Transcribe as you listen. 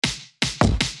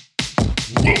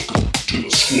Welcome to the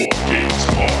Squad Games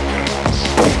Podcast.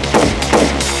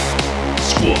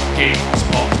 Squad Games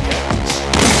Podcast.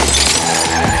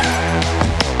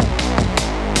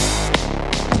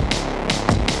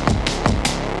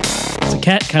 It's a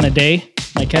cat kind of day.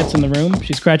 My cat's in the room.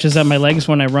 She scratches at my legs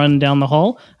when I run down the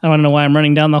hall. I want to know why I'm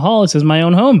running down the hall. This is my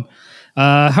own home.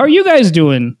 How are you guys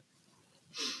doing?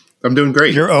 I'm doing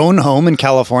great. Your own home in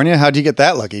California? How'd you get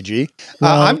that lucky, G?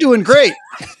 Well- I'm doing great.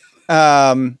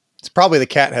 It's probably the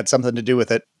cat had something to do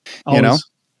with it. You know?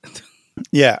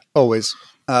 Yeah, always.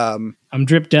 I'm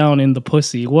dripped down in the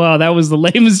pussy. Wow, that was the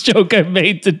lamest joke I've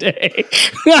made today.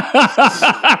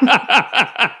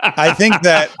 I think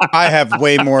that I have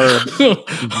way more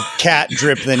cat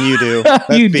drip than you do.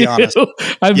 Let's you be do. honest.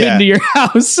 I've been to your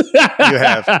house. You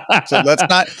have. So let's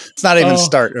not even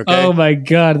start, okay? Oh my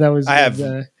God, that was...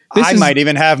 I might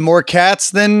even have more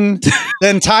cats than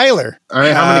Tyler. All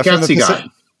right, how many cats you got?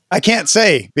 I can't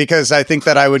say because I think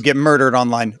that I would get murdered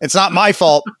online. It's not my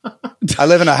fault. I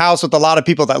live in a house with a lot of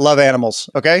people that love animals.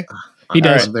 Okay, He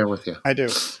does. I'm there with you. I do.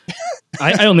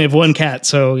 I only have one cat,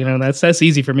 so that's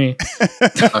easy for me.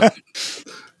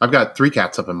 I've got 3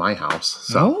 cats up in my house.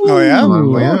 So Oh yeah,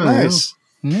 Ooh. well, nice.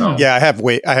 Yeah. Yeah, I have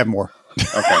more.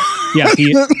 okay. Yeah,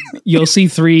 you'll see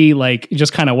 3 like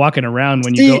just kind of walking around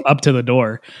when you go up to the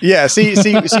door. Yeah, see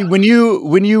when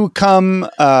you come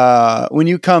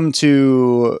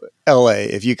to LA,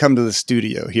 if you come to the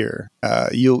studio here,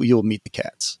 you'll meet the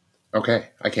cats. Okay,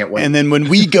 I can't wait. And then when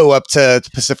we go up to the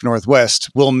Pacific Northwest,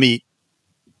 we'll meet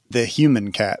the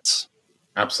human cats.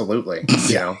 Absolutely.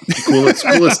 You know,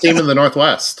 coolest team in the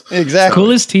Northwest. Exactly.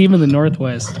 Coolest team in the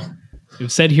Northwest.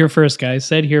 We've said here first, guys.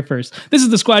 Said here first. This is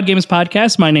the Squad Games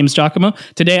Podcast. My name's Giacomo.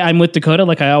 Today I'm with Dakota,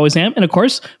 like I always am. And of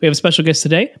course, we have a special guest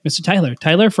today, Mr. Tyler.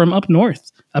 Tyler from up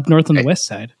north on the west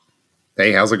side.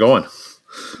 Hey, how's it going?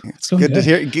 It's good to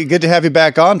hear. Good to have you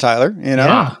back on, Tyler. You know,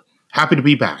 Yeah. Happy to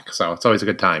be back. So it's always a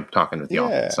good time talking with y'all.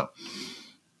 Yeah.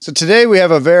 So today we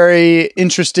have a very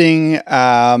interesting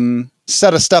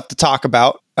set of stuff to talk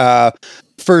about.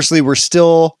 Firstly, we're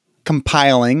still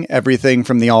compiling everything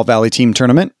from the All Valley Team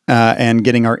Tournament and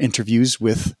getting our interviews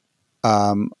with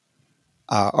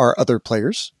our other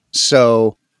players.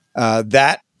 So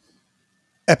that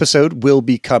episode will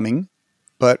be coming.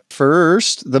 But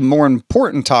first, the more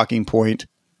important talking point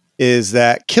is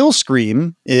that Kill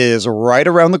Scream is right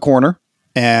around the corner,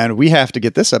 and we have to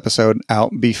get this episode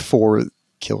out before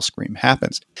Kill Scream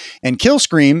happens. And Kill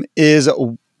Scream is it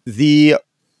the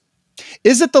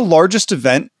largest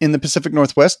event in the Pacific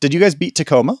Northwest? Did you guys beat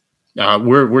Tacoma?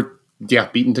 we're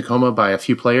beaten Tacoma by a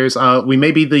few players. We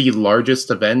may be the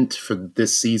largest event for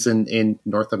this season in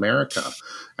North America,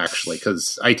 actually,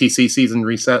 because ITC season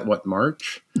reset,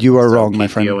 March? You are wrong, my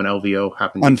friend. KTO and LVO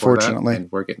happened Unfortunately. before that,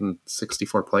 and we're getting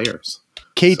 64 players.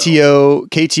 KTO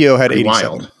had Pretty 87.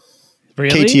 wild.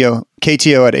 Really?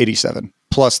 KTO had 87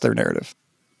 plus their narrative.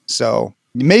 So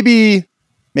maybe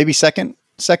second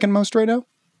most right now.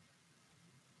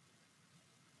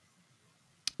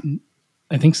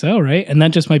 I think so, right? And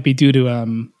that just might be due to If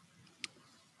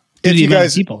the you amount of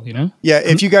guys, people, you know? yeah,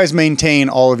 if you guys maintain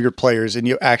all of your players and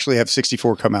you actually have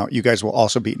 64 come out, you guys will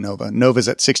also beat Nova. Nova's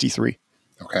at 63.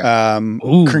 Okay. Ooh, that's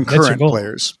your Concurrent goal.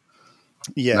 players.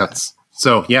 Yeah.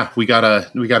 We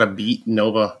gotta beat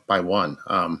Nova by 1.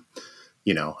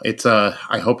 You know, it's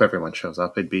I hope everyone shows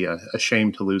up. It'd be a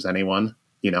shame to lose anyone.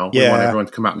 You know, we want everyone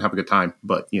to come out and have a good time,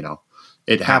 but you know,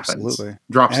 it happens. Absolutely.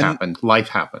 Drops happen. Life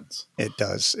happens. It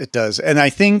does. And I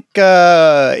think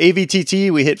AVTT,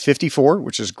 we hit 54,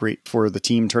 which is great for the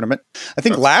team tournament. I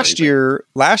think That's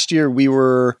last year we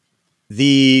were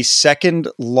the second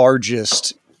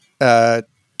largest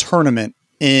tournament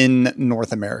in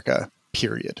North America,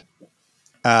 period.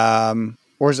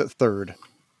 Or is it third?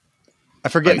 I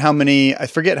forget how many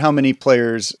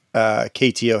players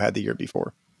KTO had the year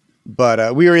before.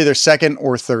 But we were either second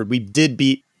or third. We did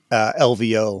beat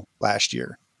LVO last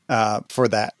year for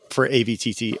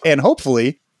AVTT, and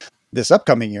hopefully this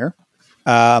upcoming year,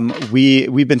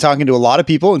 we've been talking to a lot of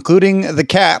people, including the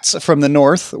cats from the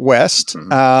Northwest,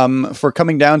 for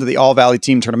coming down to the All Valley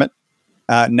Team Tournament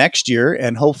next year,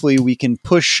 and hopefully we can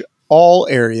push all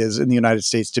areas in the United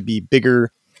States to be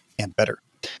bigger and better.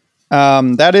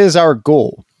 That is our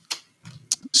goal.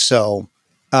 So.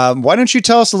 Why don't you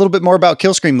tell us a little bit more about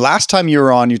Kill Scream? Last time you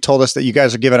were on, you told us that you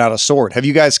guys are giving out a sword. Have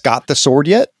you guys got the sword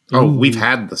yet? Oh, we've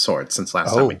had the sword since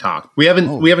last time we talked. We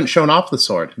haven't shown off the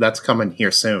sword. That's coming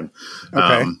here soon.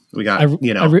 Okay.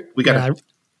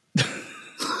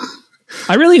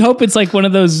 I really hope it's like one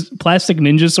of those plastic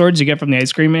ninja swords you get from the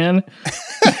ice cream man.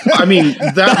 I mean,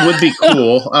 that would be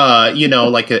cool.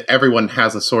 Like everyone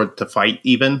has a sword to fight,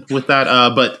 even with that.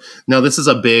 But no, this is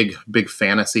a big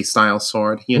fantasy style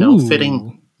sword.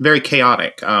 Fitting, very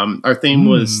chaotic. Our theme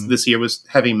was this year was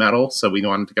heavy metal, so we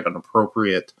wanted to get an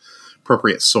appropriate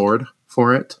sword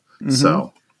for it. Mm-hmm.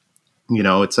 So,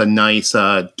 it's a nice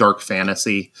dark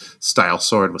fantasy style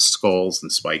sword with skulls and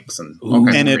spikes and all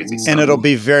kinds of crazy stuff. And it'll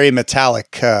be very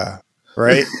metallic,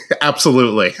 right?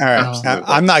 Absolutely. All right. Absolutely.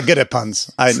 I'm not good at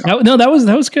puns. No, that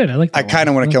was good. I like that. I kind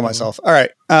of want to kill myself. All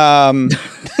right.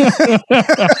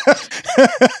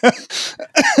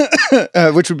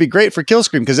 Which would be great for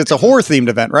Killscream because it's a horror themed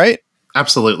event, right?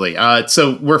 Absolutely.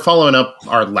 So we're following up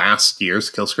our last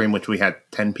year's Killscream, which we had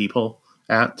 10 people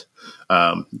at.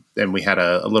 And we had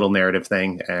a little narrative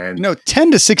thing. And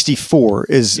 10 to 64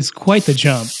 is quite the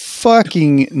jump.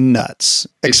 Fucking nuts.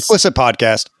 Explicit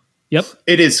podcast. Yep.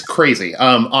 It is crazy.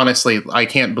 Honestly, I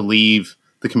can't believe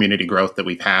the community growth that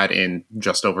we've had in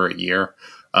just over a year.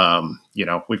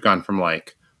 We've gone from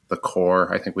like the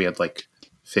core, I think we had like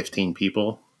 15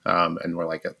 people, and we're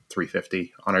like at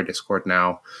 350 on our Discord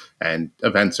now. And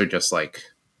events are just like,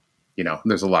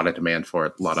 there's a lot of demand for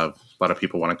it. A lot of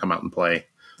people want to come out and play.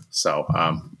 So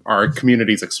our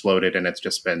community's exploded, and it's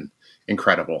just been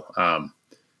incredible.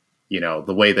 The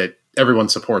way that everyone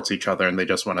supports each other, and they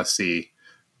just want to see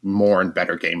more and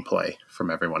better gameplay from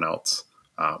everyone else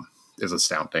is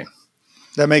astounding.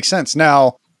 That makes sense.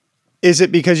 Now, is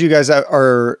it because you guys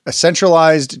are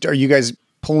centralized? Are you guys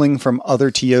pulling from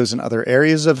other TOs in other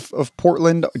areas of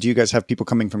Portland? Do you guys have people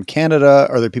coming from Canada?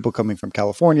 Are there people coming from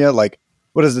California? Like,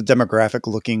 what is the demographic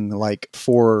looking like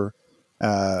for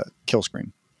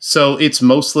Killscream? So it's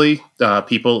mostly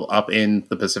people up in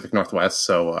the Pacific Northwest.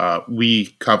 So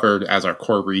we covered as our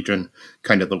core region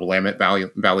kind of the Willamette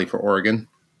Valley for Oregon.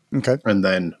 Okay. And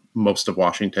then most of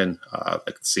Washington,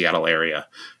 like the Seattle area,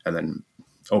 and then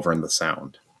over in the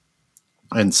Sound.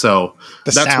 And so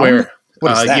the that's Sound? where...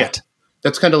 What is that? Yeah,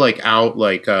 that's kind of like out,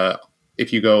 like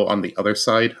if you go on the other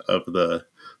side of the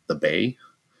bay.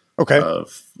 Okay.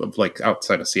 Of like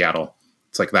outside of Seattle.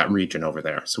 It's like that region over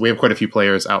there. So we have quite a few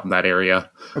players out in that area.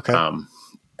 Okay.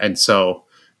 And so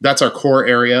that's our core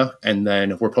area. And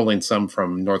then we're pulling some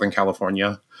from Northern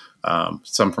California,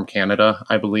 some from Canada,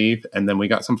 I believe. And then we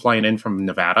got some flying in from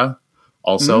Nevada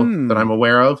also that I'm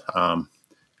aware of.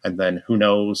 And then who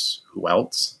knows who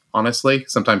else, honestly.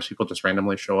 Sometimes people just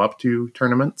randomly show up to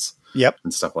tournaments. Yep.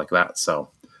 And stuff like that.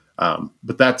 So,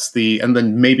 but that's and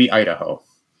then maybe Idaho.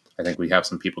 I think we have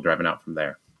some people driving out from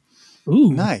there.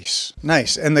 Ooh, nice.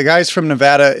 And the guys from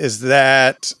Nevada, is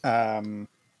that?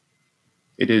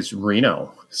 It is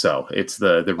Reno. So it's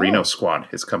the Reno squad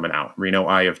is coming out. Reno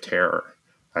Eye of Terror,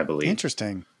 I believe.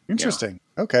 Interesting.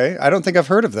 Yeah. Okay. I don't think I've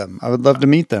heard of them. I would love to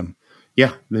meet them.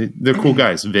 Yeah. They're cool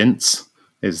guys. Vince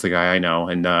is the guy I know.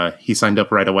 And he signed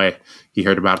up right away. He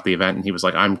heard about the event and he was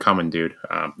like, I'm coming, dude.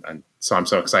 And so I'm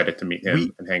so excited to meet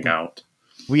him and hang out.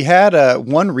 We had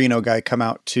one Reno guy come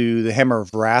out to the Hammer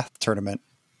of Wrath tournament.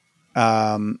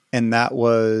 And that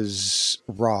was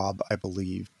Rob, I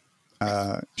believe.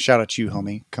 Shout out to you,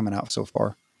 homie, coming out so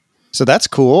far. So that's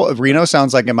cool. Reno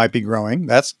sounds like it might be growing.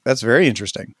 That's very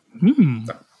interesting.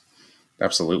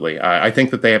 Absolutely. I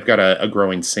think that they have got a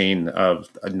growing scene of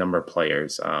a number of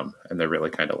players. And they're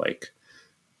really kind of like,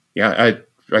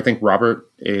 I think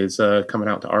Robert is coming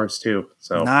out to ours too.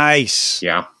 So nice.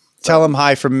 Yeah. Tell him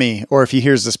hi from me. Or if he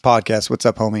hears this podcast, what's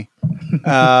up, homie?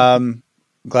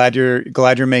 Glad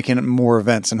you're making more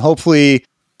events, and hopefully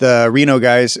the Reno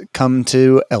guys come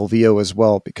to LVO as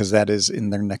well, because that is in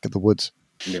their neck of the woods.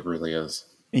 It really is.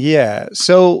 Yeah.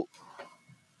 So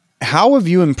how have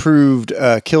you improved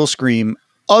Killscream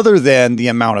other than the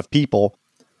amount of people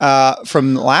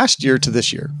from last year to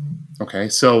this year? Okay.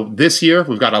 So this year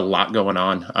we've got a lot going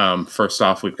on. First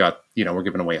off, we've got, we're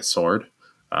giving away a sword.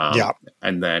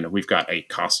 And then we've got a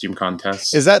costume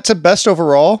contest. Is that to best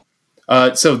overall?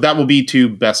 So that will be to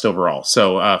best overall.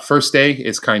 So first day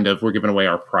is kind of, we're giving away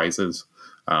our prizes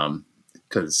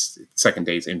because second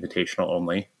day is invitational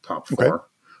only. Top 4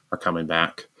 are coming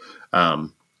back.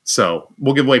 So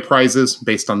we'll give away prizes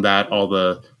based on that, all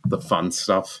the fun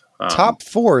stuff. Top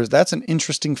 4, that's an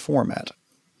interesting format.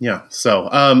 Yeah. So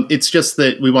it's just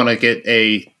that we want to get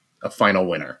a final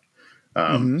winner.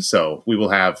 So we will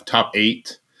have top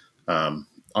 8 on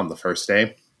the first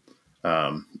day.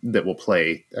 That will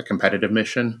play a competitive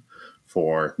mission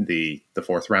for the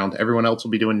 4th round. Everyone else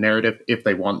will be doing narrative if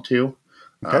they want to.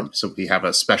 So we have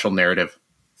a special narrative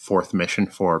 4th mission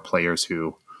for players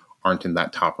who aren't in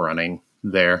that top running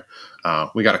there.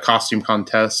 We got a costume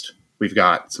contest. We've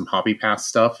got some hobby pass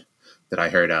stuff that I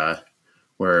heard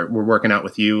we're working out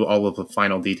with you all of the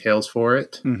final details for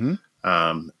it.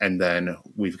 And then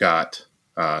we've got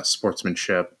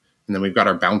sportsmanship. And then we've got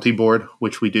our bounty board,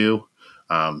 which we do,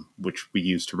 which we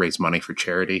use to raise money for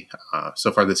charity.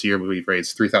 So far this year, we've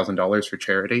raised $3,000 for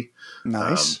charity,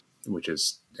 Nice. which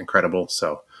is incredible.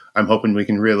 So I'm hoping we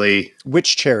can really...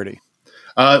 Which charity?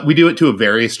 We do it to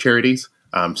various charities.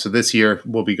 So this year,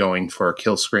 we'll be going for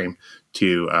Kill Scream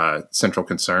to Central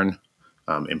Concern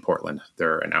in Portland.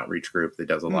 They're an outreach group that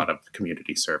does a lot of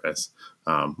community service,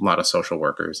 a lot of social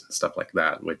workers and stuff like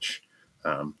that, which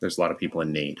there's a lot of people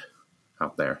in need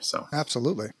out there. So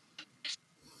Absolutely.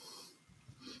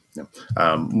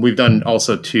 we've done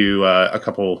also to a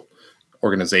couple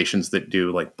organizations that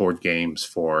do like board games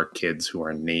for kids who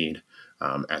are in need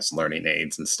as learning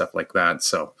aids and stuff like that.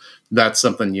 So that's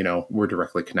something, we're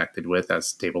directly connected with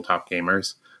as tabletop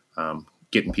gamers.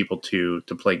 Getting people to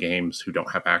play games who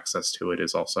don't have access to it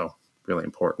is also really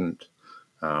important.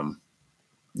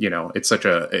 It's such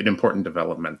an important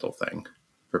developmental thing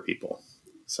for people.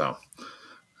 So,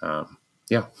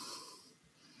 yeah.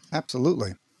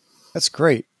 Absolutely. That's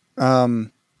great.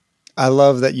 I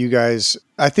love that you guys,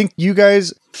 I think you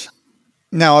guys,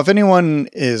 now if anyone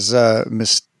is,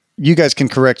 you guys can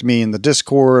correct me in the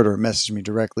Discord or message me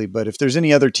directly, but if there's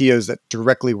any other TOs that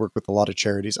directly work with a lot of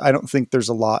charities, I don't think there's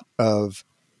a lot of,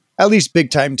 at least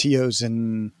big time TOs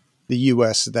in the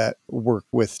US that work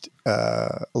with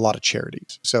a lot of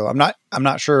charities. So I'm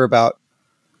not sure about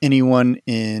anyone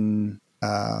in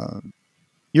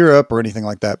Europe or anything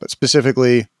like that, but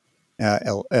specifically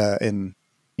in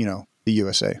the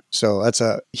USA. So that's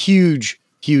a huge,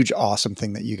 awesome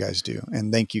thing that you guys do,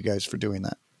 and thank you guys for doing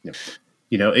that. Yeah.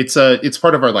 It's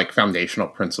part of our like foundational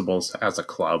principles as a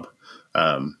club.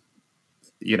 I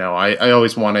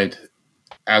always wanted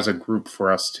as a group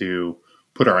for us to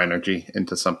put our energy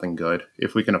into something good.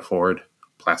 If we can afford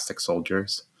plastic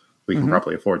soldiers, we can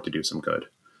probably afford to do some good.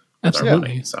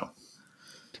 Absolutely.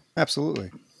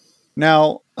 Absolutely.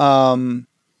 Now,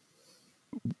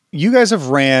 you guys have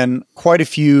ran quite a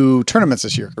few tournaments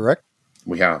this year, correct?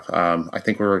 We have. I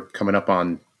think we're coming up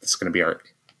on, this is going to be our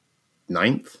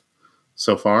 9th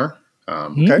so far,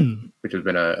 which has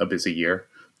been a busy year.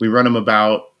 We run them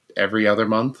about every other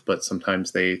month, but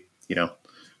sometimes they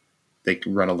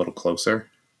run a little closer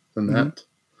than that.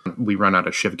 We run out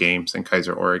of Shiv Games in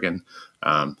Kaiser, Oregon,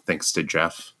 thanks to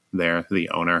Jeff there, the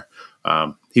owner.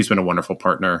 He's been a wonderful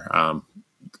partner,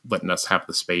 letting us have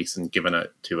the space and giving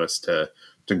it to us to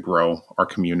grow our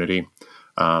community.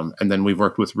 And then we've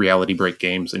worked with Reality Break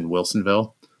Games in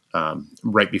Wilsonville.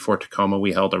 Right before Tacoma,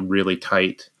 we held a really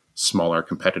tight, smaller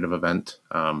competitive event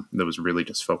that was really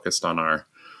just focused on our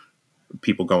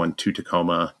people going to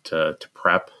Tacoma to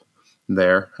prep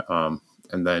there.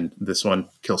 And then this one,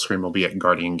 Kill Scream, will be at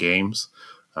Guardian Games,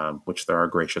 which they're our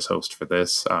gracious host for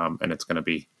this. And it's going to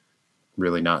be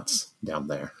really nuts down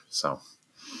there. So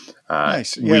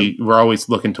nice. Yeah. We're always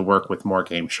looking to work with more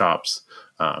game shops.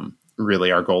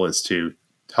 Really, our goal is to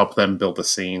help them build a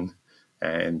scene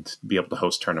and be able to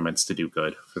host tournaments to do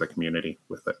good for the community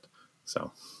with it.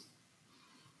 So,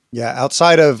 yeah,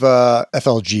 outside of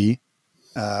FLG,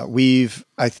 we've,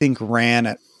 I think, ran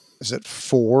at, is it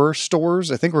 4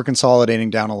 stores? I think we're consolidating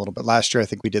down a little bit. Last year, I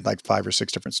think we did like 5 or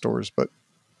 6 different stores, but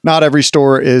not every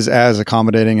store is as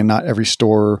accommodating, and not every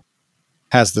store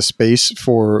has the space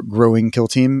for growing Kill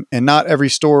Team, and not every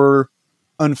store,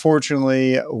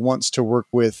 unfortunately, wants to work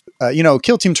with,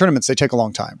 Kill Team tournaments. They take a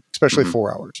long time, especially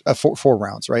 4 hours, 4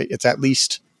 rounds, right? It's at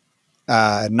least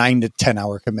 9 to 10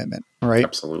 hour commitment, right?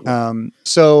 Absolutely.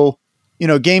 So,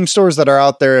 game stores that are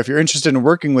out there, if you're interested in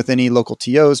working with any local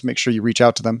TOs, make sure you reach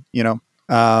out to them,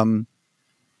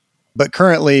 but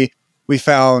currently we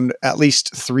found at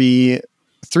least 3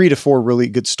 to 4 really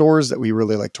good stores that we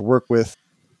really like to work with.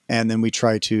 And then we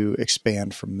try to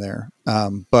expand from there.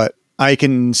 But I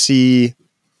can see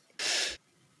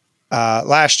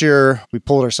last year we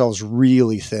pulled ourselves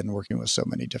really thin working with so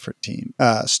many different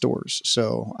stores.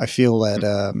 So I feel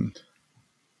that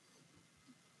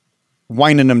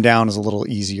winding them down is a little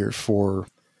easier for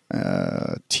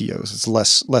TOs. It's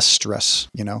less stress,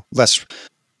 less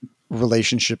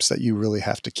relationships that you really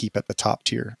have to keep at the top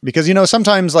tier. Because,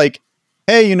 sometimes like,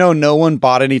 hey, no one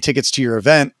bought any tickets to your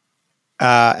event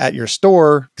at your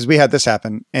store, because we had this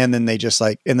happen, and then they just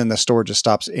and then the store just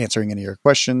stops answering any of your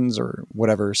questions or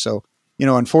whatever. So,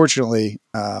 unfortunately,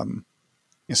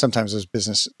 sometimes those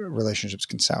business relationships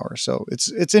can sour. So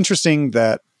it's interesting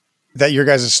that your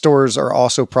guys' stores are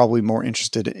also probably more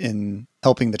interested in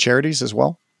helping the charities as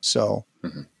well. So,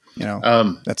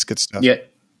 that's good stuff. Yeah.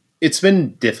 It's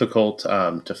been difficult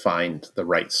to find the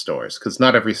right stores, because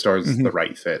not every store is the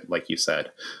right fit, like you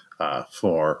said,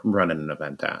 for running an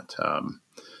event at.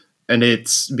 And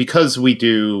it's because we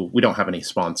don't have any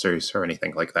sponsors or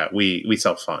anything like that. We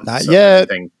self-fund. Not yet.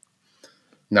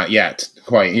 Not yet.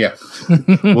 Quite. Yeah.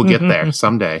 We'll get there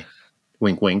someday.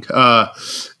 Wink, wink. But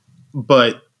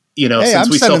Hey, since I'm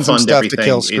we sending some self-fund stuff to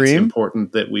everything, it's Killscream.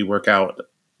 important that we work out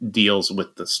deals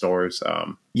with the stores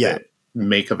that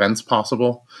make events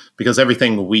possible, because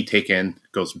everything we take in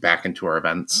goes back into our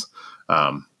events.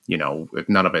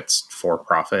 None of it's for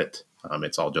profit.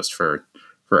 It's all just for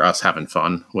us having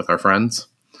fun with our friends.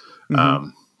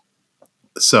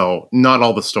 So not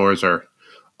all the stores are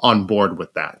on board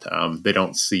with that.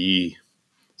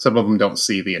 Some of them don't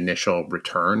see the initial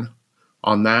return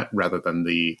on that, rather than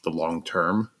the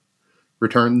long-term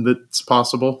return that's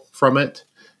possible from it.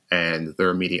 And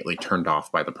they're immediately turned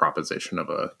off by the proposition of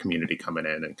a community coming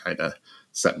in and kind of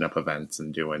setting up events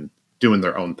and doing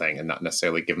their own thing, and not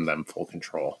necessarily giving them full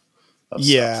control of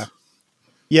stuff.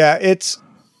 Yeah, it's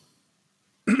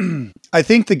I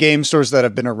think the game stores that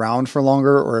have been around for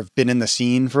longer, or have been in the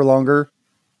scene for longer,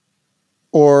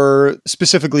 or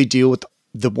specifically deal with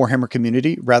the Warhammer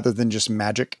community rather than just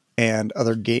Magic and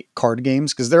other card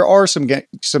games, because there are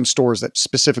some stores that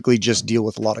specifically just deal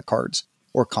with a lot of cards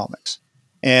or comics,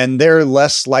 and they're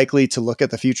less likely to look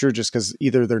at the future just because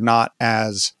either they're not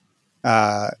as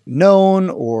known,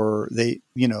 or they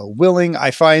willing.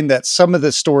 I find that some of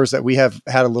the stores that we have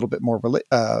had a little bit more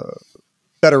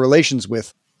better relations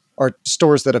with are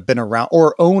stores that have been around,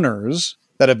 or owners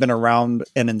that have been around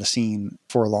and in the scene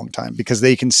for a long time, because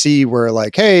they can see where,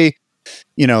 like, hey,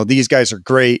 these guys are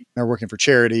great, they're working for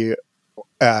charity,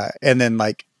 and then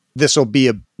like this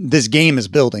game is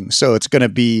building, so it's going to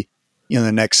be in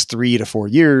the next 3 to 4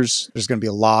 years, there's going to be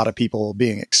a lot of people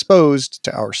being exposed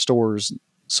to our stores,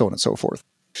 so on and so forth.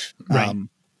 Right.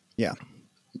 Yeah,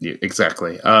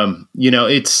 exactly.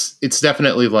 It's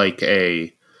definitely like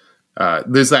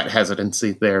there's that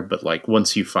hesitancy there, but like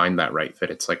once you find that right fit,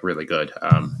 it's like really good.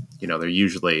 They're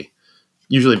usually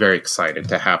very excited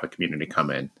to have a community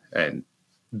come in and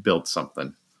build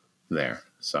something there.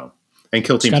 So, and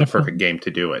Kill Team's a perfect game to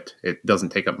do it. It doesn't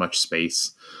take up much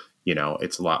space.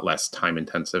 It's a lot less time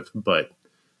intensive, but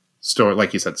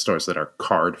like you said, stores that are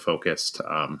card focused,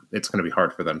 it's going to be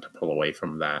hard for them to pull away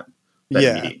from that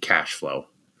immediate cash flow.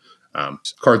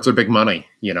 Cards are big money,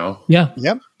 Yeah.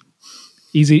 Yep.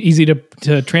 Easy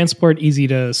to transport, easy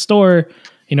to store,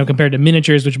 compared to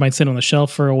miniatures, which might sit on the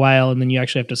shelf for a while, and then you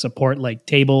actually have to support like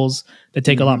tables that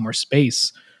take a lot more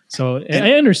space. So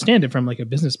I understand it from like a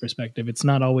business perspective. It's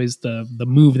not always the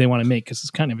move they want to make, because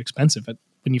it's kind of expensive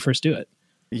when you first do it.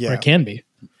 Yeah, or it can be.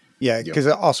 Yeah, because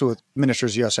also with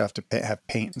miniatures, you also have to have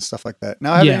paint and stuff like that.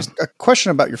 Now, I have a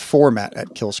question about your format at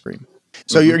Killscreen.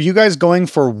 So are you guys going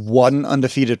for one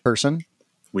undefeated person?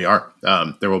 We are.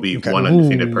 There will be one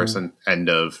undefeated person end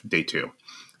of day 2.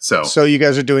 So you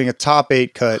guys are doing a top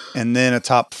 8 cut and then a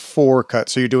top 4 cut.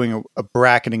 So you're doing a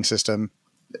bracketing system,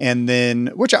 and then,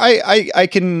 which I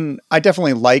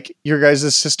definitely like your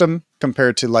guys' system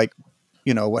compared to like,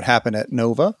 what happened at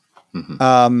Nova.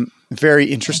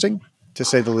 Very interesting, to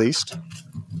say the least.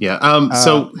 Yeah.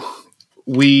 So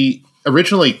we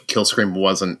originally, Killscream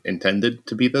wasn't intended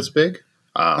to be this big.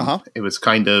 It was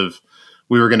kind of,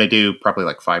 we were going to do probably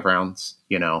like 5 rounds,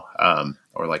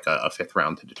 or like a 5th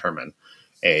round to determine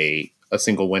a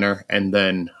single winner. And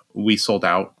then we sold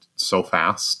out so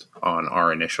fast on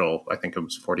our initial, I think it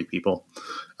was 40 people,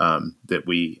 that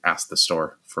we asked the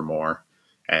store for more,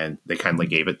 and they kindly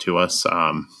gave it to us.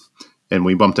 And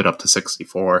we bumped it up to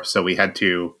 64. So we had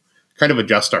to kind of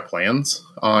adjust our plans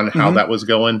on how that was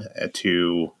going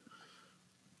to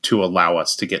allow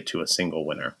us to get to a single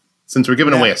winner. Since we're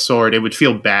giving away a sword, it would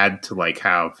feel bad to like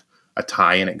have a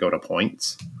tie and it go to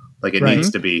points. Like it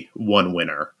needs to be one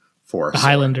winner for a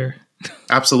Highlander.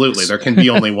 Absolutely. There can be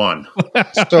only one.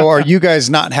 So are you guys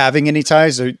not having any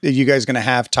ties? Are you guys going to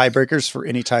have tiebreakers for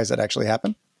any ties that actually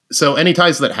happen? So any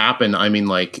ties that happen, I mean,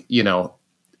 like,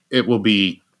 it will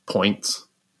be points,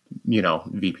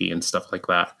 VP and stuff like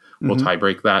that. We'll tie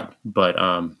break that. But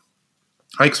I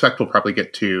expect we'll probably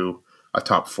get to a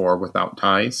top 4 without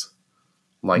ties.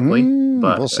 Likely.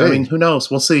 But we'll see. I mean, who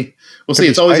knows? We'll see.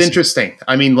 It's always interesting.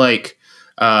 I mean, like,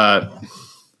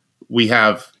 we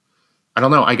have, I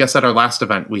don't know, I guess at our last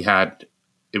event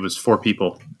it was 4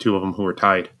 people, 2 of them who were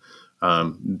tied,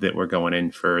 that were going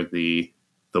in for the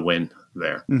win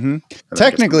there.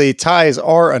 Technically, ties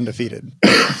are undefeated.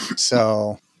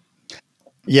 So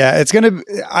yeah, it's going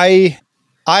to, I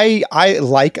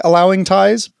like allowing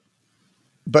ties,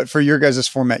 but for your guys'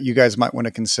 format, you guys might want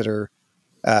to consider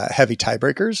heavy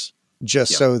tiebreakers,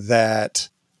 just so that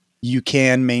you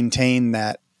can maintain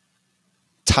that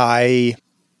tie,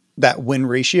 that win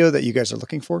ratio that you guys are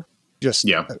looking for. just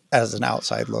Yeah. as an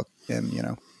outside look. And,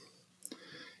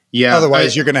 Yeah.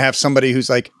 otherwise you're going to have somebody who's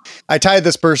like, I tied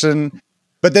this person,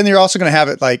 but then you're also going to have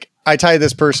it like, I tied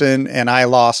this person and I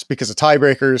lost because of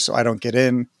tiebreakers, so I don't get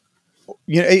in.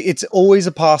 It's always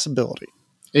a possibility.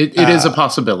 It is a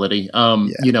possibility.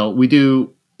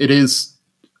 It is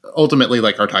ultimately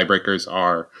like our tiebreakers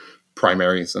are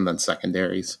primaries and then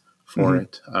secondaries for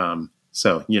it.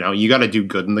 So, you got to do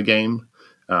good in the game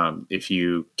if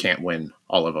you can't win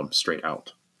all of them straight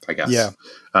out, I guess. Yeah.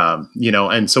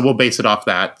 And so we'll base it off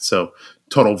that. So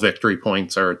total victory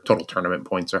points or total tournament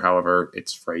points or however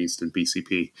it's phrased in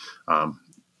BCP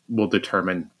will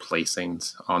determine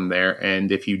placings on there.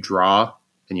 And if you draw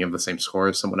and you have the same score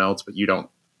as someone else, but you don't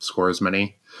score as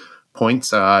many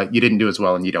points, you didn't do as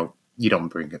well, and you don't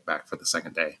bring it back for the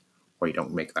second day, or you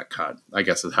don't make that cut, I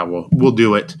guess is how we'll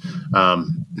do it.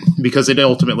 Because it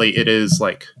is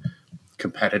like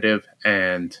competitive,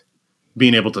 and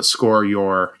being able to score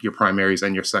your primaries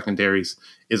and your secondaries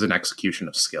is an execution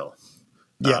of skill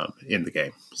in the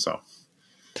game. So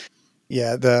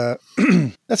yeah,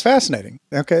 that's fascinating.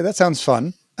 Okay. That sounds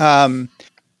fun.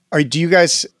 Do you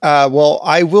guys,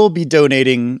 I will be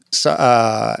donating,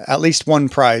 at least one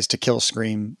prize to Kill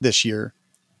Scream this year,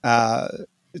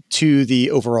 to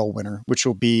the overall winner, which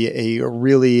will be a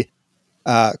really,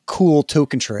 cool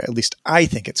token tray. At least I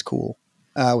think it's cool,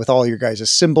 with all your guys'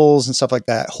 symbols and stuff like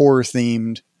that, horror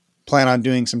themed. Plan on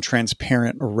doing some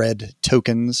transparent red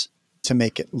tokens to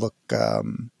make it look,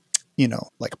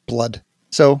 like blood.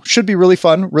 So should be really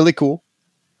fun, really cool.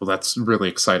 well, that's really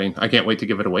exciting. I can't wait to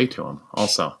give it away to them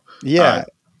also. Yeah.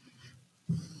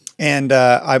 And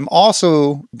I'm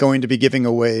also going to be giving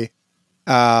away,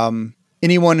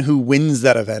 anyone who wins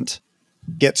that event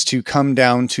gets to come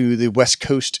down to the West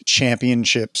Coast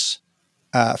Championships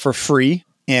for free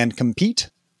and compete.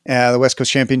 The West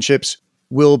Coast Championships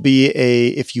will be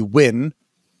if you win,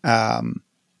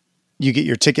 you get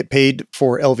your ticket paid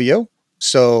for LVO.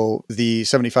 So the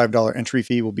 $75 entry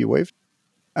fee will be waived.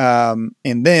 And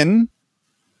then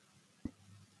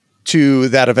to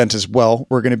that event as well,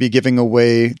 we're going to be giving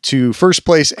away to first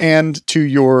place and to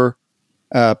your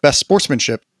best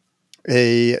sportsmanship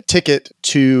a ticket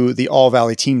to the All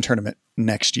Valley Team Tournament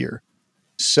next year.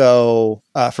 So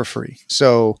for free.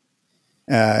 So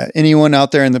anyone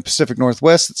out there in the Pacific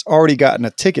Northwest that's already gotten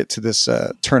a ticket to this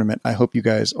tournament, I hope you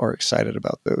guys are excited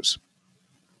about those.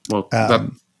 Well,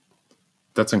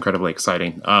 that's incredibly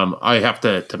exciting. I have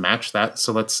to match that.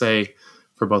 So let's say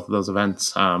for both of those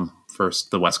events,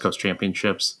 first the West Coast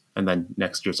Championships, and then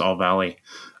next year's All Valley,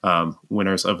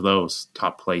 winners of those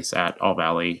top place at All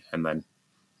Valley, and then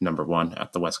number one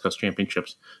at the West Coast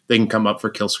Championships, they can come up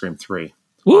for Kill Scream 3.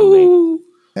 Woo!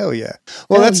 Hell yeah.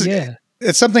 Well, yeah.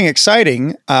 It's something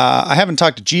exciting. I haven't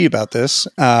talked to G about this,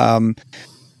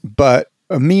 but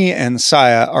me and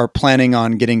Saya are planning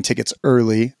on getting tickets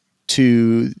early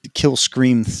to Kill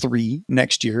Scream 3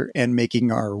 next year and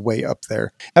making our way up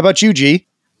there. How about you, G?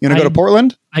 You want to go to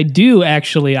Portland? I do,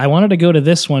 actually. I wanted to go to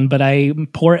this one, but I'm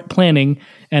poor at planning,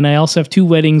 and I also have 2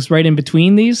 weddings right in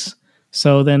between these.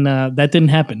 So then that didn't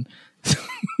happen.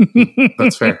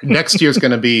 That's fair. Next year's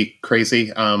going to be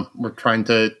crazy. We're trying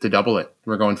to double it.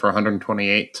 We're going for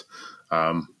 128.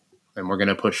 And we're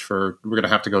going to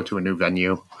have to go to a new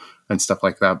venue and stuff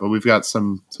like that. But we've got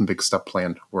some big stuff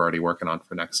planned. We're already working on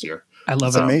for next year. I love it.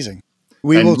 That's amazing.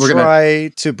 We will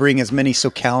try to bring as many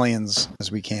SoCalians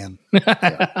as we can.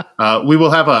 We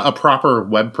will have a proper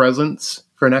web presence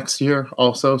for next year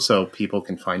also, so people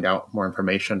can find out more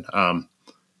information.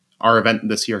 Our event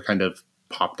this year kind of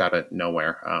popped out of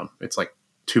nowhere. It's like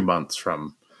 2 months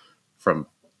from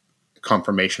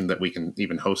confirmation that we can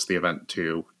even host the event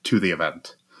to the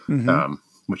event,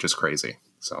 which is crazy.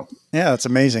 So yeah, that's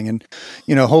amazing. And,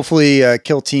 hopefully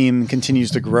Kill Team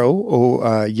continues to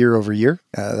grow year over year.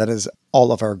 That is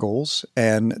all of our goals,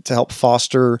 and to help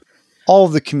foster all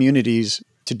of the communities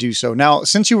to do so. Now,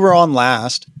 since you were on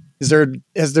last, has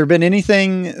there been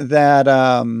anything that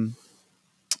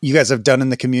you guys have done in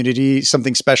the community,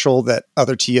 something special that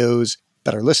other TOs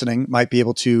that are listening might be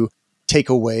able to take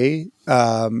away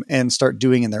and start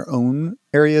doing in their own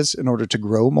areas in order to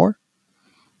grow more?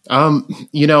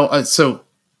 So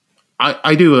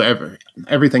I do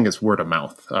everything is word of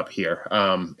mouth up here.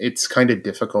 It's kind of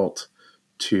difficult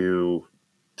to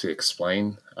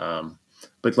explain.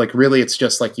 But like, really, it's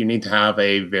just like you need to have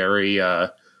a very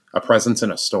a presence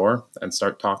in a store and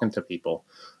start talking to people.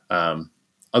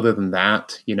 Other than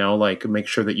that, like, make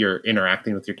sure that you're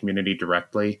interacting with your community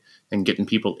directly and getting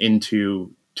people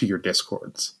into your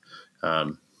Discords.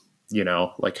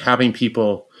 Like, having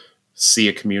people see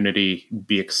a community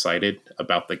be excited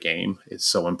about the game is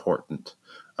so important.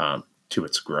 to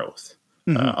its growth.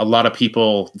 A lot of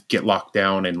people get locked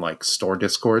down in like store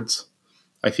discords,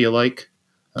 I feel like,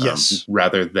 Yes.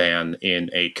 rather than in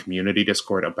a community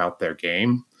discord about their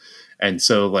game. And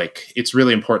so like, it's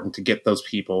really important to get those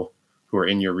people who are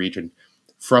in your region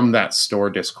from that store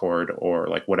discord or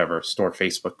like whatever store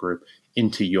Facebook group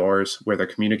into yours, where they're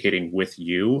communicating with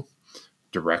you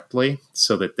directly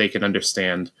so that they can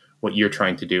understand what you're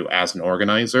trying to do as an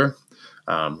organizer,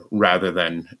 rather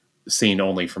than seeing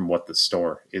only from what the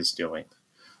store is doing.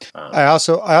 I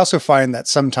also find that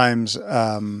sometimes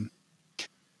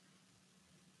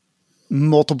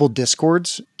multiple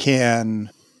discords can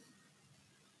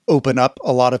open up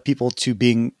a lot of people to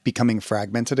becoming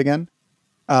fragmented again.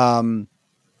 And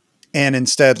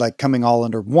instead, like coming all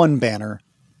under one banner.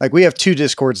 Like we have two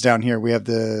discords down here. We have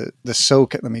the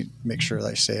SoCal. Let me make sure that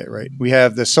I say it right. We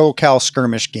have the SoCal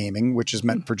Skirmish Gaming, which is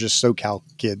meant for just SoCal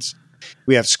kids.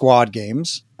 We have Squad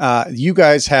Games. You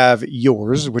guys have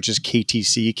yours, which is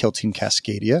KTC, Kill Team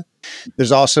Cascadia.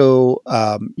 There's also,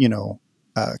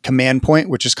 Command Point,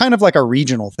 which is kind of like a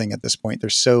regional thing at this point. They're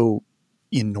so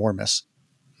enormous.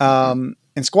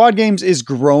 And Squad Games is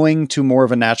growing to more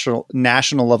of a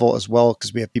national level as well,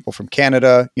 because we have people from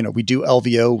Canada. We do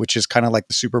LVO, which is kind of like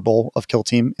the Super Bowl of Kill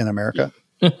Team in America,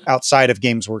 outside of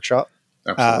Games Workshop,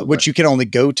 which you can only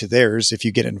go to theirs if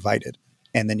you get invited,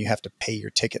 and then you have to pay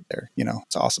your ticket there.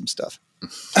 It's awesome stuff.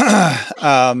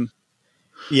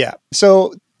 Yeah.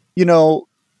 So,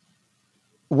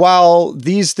 while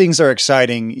these things are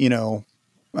exciting,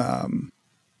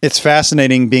 it's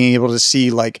fascinating being able to see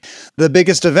like the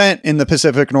biggest event in the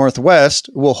Pacific Northwest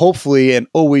will hopefully and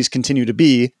always continue to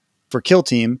be for Kill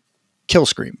Team, Kill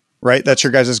Scream, right? That's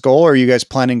your guys' goal. Or are you guys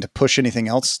planning to push anything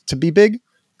else to be big?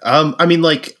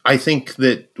 I think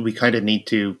that we kind of need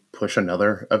to push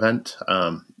another event.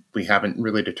 We haven't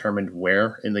really determined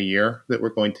where in the year that we're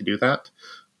going to do that,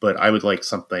 but I would like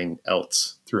something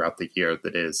else throughout the year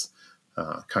that is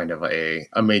kind of a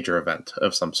major event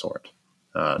of some sort.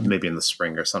 Maybe in the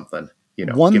spring or something,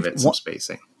 give it some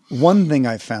spacing. One thing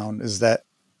I found is that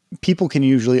people can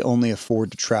usually only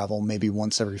afford to travel maybe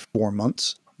once every 4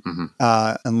 months,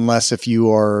 unless if you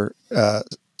are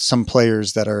some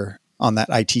players that are on that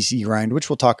ITC grind, which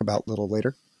we'll talk about a little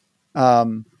later.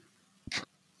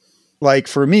 Like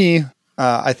for me,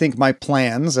 I think my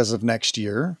plans as of next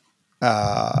year,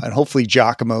 and hopefully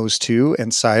Giacomo's too,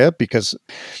 and Saya, because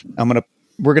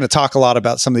we're going to talk a lot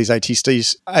about some of these IT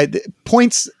studies,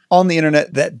 points on the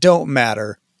internet that don't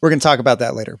matter. We're going to talk about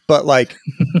that later. But like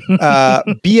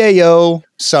BAO,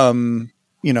 some,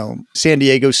 San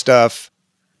Diego stuff.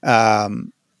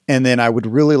 And then I would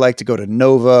really like to go to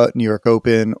Nova, New York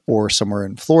Open, or somewhere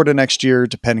in Florida next year,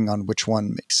 depending on which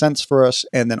one makes sense for us.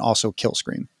 And then also Kill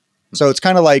Scream. So it's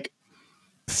kind of like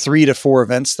 3 to 4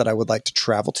 events that I would like to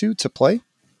travel to play.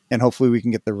 And hopefully we can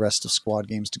get the rest of Squad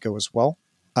Games to go as well.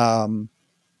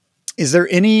 Is there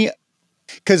any,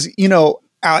 because, and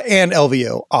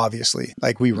LVO, obviously,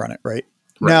 like we run it, right?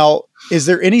 Now, is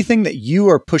there anything that you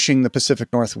are pushing the Pacific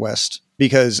Northwest?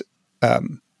 Because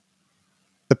the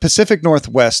Pacific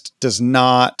Northwest does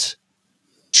not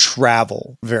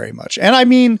travel very much. And I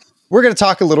mean, we're going to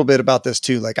talk a little bit about this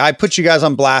too. Like I put you guys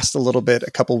on blast a little bit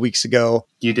a couple weeks ago.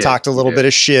 You did. Talked a little bit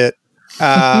of shit.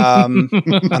 I'm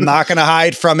not going to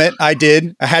hide from it. I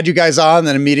did. I had you guys on,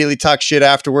 then immediately talk shit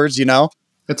afterwards.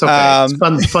 It's okay.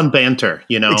 It's fun banter.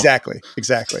 Exactly.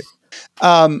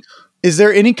 Is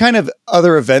there any kind of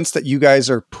other events that you guys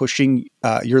are pushing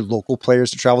your local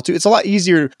players to travel to? It's a lot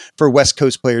easier for West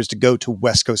Coast players to go to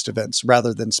West Coast events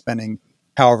rather than spending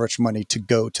however much money to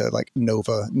go to like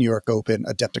Nova, New York Open,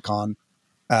 Adepticon,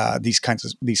 these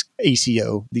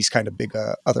ACO, these kind of big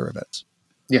other events.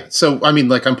 Yeah. So,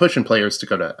 I'm pushing players to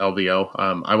go to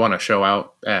LVO. I want to show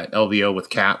out at LVO with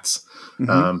cats,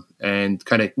 and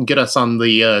kind of get us on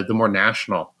the more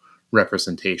national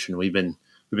representation. We've been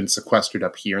sequestered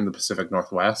up here in the Pacific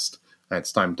Northwest.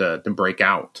 It's time to break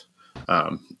out.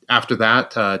 After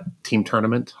that, team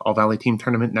tournament, All Valley team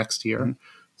tournament next year.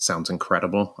 Sounds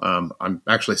incredible. I'm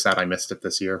actually sad I missed it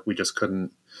this year. We just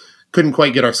couldn't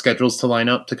quite get our schedules to line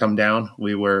up to come down.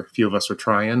 A few of us were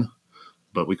trying,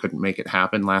 but we couldn't make it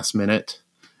happen last minute.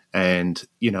 And,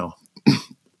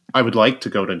 I would like to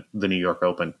go to the New York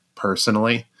Open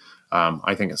personally.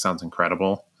 I think it sounds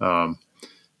incredible.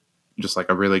 Just like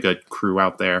a really good crew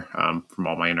out there, from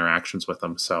all my interactions with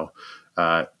them. So,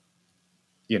 and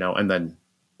then,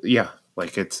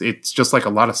 like it's just like a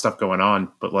lot of stuff going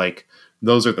on, but like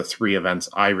those are the 3 events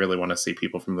I really want to see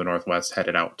people from the Northwest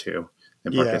headed out to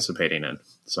and participating in.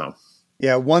 So,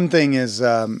 yeah, one thing is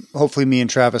hopefully me and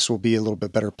Travis will be a little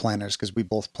bit better planners because we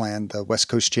both planned the West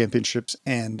Coast Championships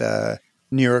and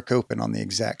New York Open on the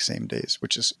exact same days,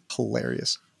 which is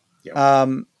hilarious. Yeah.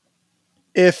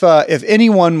 If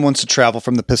anyone wants to travel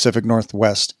from the Pacific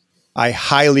Northwest, I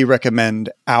highly recommend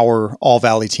our All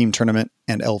Valley Team Tournament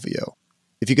and LVO.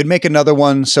 If you could make another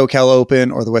one, SoCal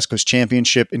Open or the West Coast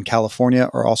Championship in California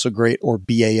are also great, or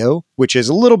BAO, which is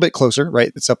a little bit closer,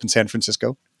 right? It's up in San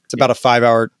Francisco. It's about a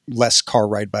 5-hour less car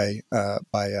ride by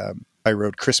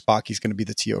road. Chris Bach, he's going to be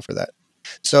the TO for that.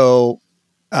 So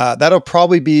that'll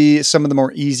probably be some of the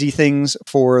more easy things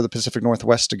for the Pacific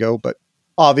Northwest to go. But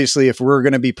obviously, if we're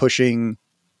going to be pushing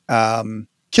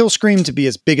Kill Scream to be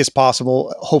as big as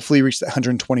possible, hopefully reach that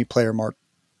 120 player mark,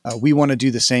 we want to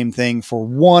do the same thing for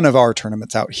one of our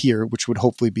tournaments out here, which would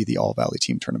hopefully be the All Valley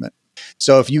Team Tournament.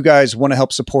 So if you guys want to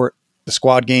help support the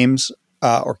squad games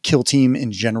or Kill Team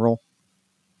in general,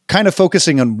 kind of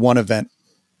focusing on one event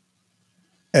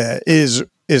is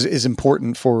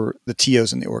important for the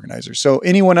TOs and the organizers. So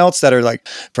anyone else that are like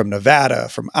from Nevada,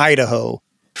 from Idaho,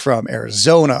 from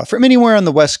Arizona, from anywhere on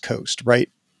the West Coast, right?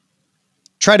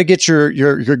 Try to get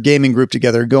your gaming group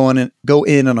together, go in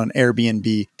on an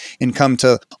Airbnb and come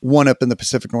to one up in the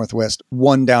Pacific Northwest,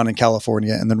 one down in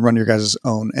California, and then run your guys'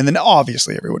 own. And then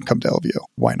obviously everyone come to LVO.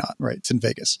 Why not? Right. It's in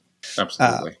Vegas.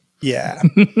 Absolutely. Yeah.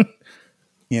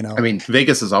 You know, I mean,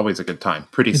 Vegas is always a good time.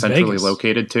 Pretty centrally Vegas.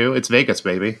 located too. It's Vegas,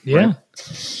 baby. Yeah. Right?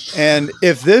 and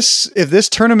if this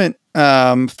tournament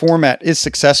format is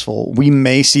successful, we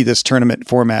may see this tournament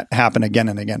format happen again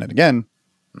and again and again.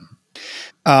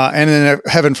 And then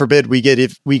heaven forbid because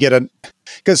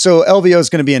LVO is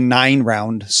going to be a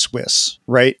 9-round Swiss,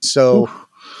 right? So,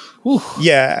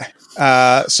 yeah.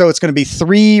 So it's going to be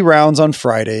 3 rounds on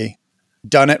Friday,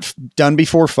 done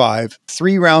before 5,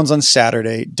 3 rounds on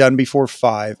Saturday, done before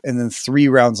 5, and then 3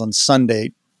 rounds on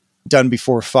Sunday, done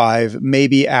before 5.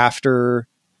 Maybe after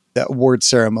the award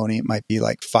ceremony, it might be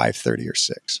like 5:30 or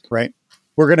 6, right?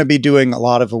 We're going to be doing a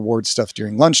lot of award stuff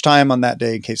during lunchtime on that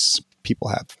day in case people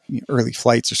have early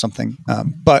flights or something.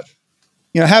 But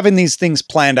having these things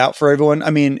planned out for everyone. I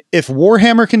mean, if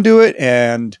Warhammer can do it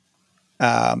and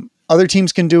other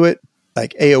teams can do it,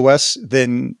 like AOS,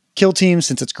 then Kill Team,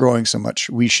 since it's growing so much,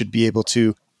 we should be able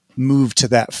to move to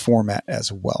that format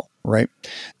as well, right?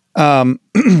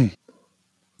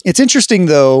 It's interesting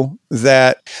though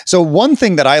so one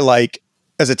thing that I like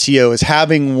as a TO is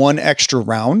having one extra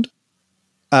round.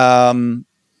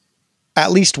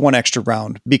 At least one extra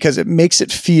round, because it makes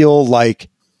it feel like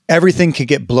everything could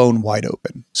get blown wide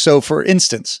open. So for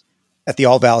instance, at the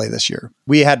All Valley this year,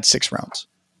 we had 6 rounds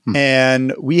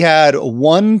and we had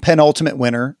one penultimate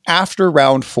winner after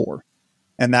round 4.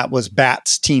 And that was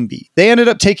Bats Team B. They ended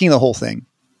up taking the whole thing,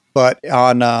 but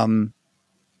on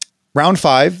round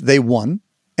 5, they won.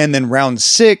 And then round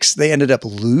 6, they ended up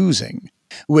losing,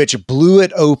 which blew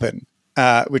it open,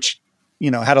 which,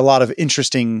 had a lot of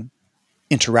interesting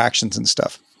interactions and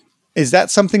stuff. Is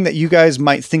that something that you guys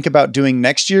might think about doing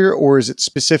next year, or is it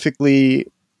specifically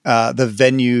the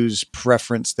venue's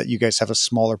preference that you guys have a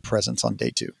smaller presence on day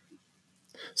 2?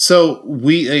 So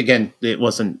it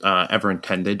wasn't ever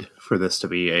intended for this to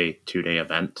be a 2-day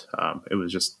event. It was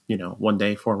just, 1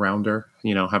 day 4-rounder,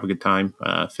 have a good time,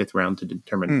 5th round to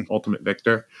determine ultimate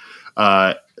victor.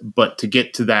 But to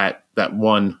get to that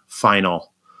one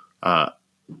final,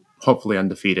 hopefully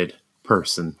undefeated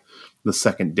person, the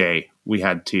second day, we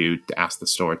had to ask the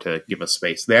store to give us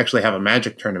space. They actually have a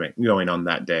Magic tournament going on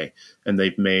that day, and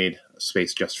they've made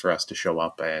space just for us to show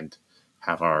up and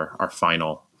have our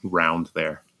final round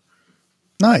there.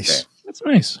 Nice. Okay. That's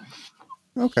nice.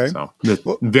 Okay. So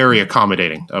very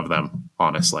accommodating of them,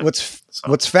 honestly.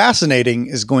 What's fascinating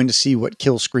is going to see what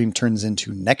Kill Scream turns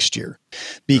into next year,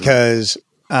 because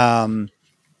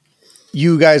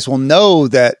you guys will know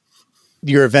that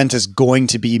your event is going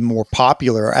to be more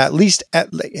popular, or at least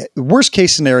at worst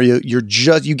case scenario, you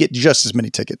get just as many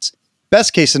tickets.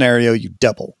 Best case scenario, you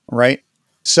double, right?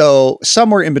 So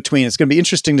somewhere in between, it's going to be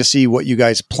interesting to see what you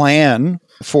guys plan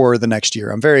for the next year.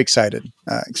 I'm very excited,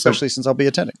 especially since I'll be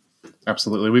attending.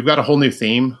 Absolutely. We've got a whole new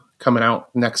theme coming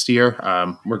out next year.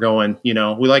 We're going, we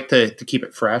like to keep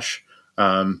it fresh.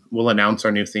 We'll announce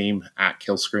our new theme at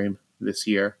Kill Scream this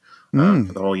year. For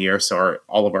the whole year. So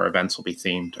all of our events will be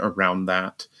themed around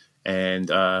that.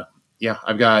 And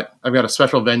I've got a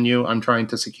special venue I'm trying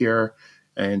to secure,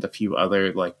 and a few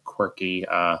other like quirky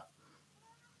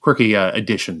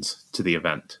additions to the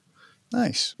event.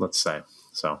 Nice. Let's say.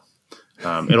 So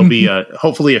it'll be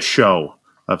hopefully a show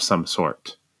of some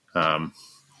sort.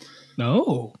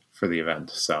 No. For the event.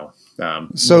 So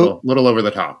little over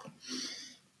the top.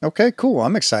 Okay, cool.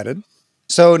 I'm excited.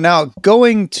 So now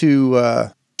going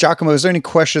to Giacomo, is there any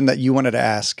question that you wanted to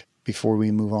ask before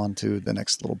we move on to the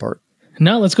next little part?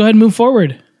 No, let's go ahead and move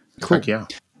forward. Cool. Heck yeah.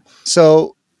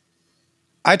 So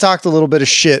I talked a little bit of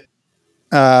shit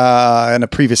in a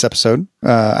previous episode.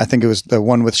 I think it was the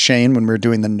one with Shane when we were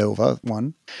doing the Nova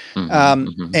one.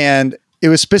 And it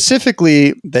was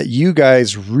specifically that you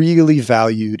guys really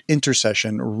valued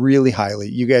intercession really highly.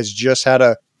 You guys just had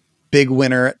a big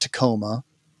winner at Tacoma,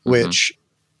 which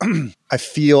I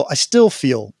still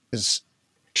feel is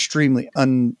extremely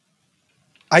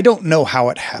I don't know how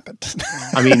it happened.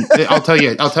 I mean, I'll tell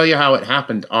you how it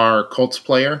happened. Our Colts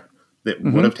player that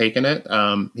would have taken it,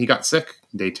 he got sick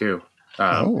day 2.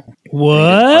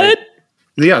 What?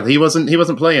 Yeah, he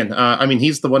wasn't playing. I mean,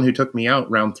 he's the one who took me out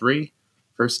round 3,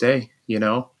 first day,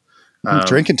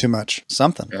 Drinking too much,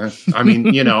 something. Yeah, I mean,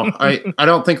 I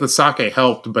don't think the sake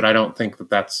helped, but I don't think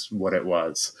that's what it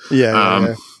was.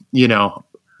 Yeah.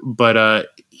 But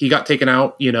he got taken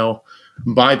out,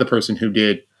 by the person who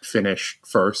did finish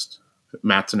first.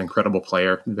 Matt's an incredible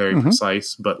player, very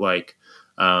precise, but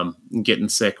getting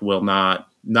sick will not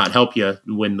help you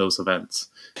win those events.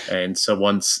 And so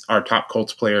once our top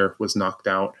Colts player was knocked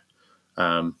out,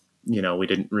 we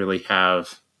didn't really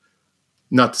have,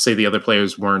 not to say the other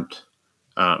players weren't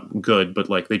good, but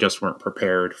they just weren't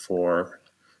prepared for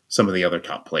some of the other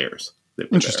top players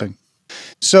that were Interesting. There.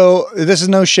 So this is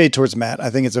no shade towards Matt. I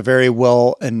think it's a very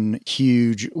well and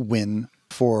huge win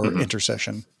for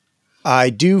intercession. I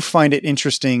do find it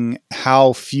interesting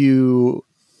how few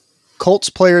Colts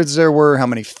players there were, how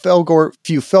many few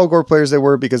Felgor players there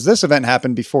were, because this event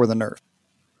happened before the nerf.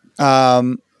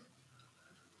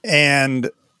 And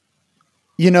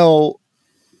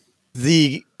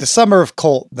the summer of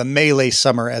Colt, the Melee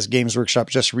summer, as Games Workshop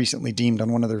just recently deemed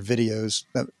on one of their videos,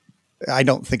 that I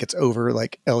don't think it's over,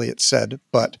 like Elliot said,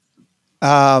 but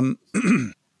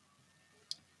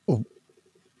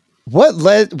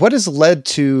what has led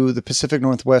to the Pacific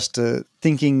Northwest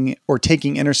thinking or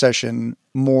taking intercession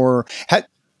more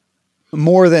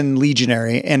than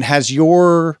Legionary? And has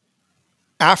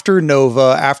after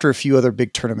Nova, after a few other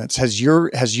big tournaments, has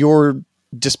your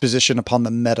disposition upon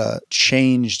the meta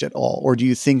changed at all? Or do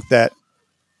you think that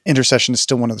intercession is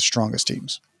still one of the strongest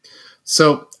teams?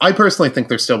 So I personally think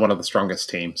they're still one of the strongest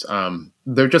teams.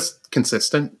 They're just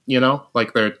consistent,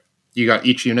 you got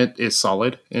each unit is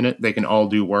solid in it. They can all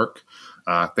do work.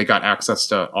 They got access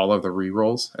to all of the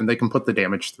rerolls and they can put the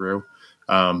damage through.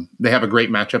 They have a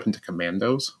great matchup into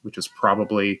Commandos, which is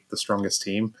probably the strongest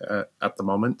team at the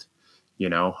moment,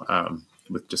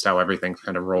 with just how everything's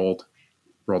kind of rolled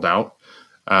out.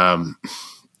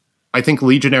 I think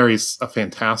Legionary is a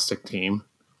fantastic team.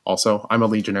 Also, I'm a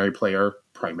Legionary player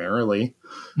primarily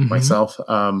myself.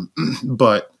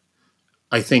 But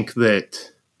I think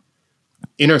that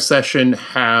Intercession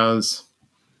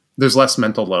there's less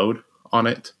mental load on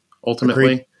it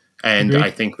ultimately. Agreed. And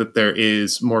I think that there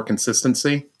is more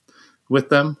consistency with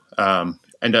them.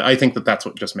 And I think that that's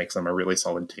what just makes them a really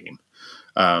solid team.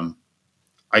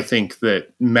 I think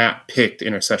that Matt picked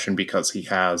Intercession because he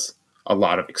has a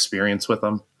lot of experience with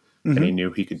them and he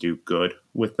knew he could do good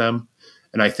with them.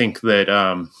 And I think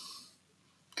that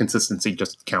consistency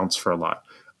just counts for a lot.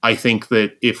 I think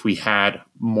that if we had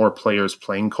more players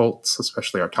playing Colts,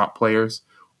 especially our top players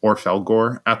or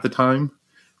Felgor at the time,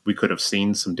 we could have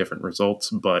seen some different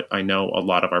results. But I know a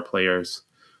lot of our players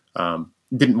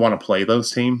didn't want to play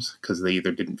those teams because they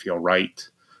either didn't feel right,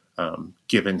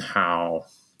 given how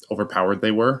overpowered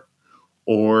they were,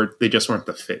 or they just weren't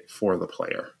the fit for the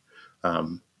player.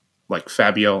 Like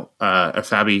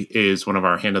Fabi is one of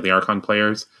our Hand of the Archon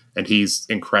players, and he's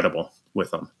incredible with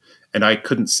them. And I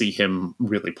couldn't see him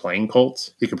really playing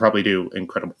Colts. He could probably do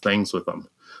incredible things with them,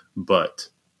 but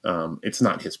it's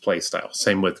not his play style.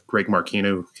 Same with Greg Marquino,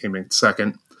 who came in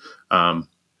second.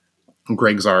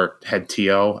 Greg's our head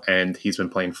TO, and he's been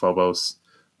playing Phobos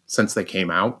since they came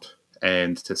out.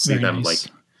 And to see them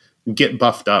get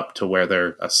buffed up to where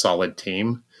they're a solid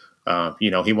team,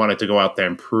 he wanted to go out there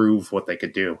and prove what they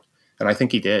could do. And I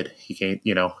think he did. He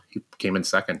came in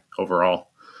second overall.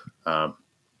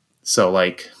 So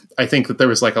I think that there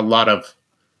was a lot of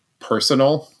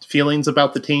personal feelings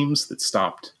about the teams that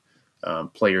stopped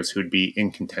players who'd be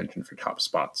in contention for top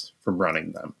spots from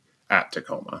running them at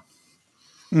Tacoma.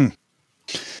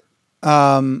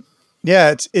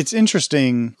 Yeah, it's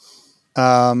interesting.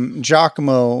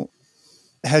 Giacomo,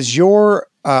 has your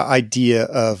idea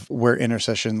of where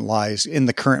Intercession lies in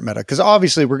the current meta? Because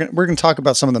obviously we're gonna talk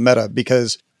about some of the meta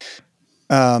because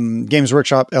Games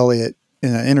Workshop Elliot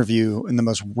in an interview in the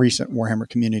most recent Warhammer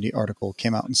community article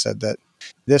came out and said that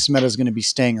this meta is going to be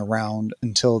staying around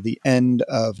until the end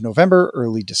of November,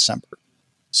 early December.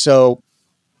 So,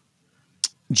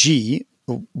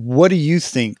 what do you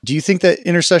think? Do you think that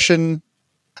Intercession,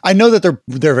 I know that they're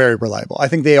very reliable. I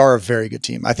think they are a very good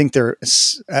team. I think they're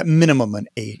at minimum an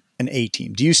A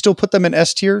team. Do you still put them in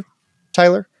S tier,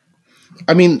 Tyler?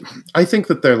 I mean, I think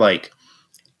that they're like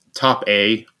top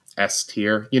A, S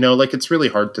tier. You know, like it's really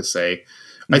hard to say.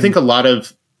 I think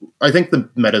I think the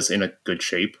meta's in a good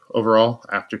shape overall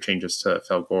after changes to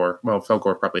Felgor. Well,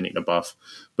 Felgor probably needing a buff,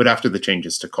 but after the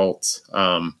changes to Colts,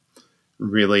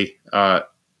 really,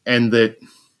 and that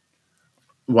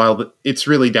while it's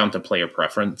really down to player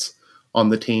preference on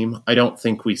the team, I don't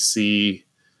think we see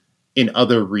in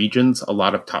other regions a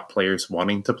lot of top players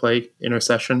wanting to play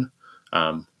Intercession.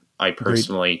 I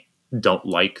personally don't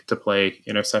like to play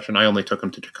Intercession. I only took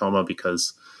him to Tacoma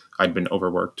because I'd been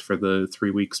overworked for the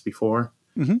 3 weeks before,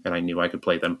 and I knew I could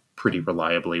play them pretty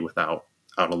reliably without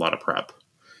a lot of prep.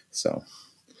 So,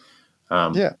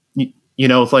 you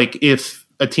know, if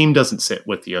a team doesn't sit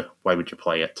with you, why would you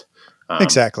play it?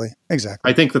 Exactly.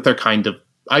 I think that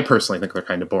I personally think they're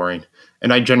kind of boring,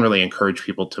 and I generally encourage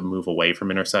people to move away from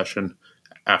Intercession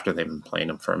after they've been playing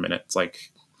them for a minute. It's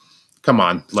like, come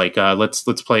on, like let's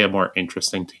play a more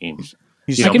interesting team.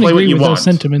 I can agree with those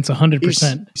sentiments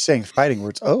 100%. He's saying fighting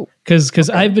words. Oh, because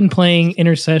I've been playing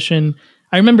Intercession.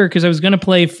 I remember because I was going to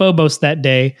play Phobos that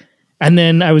day, and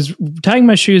then I was tying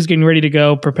my shoes, getting ready to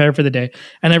go, prepare for the day.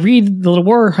 And I read the little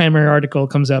Warhammer article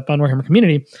comes up on Warhammer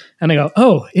Community, and I go,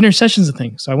 oh, Intercession's a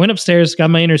thing. So I went upstairs, got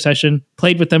my Intercession,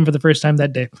 played with them for the first time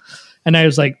that day. And I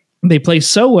was like, they play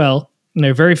so well, and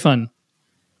they're very fun.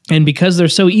 And because they're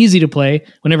so easy to play,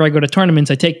 whenever I go to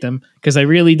tournaments, I take them because I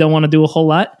really don't want to do a whole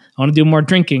lot. I want to do more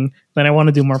drinking than I want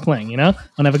to do more playing, you know? I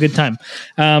want to have a good time.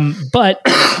 But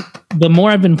the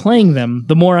more I've been playing them,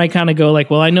 the more I kind of go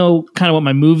like, well, I know kind of what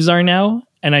my moves are now,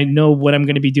 and I know what I'm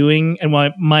going to be doing and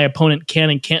what my opponent can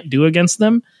and can't do against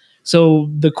them. So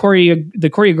the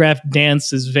choreographed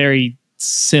dance is very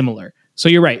similar. So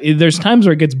you're right. There's times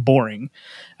where it gets boring.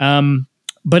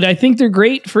 But I think they're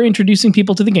great for introducing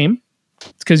people to the game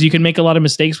because you can make a lot of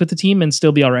mistakes with the team and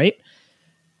still be all right.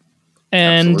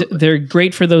 And Absolutely. They're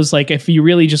great for those, like, if you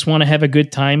really just want to have a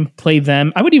good time, play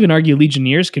them. I would even argue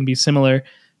Legionnaires can be similar.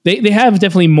 They have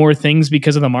definitely more things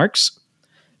because of the marks,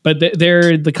 but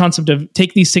they're the concept of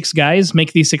take these 6 guys,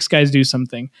 make these 6 guys do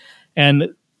something. And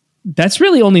that's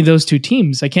really only those 2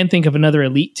 teams. I can't think of another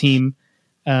elite team,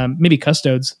 maybe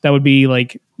Custodes. That would be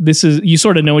like, this is, you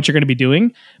sort of know what you're going to be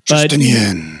doing. But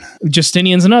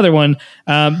Justinian's another one.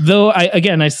 Though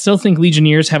I still think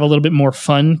Legionnaires have a little bit more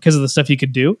fun because of the stuff you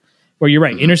could do. Where you're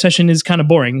right, Intercession is kind of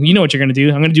boring. You know what you're going to do.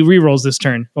 I'm going to do rerolls this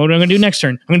turn. What am I going to do next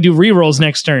turn? I'm going to do rerolls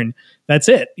next turn. That's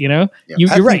it. You know,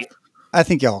 you're right. I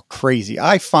think y'all crazy.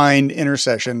 I find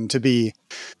Intercession to be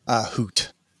a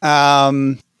hoot.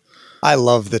 I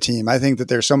love the team. I think that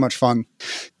they're so much fun.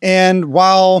 And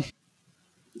while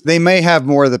they may have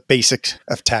more of the basic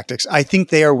of tactics, I think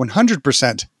they are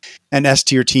 100% an S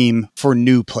tier team for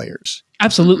new players.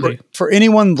 Absolutely. For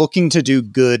anyone looking to do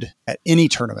good at any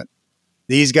tournament.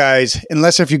 These guys,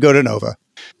 unless if you go to Nova,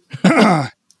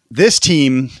 this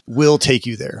team will take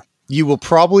you there. You will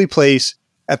probably place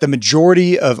at the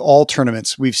majority of all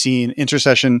tournaments we've seen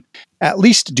Intercession at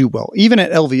least do well. Even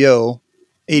at LVO,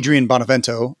 Adrian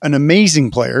Bonavento, an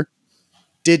amazing player,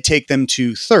 did take them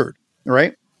to 3rd,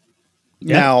 right?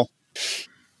 Yeah. Now,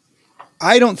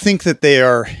 I don't think that they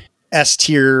are S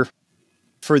tier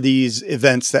for these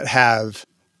events that have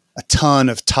a ton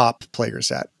of top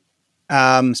players at.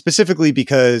 Specifically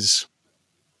because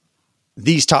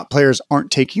these top players aren't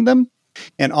taking them.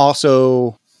 And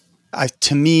also, I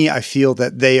feel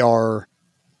that they are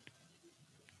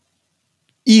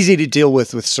easy to deal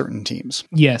with certain teams.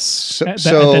 Yes, at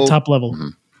that top level. Mm-hmm.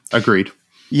 Agreed.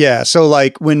 Yeah, so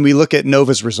like when we look at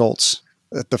Nova's results,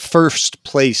 the first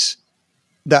place,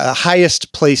 the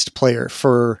highest placed player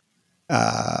for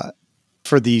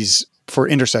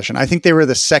Intercession, I think they were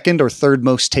the 2nd or 3rd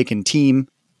most taken team.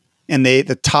 And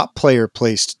the top player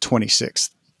placed 26th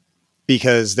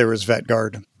because there was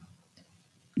Vetguard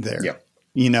there. Yeah.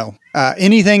 You know,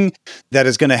 anything that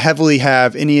is going to heavily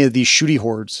have any of these shooty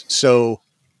hordes. So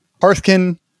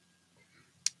Hearthkin,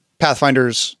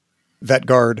 Pathfinders,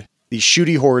 Vetguard, these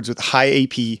shooty hordes with high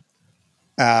AP.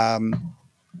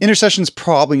 Intercession's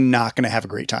probably not going to have a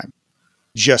great time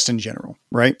just in general.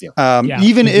 Right. Yeah.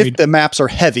 Even agreed. If the maps are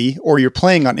heavy or you're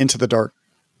playing on Into the Dark.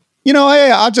 You know,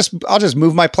 I'll just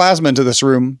move my plasma into this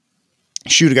room,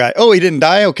 shoot a guy. Oh, he didn't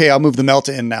die. Okay, I'll move the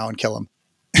Melta in now and kill him.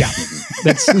 Yeah,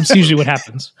 that's usually what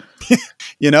happens.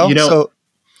 You know. So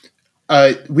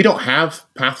we don't have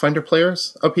Pathfinder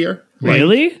players up here.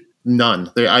 Really?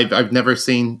 None. I've never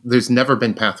seen. There's never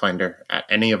been Pathfinder at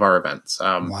any of our events.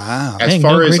 Wow. As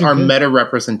far as our meta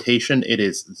representation, it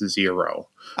is 0.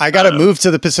 I got to move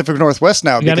to the Pacific Northwest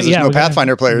now because there's no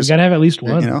Pathfinder players. We got to have at least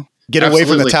one. You know, get away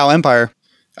from the Tal Empire.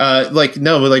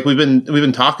 We've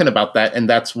been talking about that, and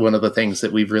that's one of the things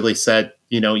that we've really said.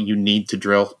 You know, you need to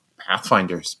drill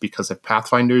Pathfinders, because if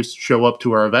Pathfinders show up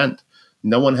to our event,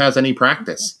 no one has any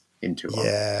practice into them.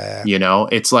 Yeah, you know,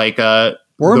 it's like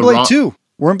Wormblade too.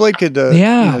 Wormblade could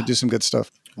do some good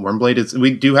stuff. Wormblade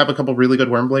we do have a couple really good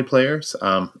Wormblade players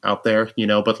out there, you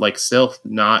know, but like still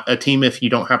not a team. If you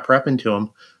don't have prep into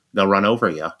them, they'll run over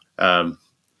you.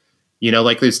 You know,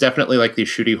 like there's definitely like these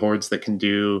shooty hordes that can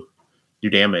do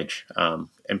damage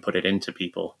and put it into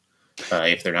people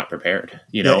if they're not prepared.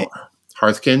 You know,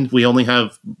 Hearthkin, we only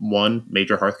have one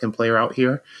major Hearthkin player out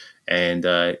here, and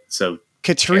so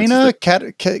Katrina,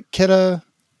 Kita.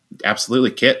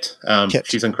 Absolutely, Kit.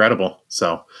 She's incredible.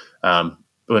 So,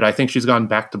 but I think she's gone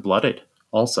back to Blooded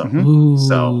also. Mm-hmm.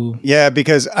 So yeah,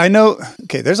 because I know.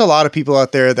 Okay, there's a lot of people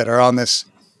out there that are on this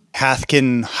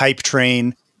Hathkin hype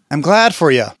train. I'm glad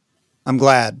for you. I'm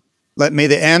glad. May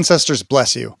the ancestors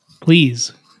bless you.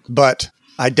 Please. But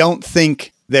I don't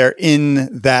think they're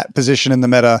in that position in the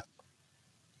meta.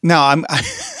 No,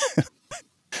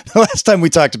 the last time we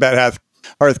talked about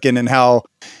Hearthkin and how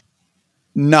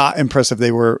not impressive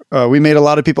they were, we made a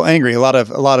lot of people angry. A lot of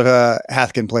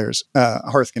Hearthkin players.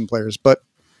 But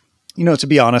you know, to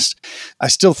be honest, I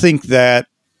still think that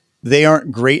they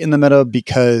aren't great in the meta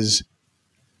because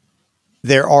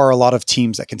there are a lot of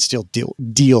teams that can still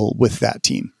deal with that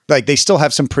team. Like they still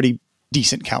have some pretty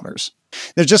decent counters.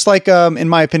 They're just like, in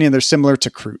my opinion, they're similar to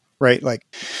Kroot, right? Like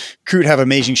Kroot have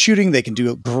amazing shooting. They can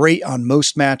do great on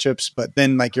most matchups, but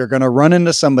then like you're going to run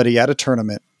into somebody at a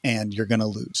tournament and you're going to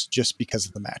lose just because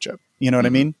of the matchup. You know what I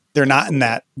mean? They're not in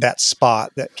that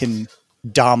spot that can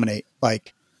dominate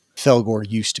like Felgor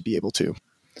used to be able to.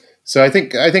 So I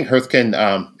think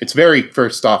Hearthkin, it's very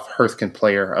first off Hearthkin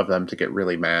player of them to get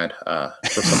really mad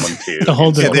for someone to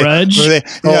hold the grudge. The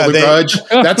grudge.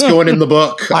 That's going in the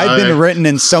book. I've been written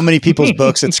in so many people's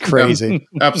books. It's crazy.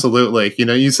 Absolutely. You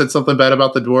know, you said something bad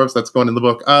about the dwarves. That's going in the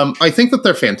book. I think that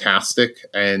they're fantastic,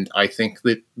 and I think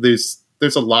that there's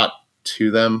a lot to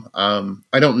them.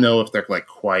 I don't know if they're like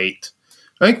quite.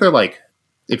 I think they're like,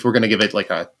 if we're going to give it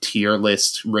like a tier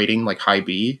list rating, like high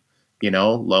B, you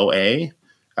know, low A.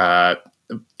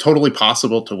 Totally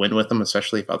possible to win with them,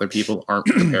 especially if other people aren't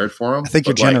prepared for them. I think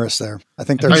you're generous there. I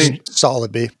think they're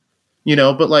solid B. You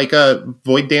know, but like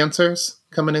Void Dancers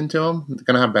coming into them, they're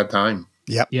going to have a bad time.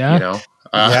 Yep. Yeah. You know?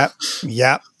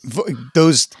 Yeah.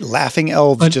 Those laughing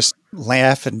elves just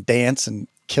laugh and dance and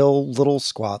kill little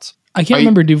squats. I can't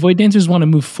remember. Do Void Dancers want to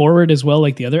move forward as well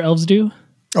like the other elves do?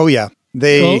 Oh, yeah.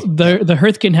 The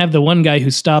Hearthkin have the one guy who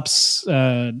stops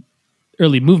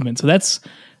early movement. So that's...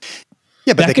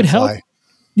 Yeah, but that they could can fly. help.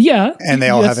 Yeah. And they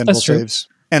all have invul saves.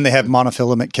 And they have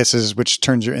monofilament kisses, which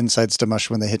turns your insides to mush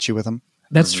when they hit you with them.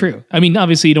 That's true. I mean,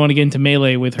 obviously, you don't want to get into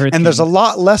melee with Hearthkin. And there's a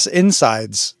lot less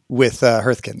insides with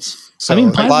Hearthkins. So I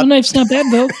mean, Plasma Knife's not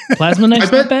bad, though. Plasma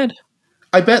Knife's not bad.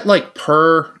 I bet, like,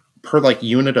 per like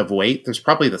unit of weight, there's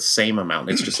probably the same amount.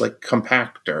 It's just, like,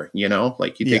 compactor, you know?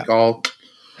 Like, you take all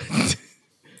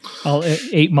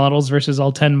 8 models versus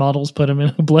all 10 models, put them in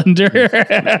a blender.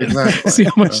 Exactly. See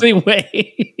how much they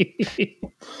weigh.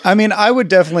 I mean, I would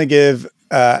definitely give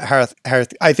Hearth.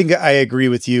 I think I agree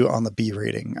with you on the B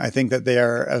rating. I think that they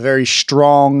are a very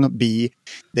strong B.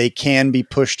 They can be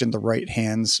pushed in the right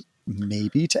hands,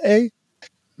 maybe to A.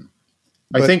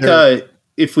 I think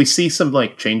if we see some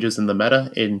like changes in the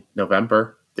meta in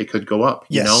November, they could go up.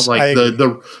 You know, like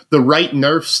the right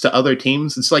nerfs to other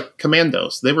teams. It's like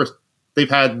Commandos. They've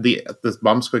had this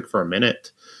bomb squig for a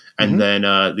minute, and then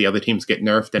the other teams get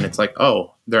nerfed, and it's like,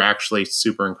 oh, they're actually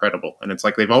super incredible. And it's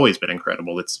like they've always been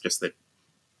incredible. It's just that,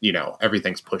 you know,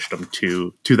 everything's pushed them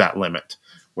to that limit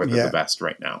where they're the best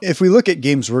right now. If we look at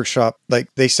Games Workshop,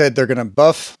 like they said, they're going to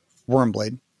buff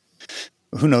Wormblade.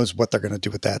 Who knows what they're going to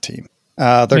do with that team?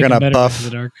 They're going to buff.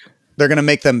 They're going to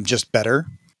make them just better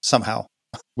somehow.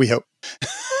 We hope.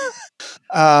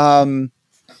 They're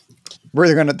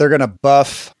going to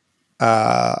buff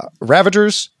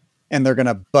Ravagers, and they're going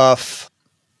to buff.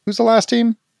 Who's the last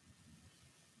team?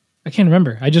 I can't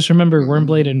remember. I just remember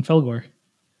Wormblade and Felgor.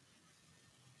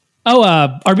 Oh,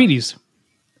 Arbites.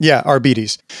 Yeah,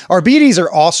 Arbites. Arbites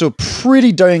are also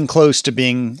pretty darn close to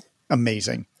being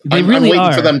amazing. I'm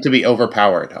waiting for them to be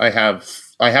overpowered. I have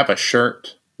a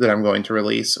shirt that I'm going to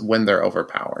release when they're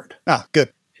overpowered. Ah,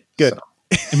 good. So.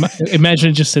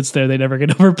 Imagine it just sits there. They never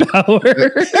get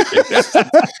overpowered.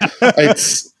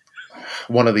 It's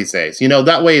one of these days. You know,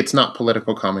 that way it's not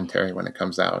political commentary when it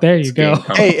comes out. There you go.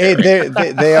 Hey,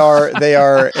 they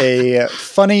are a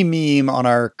funny meme on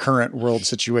our current world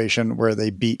situation where they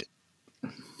beat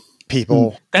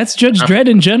people. That's Judge Dredd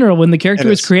in general. When the character It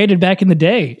was is. created back in the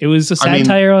day, it was a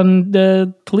satire on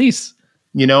the police.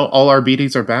 All our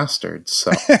BDs are bastards.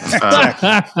 So,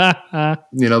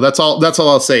 that's all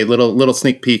I'll say. Little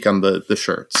sneak peek on the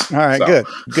shirts. All right, So,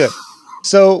 good.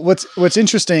 So what's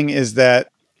interesting is that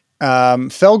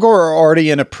Felgor are already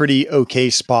in a pretty okay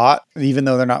spot, even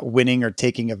though they're not winning or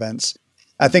taking events.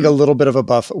 I think a little bit of a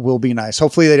buff will be nice.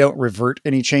 Hopefully they don't revert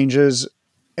any changes.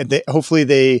 And hopefully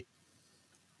they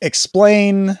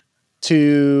explain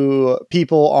to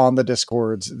people on the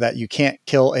Discords that you can't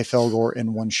kill a Felgor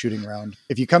in one shooting round.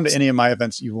 If you come to any of my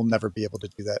events, you will never be able to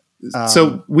do that.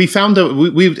 So we found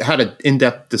we had an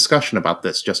in-depth discussion about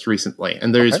this just recently,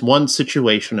 and there's one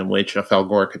situation in which a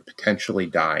Felgor could potentially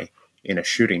die in a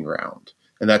shooting round,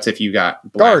 and that's if you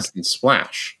got blast and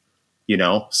splash.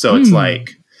 So it's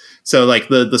like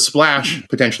the splash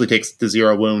potentially takes it to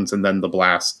 0 wounds, and then the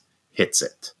blast hits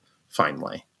it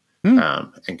finally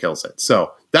and kills it.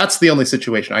 So that's the only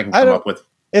situation I can come up with.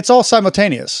 It's all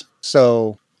simultaneous,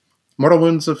 so. Mortal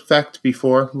wounds effect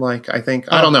before, I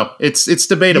think I don't know. It's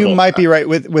debatable. You might be right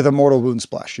with a mortal wound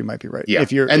splash. You might be right. Yeah,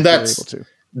 if you're able to.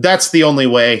 That's the only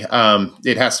way.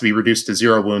 It has to be reduced to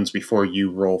 0 wounds before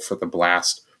you roll for the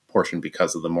blast portion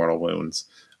because of the mortal wounds.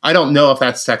 I don't know if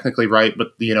that's technically right,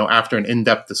 but after an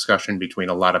in-depth discussion between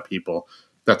a lot of people,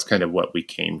 that's kind of what we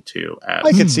came to.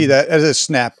 I could see that as a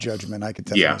snap judgment. I could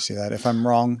definitely see that. If I'm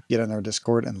wrong, get on our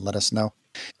Discord and let us know.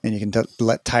 And you can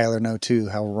let Tyler know, too,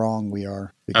 how wrong we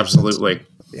are. Absolutely.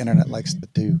 The internet likes to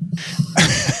do.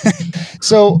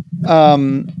 So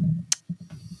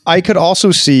I could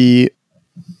also see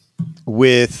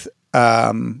with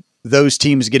those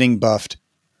teams getting buffed,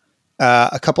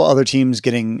 a couple other teams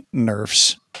getting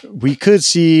nerfs. We could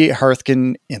see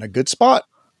Hearthkin in a good spot,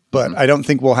 but I don't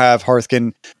think we'll have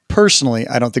Hearthkin. Personally,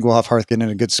 I don't think we'll have Hearthkin in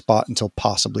a good spot until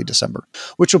possibly December,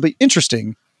 which will be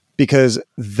interesting because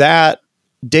that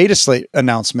data slate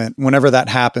announcement, whenever that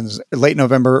happens, late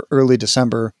November, early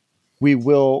December, we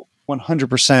will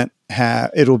 100%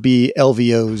 it'll be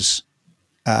LVO's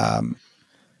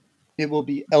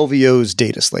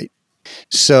data slate.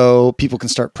 So people can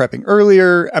start prepping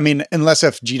earlier. I mean, unless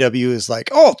if GW is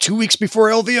like, 2 weeks before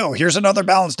LVO, here's another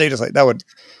balanced data slate. That would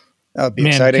be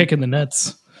exciting. Kicking the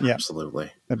nuts. Yeah,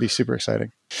 absolutely. That'd be super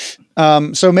exciting.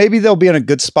 So maybe they'll be in a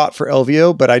good spot for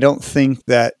LVO, but I don't think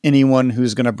that anyone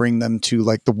who's going to bring them to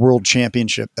the world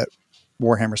championship that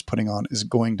Warhammer's putting on is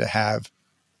going to have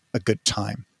a good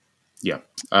time. Yeah.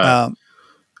 I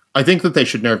think that they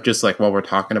should nerf, just while we're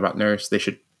talking about nerfs,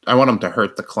 I want them to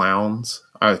hurt the clowns,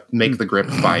 make the grip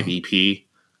 5 EP.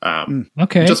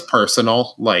 Okay. Just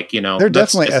personal, they're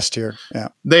definitely S tier. Yeah,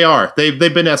 they are. They've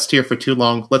been S tier for too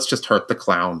long. Let's just hurt the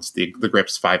clowns. The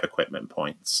grip's 5 equipment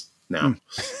points now.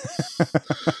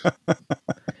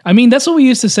 I mean, that's what we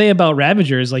used to say about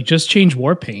Ravagers. Just change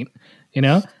war paint.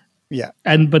 Yeah.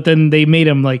 But then they made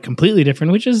them completely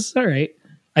different, which is all right.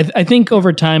 I think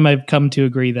over time I've come to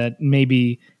agree that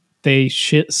maybe they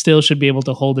still should be able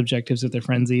to hold objectives if they're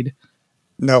frenzied.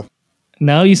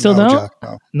 No, you still don't?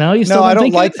 Jock, no, you still don't I don't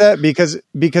think like that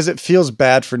because it feels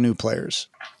bad for new players.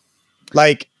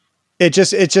 It's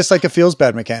just a feels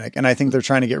bad mechanic. And I think they're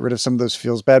trying to get rid of some of those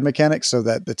feels bad mechanics so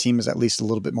that the team is at least a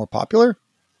little bit more popular.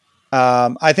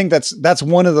 I think that's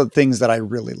one of the things that I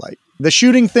really like. The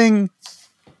shooting thing,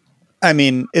 I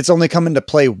mean, it's only come into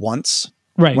play once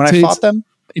when I fought them.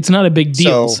 It's not a big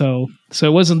deal. So it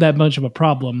wasn't that much of a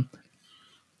problem.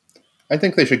 I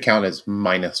think they should count as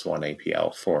 -1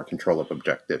 APL for control of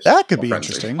objectives. That could be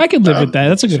interesting. I could live with that.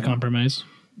 That's a good compromise.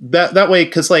 That way,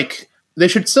 because they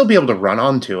should still be able to run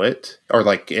onto it, or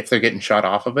if they're getting shot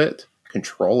off of it,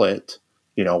 control it,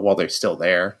 while they're still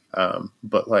there.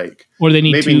 But or they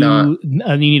need maybe not.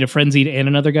 You need a frenzied and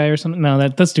another guy or something. No,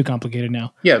 that's too complicated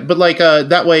now. Yeah, but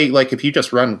that way, if you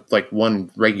just run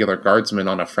one regular guardsman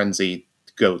on a frenzied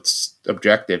goat's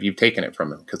objective, you've taken it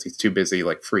from him because he's too busy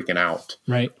freaking out,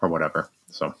 right, or whatever.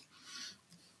 So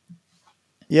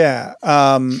yeah.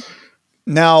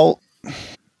 Now,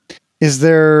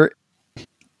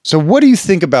 so what do you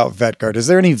think about Vetguard? Is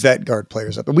there any Vetguard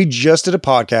players up there? We just did a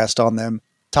podcast on them,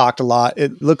 talked a lot.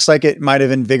 It looks like it might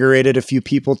have invigorated a few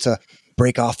people to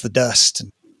break off the dust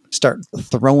and start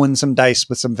throwing some dice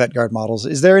with some Vetguard models.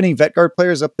 Is there any Vetguard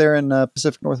players up there in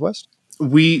Pacific Northwest?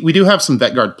 We do have some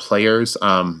Vetguard players,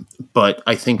 but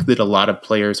I think that a lot of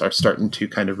players are starting to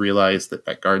kind of realize that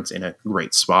Vetguard's in a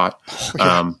great spot.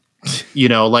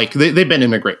 They've been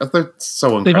in a great. They're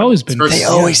so incredible. They've always been. They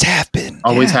always have been.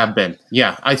 Always have been.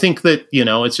 Yeah, I think that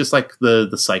it's just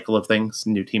the cycle of things.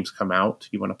 New teams come out.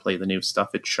 You want to play the new stuff.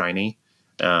 It's shiny,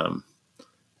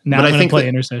 Now But I'm I going to think play that-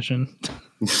 intercession.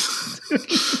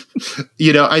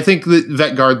 I think that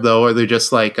Vet Guard, though, they're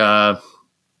just like,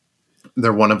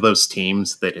 they're one of those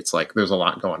teams that it's like there's a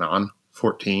lot going on.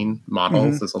 14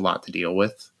 models, there's a lot to deal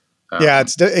with. Yeah,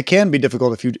 it can be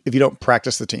difficult if you don't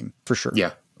practice the team, for sure.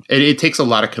 Yeah. It takes a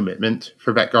lot of commitment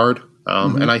for Vet Guard.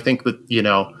 And I think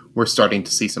that, we're starting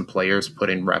to see some players put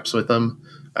in reps with them.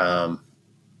 And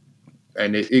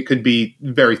it could be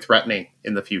very threatening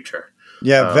in the future.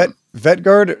 Yeah, vet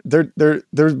guard,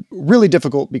 they're really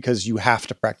difficult because you have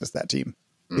to practice that team.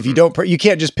 If you don't, you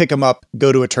can't just pick them up,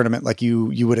 go to a tournament like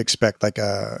you would expect, like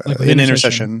an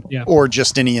intercession or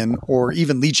Justinian or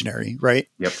even Legionary, right?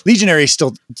 Yep. Legionary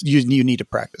still you need to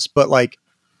practice, but like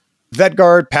vet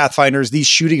guard, Pathfinders, these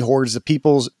shooting hordes of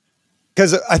people's,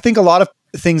 because I think a lot of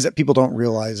things that people don't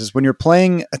realize is when you're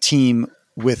playing a team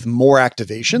with more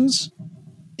activations,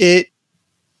 it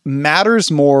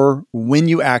matters more when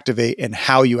you activate and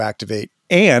how you activate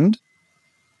and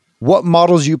what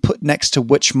models you put next to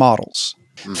which models.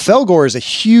 Felgor is a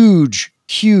huge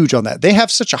on that. They have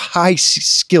such a high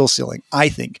skill ceiling. I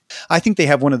think they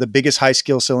have one of the biggest high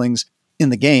skill ceilings in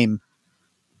the game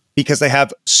because they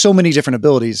have so many different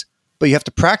abilities, but you have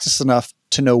to practice enough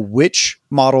to know which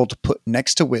model to put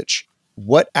next to which,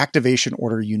 what activation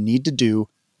order you need to do.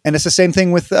 And it's the same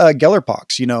thing with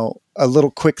Gellerpox. A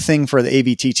little quick thing for the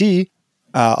AVTT.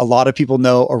 A lot of people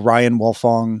know Orion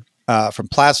Wolfong from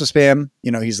Plasma Spam.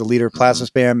 He's the leader of Plasma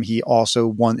Spam. He also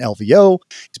won LVO.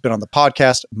 He's been on the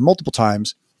podcast multiple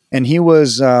times. And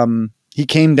he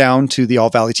came down to the All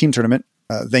Valley Team Tournament.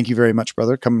 Thank you very much,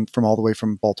 brother, coming from all the way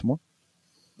from Baltimore.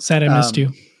 Sad I missed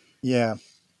you. Yeah.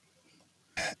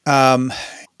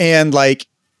 And like,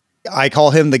 I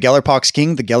call him the Gellerpox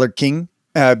King, the Geller King,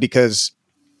 because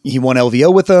he won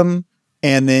LVO with them.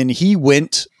 And then he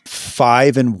went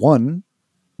 5-1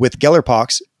 with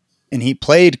Gellerpox, and he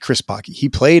played Chris Pocky. He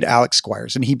played Alex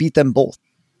Squires, and he beat them both.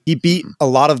 He beat a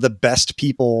lot of the best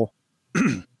people.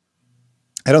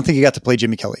 I don't think he got to play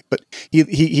Jimmy Kelly, but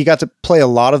he got to play a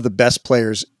lot of the best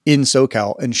players in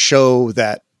SoCal and show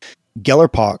that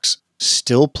Gellerpox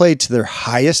still played to their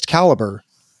highest caliber,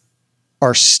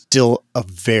 are still a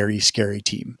very scary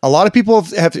team. A lot of people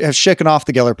have shaken off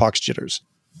the Gellerpox jitters,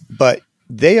 but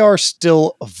they are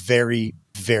still a very,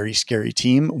 very scary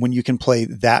team when you can play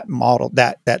that model,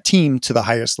 that team to the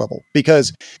highest level,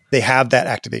 because they have that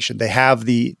activation. They have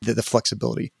the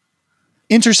flexibility.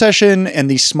 Intercession and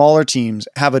these smaller teams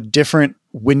have a different,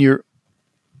 their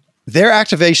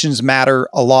activations matter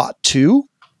a lot too,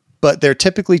 but they're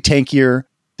typically tankier.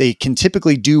 They can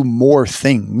typically do more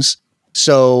things.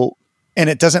 So, and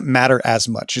it doesn't matter as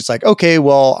much. It's like, okay,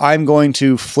 well, I'm going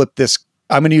to flip this.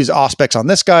 I'm going to use Auspex on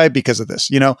this guy because of this,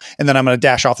 and then I'm going to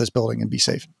dash off this building and be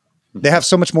safe. They have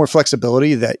so much more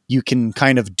flexibility that you can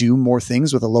kind of do more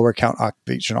things with a lower count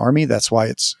activation army. That's why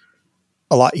it's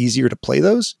a lot easier to play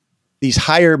those. These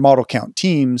higher model count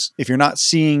teams, if you're not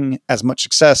seeing as much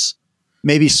success,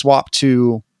 maybe swap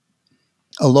to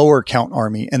a lower count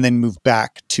army and then move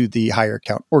back to the higher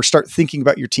count, or start thinking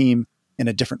about your team in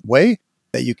a different way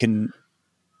that you can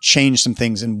change some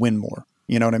things and win more.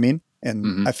 You know what I mean?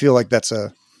 And I feel like that's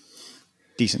a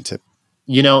decent tip.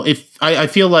 If I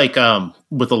feel like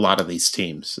with a lot of these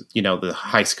teams, the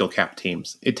high skill cap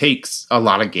teams, it takes a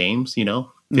lot of games,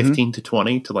 15 to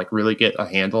 20 to like really get a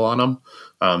handle on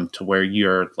them, to where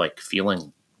you're like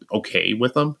feeling okay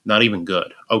with them, not even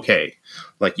good. Okay.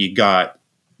 Like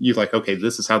you're like, okay,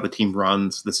 this is how the team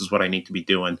runs. This is what I need to be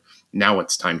doing. Now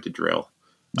it's time to drill.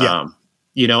 Yeah.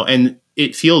 And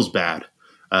it feels bad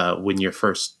when you're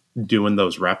first doing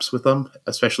those reps with them,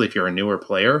 especially if you're a newer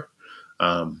player,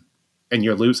 and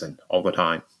you're losing all the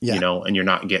time, and you're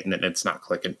not getting it and it's not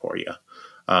clicking for you.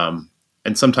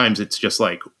 And sometimes it's just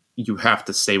like you have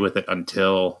to stay with it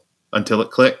until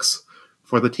it clicks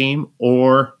for the team,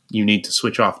 or you need to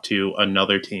switch off to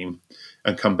another team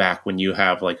and come back when you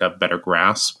have like a better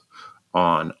grasp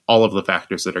on all of the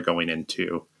factors that are going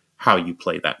into how you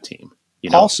play that team.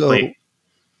 Also,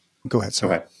 go ahead.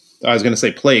 Sorry. Okay. I was going to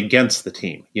say, play against the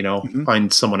team,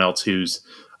 find someone else who's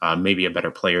maybe a better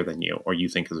player than you, or you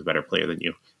think is a better player than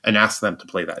you, and ask them to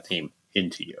play that team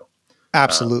into you.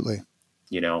 Absolutely.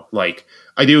 Like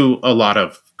I do a lot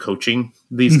of coaching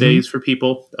these days for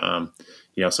people.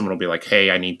 Someone will be like, hey,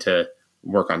 I need to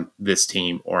work on this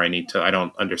team, or I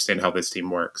don't understand how this team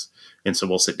works. And so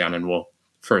we'll sit down and we'll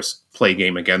first play a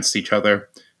game against each other,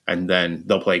 and then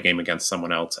they'll play a game against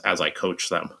someone else as I coach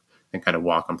them and kind of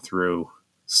walk them through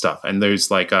stuff. And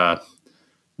there's like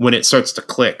when it starts to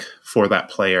click for that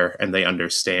player and they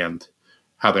understand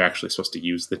how they're actually supposed to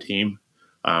use the team,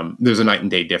 there's a night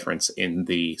and day difference in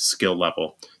the skill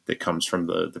level that comes from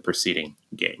the preceding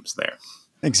games there.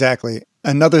 Exactly.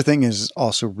 Another thing is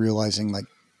also realizing like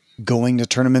going to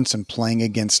tournaments and playing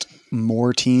against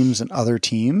more teams and other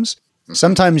teams.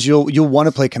 Sometimes you'll want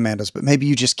to play commandos, but maybe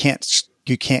you just can't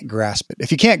grasp it.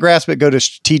 If you can't grasp it, go to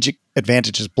Strategic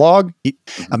Advantages blog.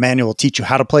 A manual will teach you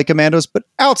how to play commandos. But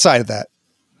outside of that,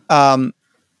 other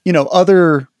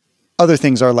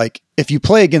things are like if you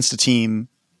play against a team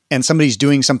and somebody's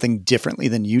doing something differently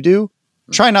than you do,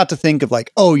 try not to think of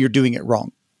like, oh, you're doing it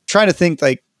wrong. Try to think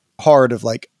like hard of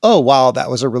like, oh, wow, that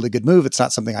was a really good move. It's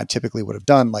not something I typically would have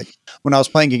done. Like when I was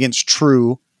playing against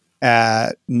True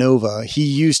at Nova, he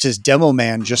used his demo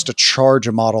man just to charge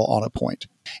a model on a point.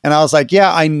 And I was like,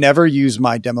 yeah, I never use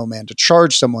my demo man to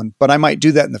charge someone, but I might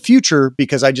do that in the future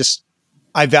because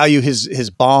I value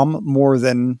his bomb more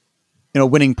than,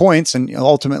 winning points. And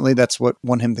ultimately that's what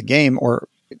won him the game, or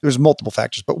there's multiple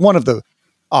factors, but one of the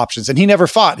options. And he never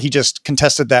fought. He just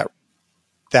contested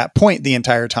that point the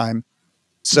entire time.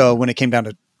 So when it came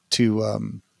down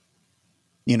to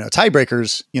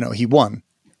tiebreakers, he won.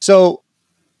 So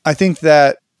I think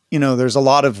that, there's a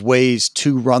lot of ways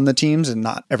to run the teams and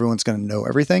not everyone's going to know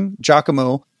everything.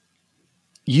 Giacomo,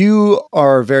 you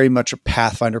are very much a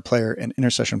Pathfinder player and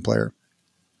Intercession player.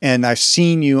 And I've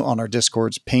seen you on our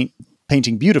Discords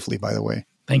painting beautifully, by the way.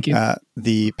 Thank you.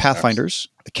 The Pathfinders,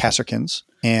 the Casserkins,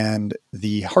 and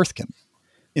the Hearthkin.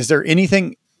 Is there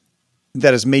anything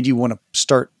that has made you want to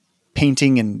start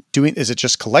painting and doing? Is it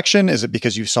just collection? Is it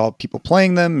because you saw people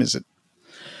playing them?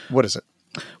 What is it?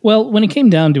 Well, when it came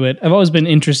down to it, I've always been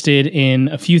interested in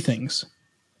a few things.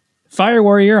 Fire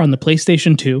Warrior on the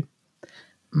PlayStation 2.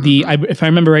 If I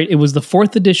remember right, it was the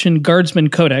 4th edition Guardsman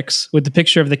Codex with the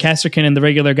picture of the Casserkin and the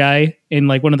regular guy in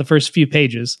like one of the first few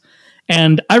pages.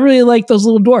 And I really like those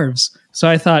little dwarves. So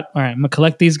I thought, all right, I'm going to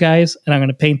collect these guys and I'm going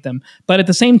to paint them. But at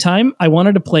the same time, I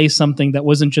wanted to play something that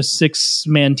wasn't just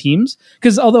 6-man teams.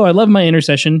 Because although I love my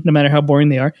Intercession, no matter how boring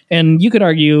they are, and you could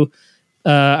argue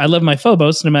I love my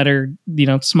Phobos, no matter,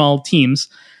 small teams.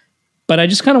 But I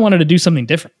just kind of wanted to do something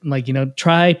different. Like,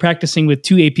 try practicing with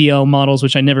 2 APL models,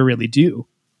 which I never really do.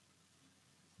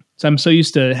 So I'm so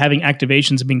used to having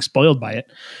activations and being spoiled by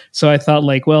it. So I thought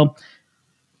like, well,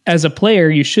 as a player,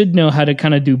 you should know how to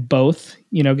kind of do both,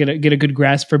 get a good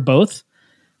grasp for both.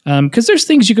 Because there's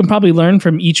things you can probably learn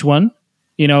from each one.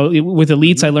 With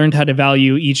elites, I learned how to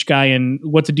value each guy and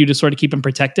what to do to sort of keep them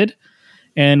protected.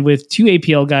 And with 2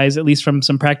 APL guys, at least from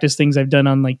some practice things I've done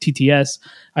on like TTS,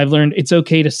 I've learned it's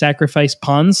okay to sacrifice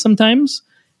pawns sometimes,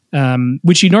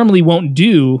 which you normally won't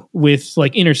do with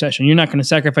like Intercession. You're not going to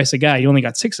sacrifice a guy. You only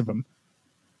got 6 of them.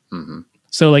 Mm-hmm.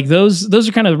 So like those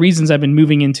are kind of the reasons I've been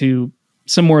moving into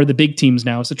some more of the big teams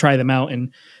now, is to try them out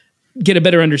and get a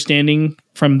better understanding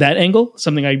from that angle,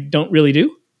 something I don't really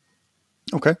do.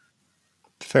 Okay.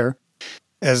 Fair.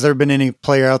 Has there been any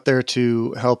player out there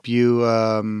to help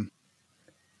you?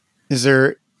 Is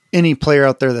there any player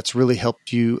out there that's really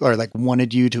helped you or like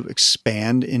wanted you to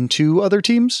expand into other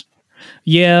teams?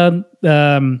 Yeah.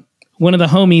 One of the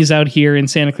homies out here in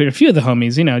Santa Clara, a few of the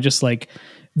homies, just like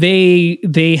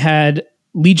they had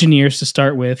Legionnaires to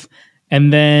start with,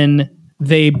 and then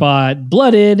they bought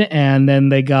Blooded, and then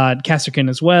they got Casserkin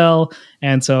as well.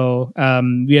 And so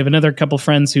we have another couple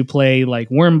friends who play like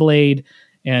Wormblade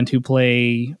and who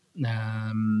play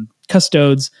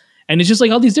Custodes. And it's just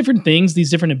like all these different things, these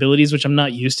different abilities, which I'm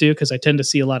not used to because I tend to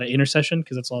see a lot of Intercession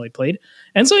because that's all I played.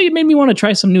 And so it made me want to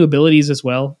try some new abilities as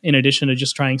well, in addition to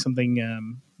just trying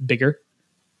something bigger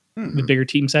with bigger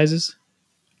team sizes.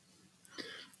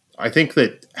 I think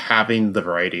that having the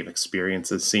variety of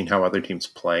experiences, seeing how other teams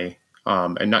play,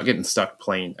 and not getting stuck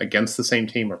playing against the same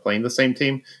team or playing the same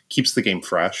team keeps the game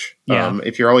fresh. Yeah.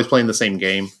 If you're always playing the same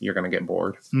game, you're going to get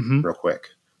bored real quick.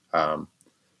 That's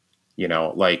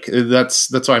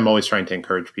why I'm always trying to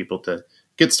encourage people to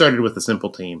get started with a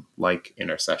simple team like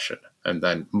Intercession and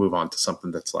then move on to something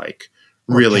that's like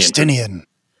really Justinian.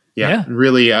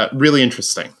 Really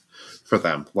interesting for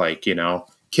them. Like,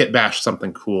 kit bash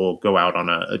something cool, go out on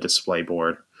a display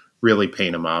board, really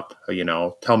paint them up,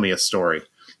 tell me a story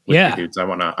with your dudes. I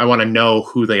want to know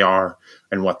who they are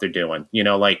and what they're doing.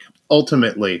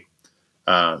 Ultimately,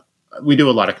 we do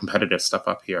a lot of competitive stuff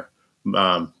up here.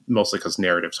 Mostly because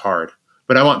narrative's hard,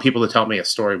 but I want people to tell me a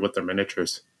story with their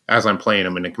miniatures as I'm playing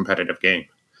them in a competitive game.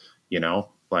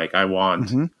 I want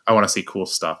to see cool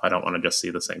stuff. I don't want to just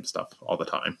see the same stuff all the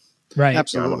time. Right.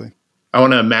 Absolutely. I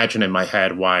want to imagine in my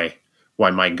head why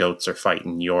my goats are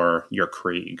fighting your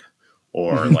Krieg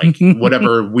or like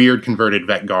whatever weird converted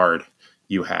vet guard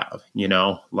you have.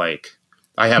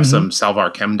 I have some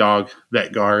Salvar Chemdog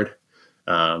vet guard.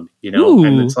 And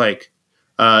it's like.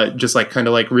 Just like kind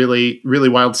of like really, really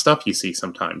wild stuff you see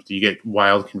sometimes. You get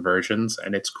wild conversions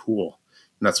and it's cool,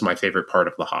 And that's my favorite part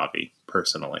of the hobby,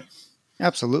 personally.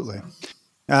 Absolutely.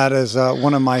 That is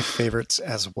one of my favorites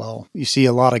as well. You see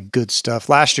a lot of good stuff.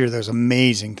 Last year, there's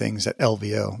amazing things at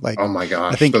LVO. Like, Oh my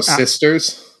gosh, I think those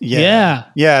sisters. Yeah.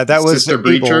 That was Sister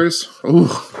Abel. Breachers. Ooh.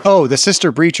 Oh, the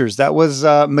Sister Breachers. That was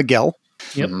Miguel.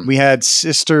 Yep. We had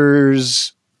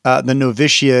Sisters, the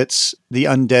Novitiates, the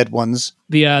Undead ones.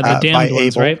 The by damned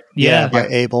ones, Abel. right? By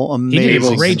Abel. He did a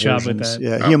Amazing great job with conversions.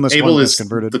 that. Yeah, he almost Abel won is Best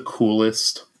Converted. the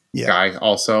coolest guy.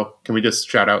 Also, can we just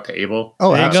shout out to Abel?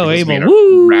 Oh, there you go, He's Abel. being a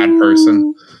Woo! rad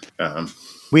person.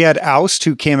 We had Oust,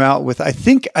 who came out with, I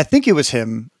think it was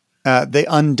him, the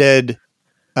Undead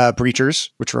Breachers,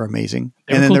 which were amazing.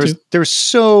 They were and then cool there was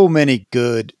so many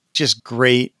good, just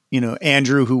great,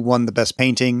 Andrew, who won the best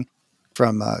painting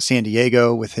from San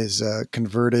Diego with his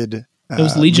converted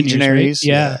those Legionaries.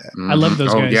 Right? Yeah. I love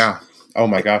those guys. Oh yeah. Oh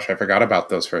my gosh, I forgot about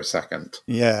those for a second.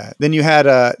 Yeah. Then you had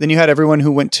everyone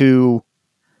who went to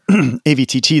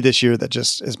AVTT this year that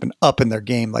just has been up in their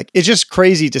game. Like, it's just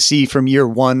crazy to see from year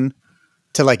 1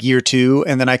 to like year 2,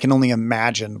 and then I can only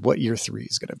imagine what year 3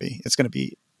 is going to be. It's going to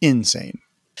be insane.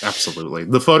 Absolutely.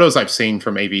 The photos I've seen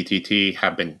from AVTT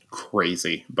have been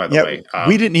crazy, by the way.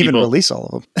 We didn't even release all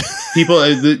of them.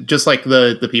 People, just like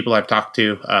the people I've talked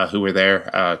to who were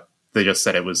there, they just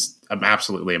said it was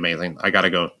absolutely amazing. I got to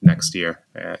go next year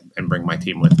and bring my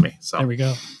team with me. So there we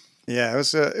go. Yeah, it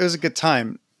was a good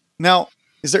time. Now,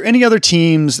 is there any other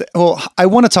teams I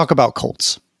want to talk about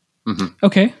Colts. Mm-hmm.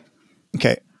 Okay.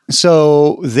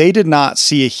 So they did not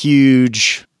see a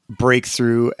huge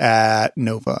breakthrough at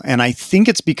Nova. And I think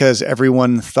it's because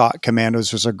everyone thought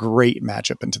Commandos was a great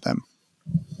matchup into them.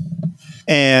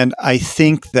 And I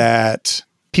think that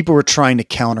people were trying to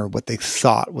counter what they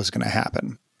thought was going to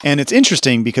happen. And it's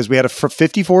interesting because we had a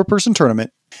 54-person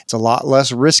tournament. It's a lot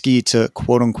less risky to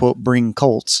quote unquote bring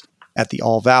Colts at the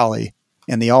All Valley.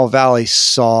 And the All Valley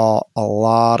saw a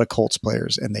lot of Colts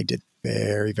players and they did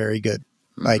very, very good.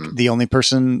 Like the only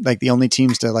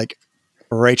teams to like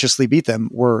righteously beat them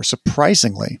were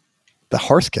surprisingly the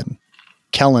Hearthkin.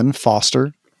 Kellen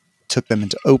Foster took them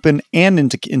into open and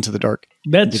into the dark.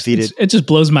 Defeated. It just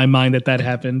blows my mind that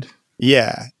happened.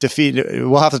 Yeah, defeated.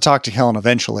 We'll have to talk to Kellen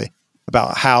eventually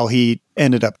about how he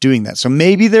ended up doing that. So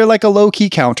maybe they're like a low key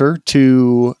counter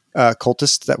to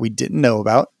cultists that we didn't know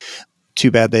about. Too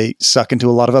bad they suck into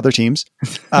a lot of other teams.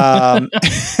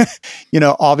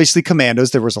 Obviously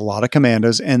Commandos, there was a lot of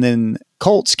Commandos, and then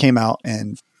Colts came out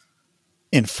and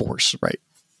in force, right?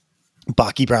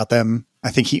 Baki brought them. I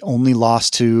think he only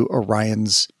lost to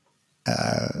Orion's,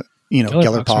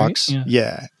 Gellerpox. Right?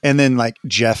 Yeah. And then like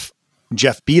Jeff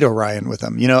beat Orion with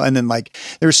them, and then like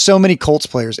there's so many Colts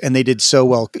players and they did so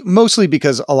well, mostly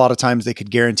because a lot of times they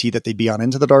could guarantee that they'd be on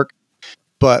Into the Dark.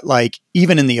 But like,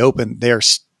 even in the open, they're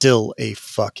still a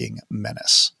fucking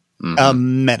menace. Mm-hmm. A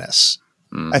menace.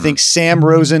 Mm-hmm. I think Sam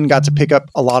Rosen got to pick up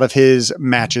a lot of his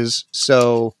matches.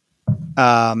 So,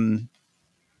 Sam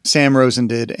Rosen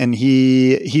did, and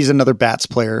he's another Bats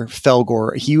player,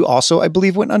 Felgor. He also, I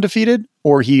believe, went undefeated,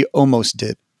 or he almost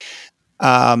did.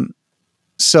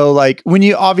 So like when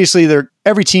you obviously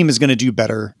every team is going to do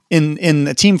better in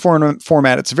a team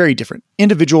format. It's very different.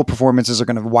 Individual performances are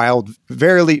going to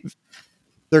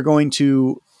they're going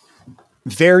to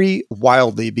vary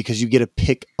wildly because you get to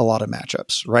pick a lot of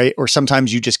matchups, right? Or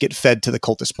sometimes you just get fed to the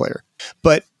cultist player.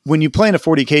 But when you play in a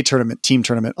 40K team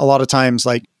tournament, a lot of times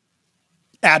like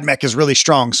AdMech is really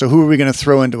strong. So who are we going to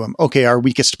throw into him? Okay, our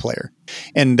weakest player.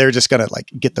 And they're just going to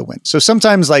like get the win. So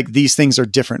sometimes like these things are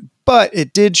different, but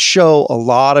it did show a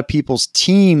lot of people's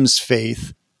team's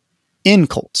faith in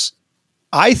Colts.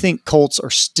 I think Colts are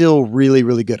still really,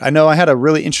 really good. I know I had a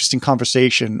really interesting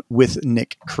conversation with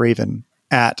Nick Craven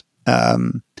at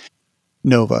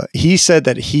Nova. He said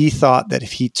that he thought that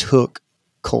if he took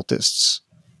cultists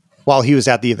while he was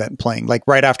at the event playing, like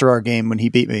right after our game when he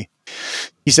beat me,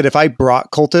 he said, if I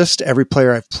brought cultist, every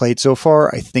player I've played so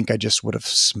far, I think I just would have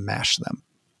smashed them.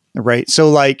 Right. So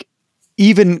like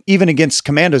even against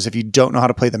Commandos, if you don't know how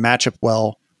to play the matchup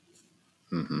well,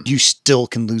 you still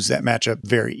can lose that matchup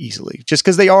very easily just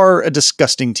because they are a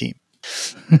disgusting team.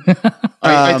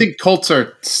 I think Colts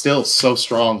are still so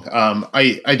strong.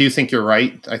 I do think you're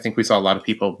right. I think we saw a lot of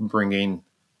people bringing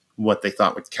what they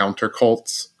thought would counter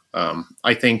Colts. I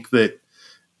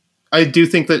do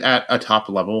think that at a top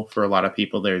level for a lot of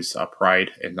people, there's a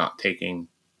pride in not taking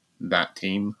that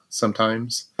team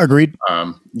sometimes. Agreed.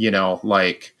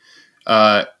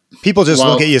 People just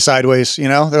look at you sideways, they're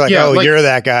like, you're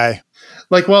that guy.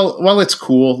 Like, well, it's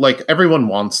cool. Like everyone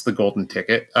wants the golden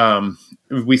ticket.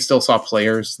 We still saw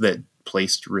players that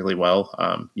placed really well,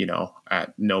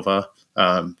 at Nova,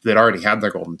 that already had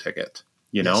their golden ticket,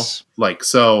 Yes. like,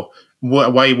 so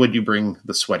why would you bring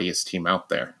the sweatiest team out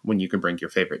there when you can bring your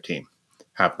favorite team,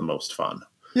 have the most fun?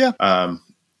 Yeah. I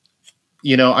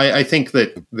think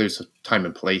that there's a time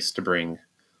and place to bring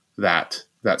that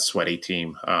sweaty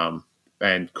team.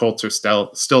 And Colts are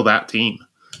still that team.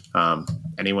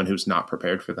 Anyone who's not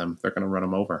prepared for them, they're going to run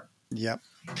them over. Yep.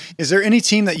 Is there any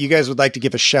team that you guys would like to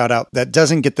give a shout out that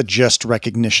doesn't get the just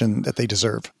recognition that they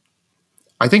deserve?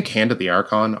 I think Hand of the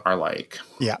Archon are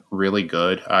really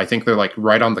good. I think they're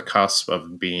right on the cusp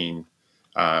of being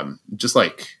just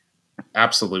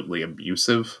absolutely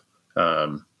abusive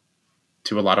to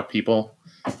a lot of people.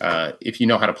 If you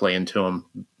know how to play into them,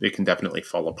 they can definitely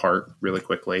fall apart really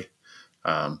quickly.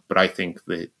 But I think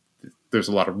that there's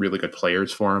a lot of really good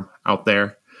players for them out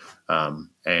there.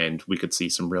 And we could see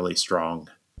some really strong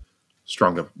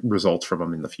results from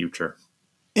them in the future.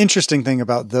 Interesting thing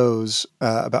about those,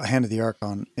 about Hand of the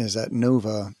Archon, is that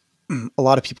Nova, a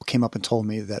lot of people came up and told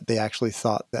me that they actually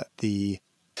thought that the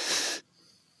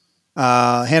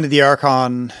Hand of the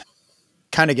Archon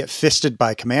kind of get fisted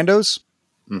by commandos.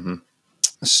 Mm-hmm.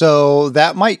 So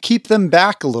that might keep them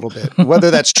back a little bit. Whether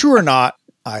that's true or not,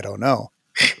 I don't know.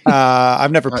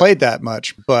 I've never played that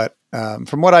much, but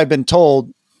from what I've been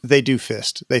told, they do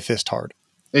fist. They fist hard.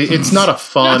 It's not a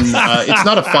fun. It's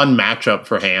not a fun matchup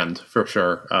for Hand for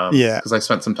sure. Because I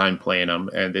spent some time playing them,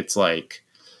 and it's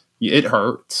it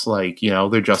hurts. They're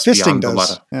just Fisting beyond a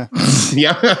lot of.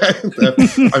 Yeah.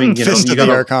 I mean, Fist you of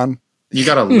the Archon. You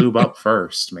got to lube up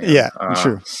first, man. Yeah,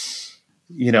 true.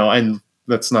 And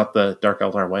that's not the Dark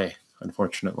Eldar way,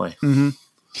 unfortunately. Mm-hmm.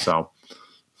 So,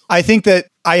 I think that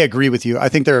I agree with you. I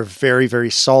think they're a very, very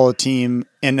solid team,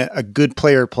 and a good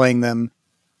player playing them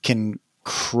can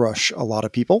crush a lot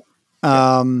of people.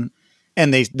 And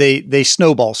they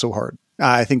snowball so hard.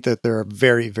 I think that they're a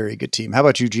very, very good team. How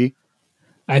about you, G?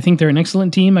 I think they're an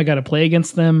excellent team. I got to play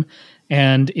against them.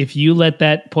 And if you let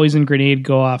that poison grenade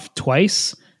go off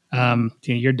twice,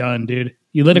 you're done, dude.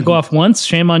 You let it go off once,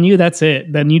 shame on you. That's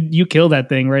it. Then you kill that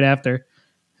thing right after.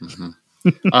 Mm-hmm.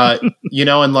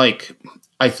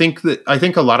 I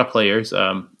think a lot of players,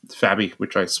 Fabi,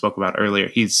 which I spoke about earlier,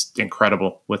 he's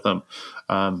incredible with them.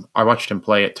 I watched him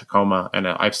play at Tacoma, and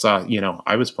I saw,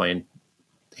 I was playing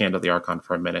Hand of the Archon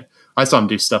for a minute. I saw him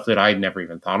do stuff that I'd never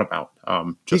even thought about.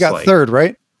 He got third,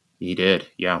 right? He did,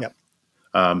 yeah.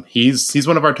 Yep. He's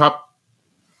one of our top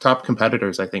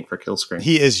competitors, I think, for kill screen.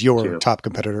 He is your top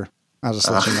competitor. I'll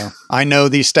just let you know. I know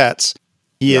these stats.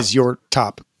 He is your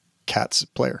top Cats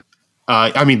player.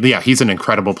 He's an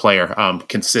incredible player.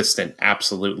 Consistent,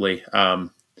 absolutely.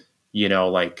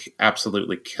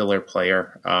 Absolutely killer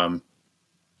player.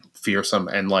 Fearsome,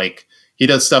 and he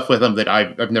does stuff with them that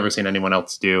I've never seen anyone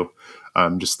else do.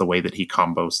 Just the way that he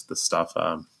combos the stuff,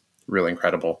 really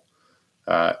incredible.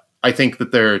 I think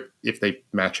that if they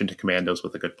match into commandos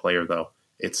with a good player, though,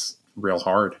 it's real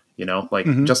hard.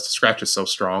 Just Scratch is so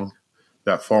strong.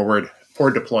 That forward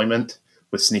deployment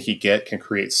with Sneaky Git can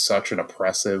create such an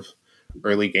oppressive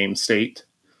early game state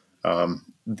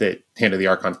that Hand of the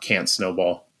Archon can't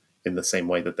snowball in the same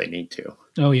way that they need to.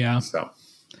 Oh, yeah. So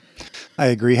I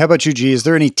agree. How about you, G? Is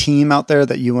there any team out there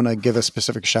that you want to give a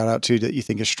specific shout out to that you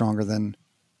think is stronger than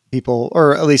people,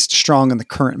 or at least strong in the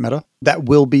current meta that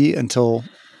will be until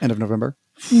end of November?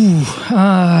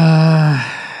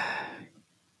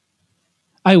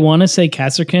 I want to say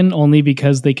Kasserkin only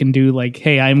because they can do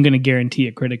hey, I'm going to guarantee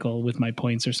a critical with my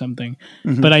points or something.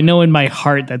 Mm-hmm. But I know in my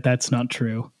heart that that's not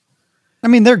true. I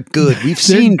mean, they're good. We've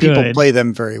seen people play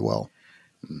them very well.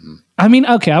 Mm-hmm. I mean,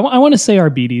 okay, I want to say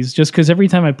Arbides just because every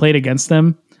time I played against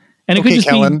them, and it could just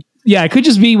Kellen. be, it could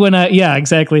just be when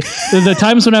exactly. the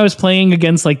times when I was playing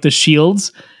against the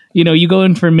shields, you go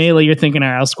in for melee, you're thinking, all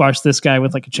right, I'll squash this guy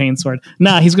with a chainsword.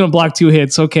 Nah, he's going to block 2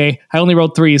 hits. Okay, I only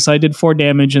rolled 3, so I did 4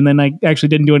 damage, and then I actually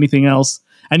didn't do anything else.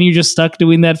 And you're just stuck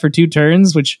doing that for 2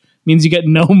 turns, which means you get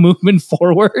no movement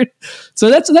forward. So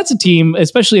that's a team,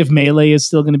 especially if melee is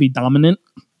still going to be dominant.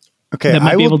 Okay, that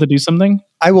might be able to do something.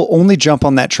 I will only jump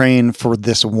on that train for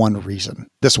this one reason,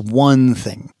 this one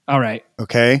thing. All right.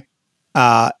 Okay.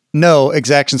 No,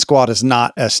 Exaction Squad is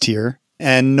not S tier.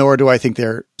 And nor do I think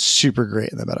they're super great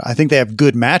in the meta. I think they have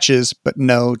good matches, but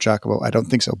no, Giacomo, I don't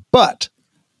think so. But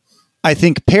I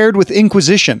think paired with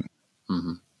Inquisition,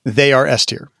 they are S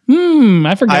tier.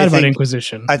 I forgot about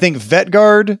Inquisition. I think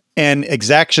Vetguard and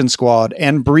Exaction Squad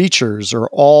and Breachers are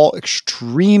all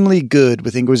extremely good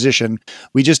with Inquisition.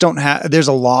 We just don't have, there's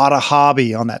a lot of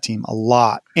hobby on that team, a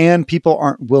lot. And people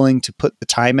aren't willing to put the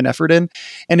time and effort in.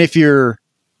 And if you're,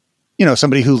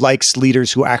 somebody who likes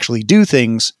leaders who actually do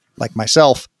things, like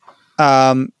myself,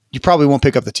 you probably won't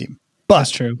pick up the team. But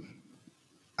that's true.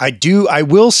 I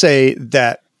will say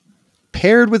that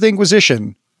paired with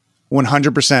Inquisition,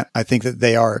 100%. I think that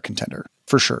they are a contender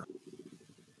for sure.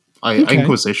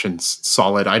 Inquisition's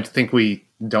solid. I think we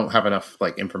don't have enough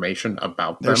information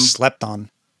about them. They're slept on.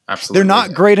 Absolutely. They're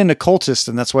not great in occultist,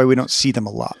 and that's why we don't see them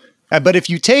a lot. But if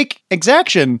you take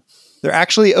Exaction, they're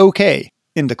actually okay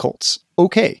into cults.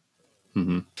 Okay.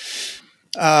 Mm-hmm.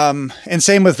 And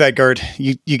same with Vedgard.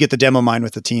 You get the demo mine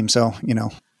with the team, so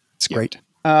it's great.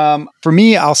 For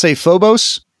me, I'll say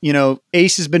Phobos.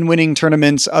 Ace has been winning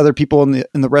tournaments. Other people in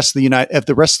the rest of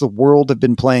the rest of the world have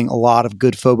been playing a lot of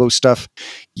good Phobos stuff.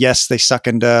 Yes, they suck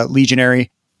into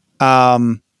Legionary. I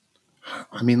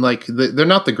mean, they're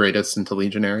not the greatest into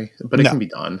Legionary, but it can be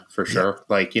done for sure.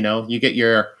 Yeah. You get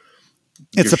your.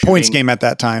 It's a points game at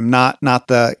that time, not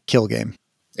the kill game.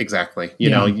 Exactly. You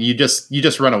know, you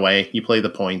just run away. You play the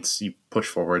points. You push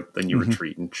forward, then you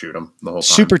retreat and shoot them the whole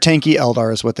time. Super tanky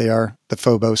Eldar is what they are. The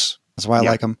Phobos. That's why I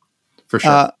like them. For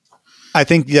sure. I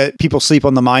think that people sleep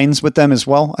on the mines with them as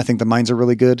well. I think the mines are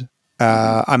really good.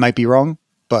 I might be wrong,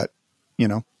 but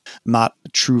I'm not a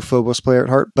true Phobos player at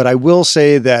heart. But I will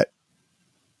say that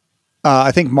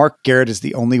I think Mark Garrett is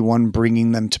the only one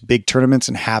bringing them to big tournaments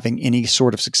and having any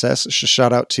sort of success. Just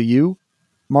shout out to you,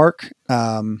 Mark,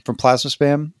 from Plasma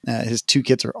Spam. His 2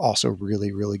 kits are also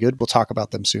really, really good. We'll talk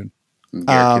about them soon.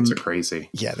 Their kits are crazy.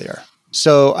 Yeah, they are.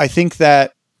 So I think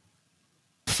that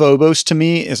Phobos to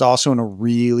me is also in a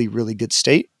really, really good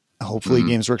state. Hopefully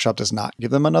Games Workshop does not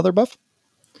give them another buff.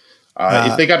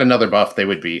 If they got another buff, they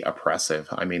would be oppressive.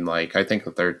 I mean, I think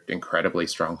that they're incredibly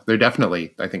strong. They're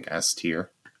definitely, I think, S tier.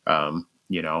 They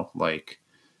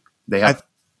have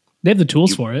the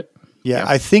tools for it. Yeah,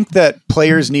 I think that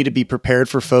players need to be prepared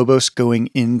for Phobos going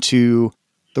into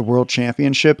the World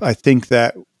Championship. I think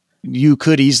that you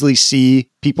could easily see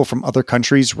people from other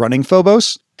countries running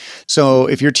Phobos. So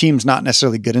if your team's not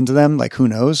necessarily good into them, who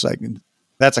knows?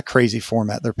 That's a crazy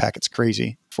format. Their packet's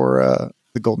crazy for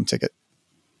the golden ticket.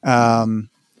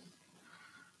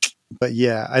 But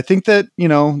yeah, I think that,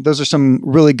 those are some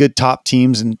really good top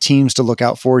teams and teams to look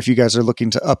out for if you guys are looking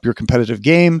to up your competitive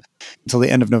game until the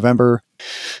end of November.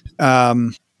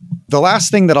 The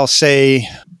last thing that I'll say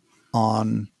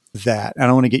on that, and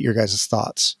I want to get your guys'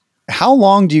 thoughts. How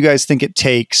long do you guys think it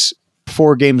takes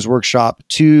for Games Workshop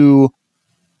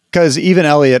because even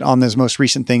Elliot on this most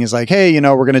recent thing is hey,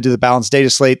 we're going to do the balanced data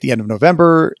slate at the end of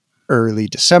November, early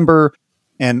December.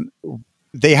 And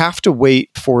they have to wait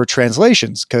for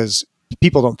translations because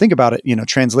people don't think about it.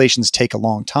 Translations take a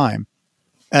long time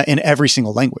in every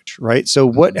single language, right?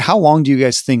 So how long do you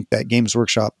guys think that Games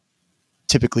Workshop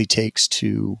typically takes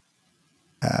to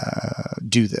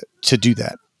do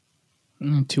that?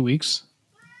 2 weeks.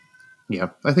 Yeah,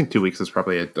 I think 2 weeks is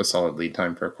probably a solid lead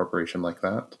time for a corporation like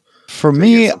that. For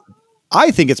me,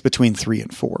 I think it's between 3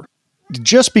 and 4,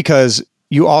 just because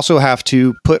you also have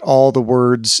to put all the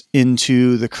words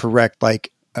into the correct,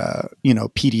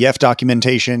 PDF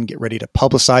documentation, get ready to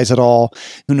publicize it all.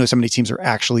 Who knows how many teams are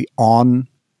actually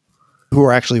who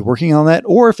are actually working on that,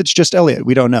 or if it's just Elliot,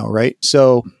 we don't know. Right.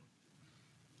 So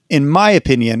in my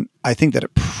opinion, I think that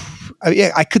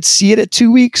I could see it at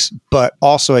 2 weeks, but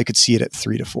also I could see it at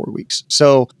 3 to 4 weeks.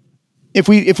 So if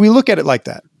we look at it like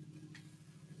that,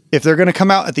 if they're going to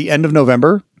come out at the end of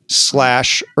November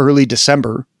 / early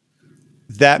December,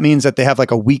 that means that they have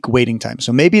a week waiting time.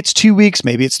 So maybe it's 2 weeks,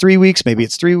 maybe it's 3 weeks, maybe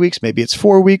it's 3 weeks, maybe it's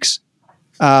 4 weeks.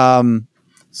 So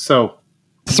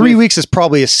 3 weeks is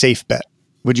probably a safe bet.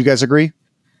 Would you guys agree?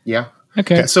 Yeah.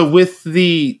 Okay. So with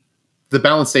the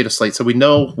balanced data slate, so we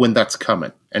know when that's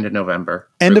coming. End of November.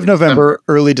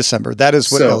 Early December. That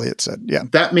is what Elliot said. Yeah.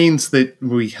 That means that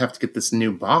we have to get this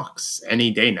new box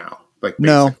any day now. Basically.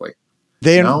 No.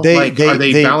 Are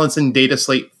they balancing data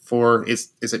slate for?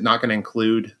 Is it not going to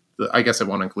include? I guess it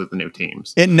won't include the new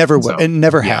teams. It never will. It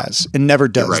never has. It never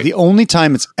does. Right. The only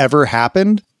time it's ever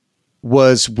happened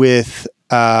was with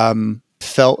I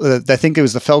think it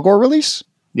was the Felgor release.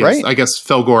 Yes, right? I guess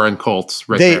Felgor and Colts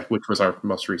there, which was our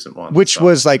most recent one. Which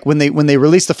was when they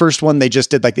released the first one, they just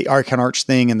did the Archon Arch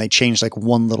thing and they changed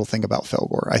one little thing about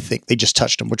Felgor. I think they just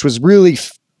touched him, which was really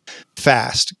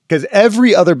fast because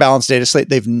every other balanced data slate,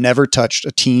 they've never touched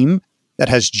a team that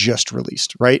has just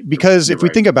released, right? Because if we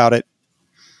think about it,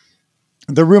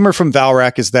 the rumor from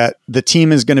Valrak is that the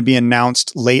team is going to be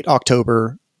announced late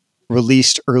October,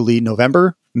 released early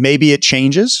November. Maybe it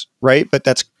changes, right? But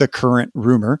that's the current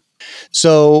rumor.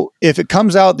 So if it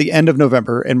comes out the end of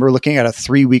November and we're looking at a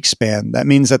 3-week span, that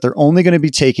means that they're only going to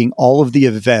be taking all of the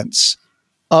events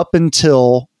up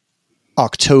until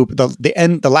October,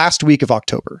 the last week of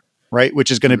October, right? Which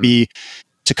is going to be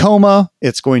Tacoma.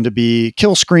 It's going to be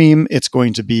Kill Scream. It's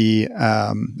going to be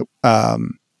SoCal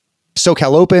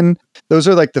Open. those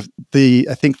are like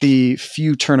I think the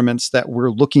few tournaments that we're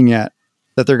looking at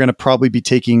that they're going to probably be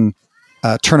taking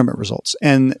tournament results.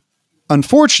 And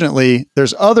unfortunately,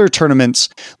 there's other tournaments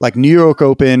like New York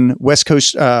Open, West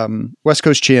Coast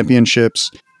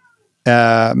Championships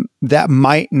that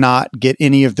might not get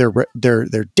any of their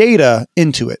data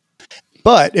into it.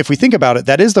 But if we think about it,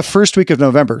 that is the first week of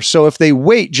November. So if they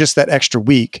wait just that extra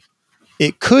week,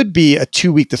 it could be a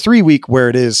 2 week to 3 week where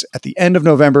it is at the end of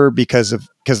November because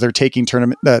they're taking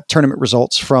tournament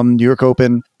results from New York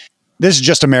Open. This is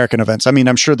just American events. I mean,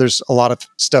 I'm sure there's a lot of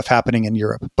stuff happening in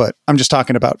Europe, but I'm just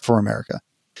talking about for America.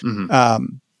 Mm-hmm.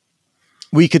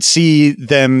 We could see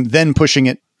them then pushing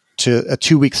it to a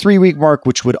 2 week, 3 week mark,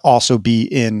 which would also be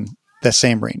in the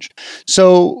same range.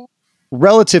 So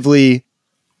relatively,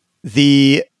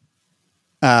 I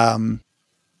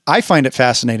find it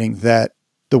fascinating that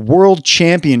the World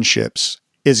Championships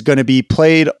is going to be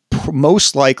played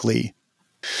most likely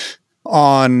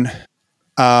on,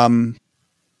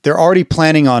 they're already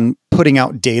planning on putting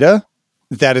out data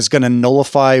that is going to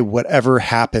nullify whatever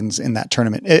happens in that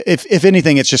tournament. If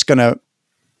anything, it's just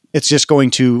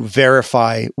going to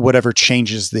verify whatever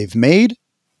changes they've made,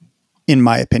 in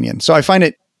my opinion. So I find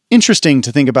it interesting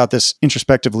to think about this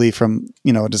introspectively from,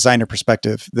 a designer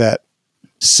perspective, that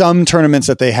some tournaments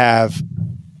that they have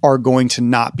are going to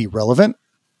not be relevant,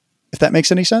 if that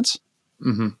makes any sense.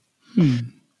 Mm-hmm.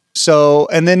 So,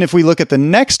 and then if we look at the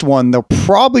next one, they're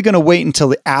probably going to wait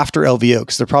until after LVO,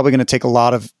 because they're probably going to take a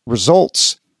lot of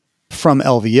results from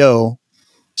LVO.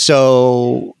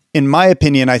 So in my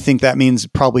opinion, I think that means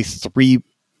probably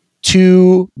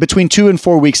between 2 and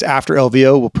 4 weeks after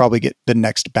LVO, we'll probably get the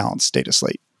next balanced data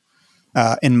slate,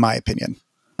 in my opinion.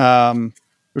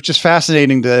 Which is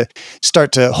fascinating to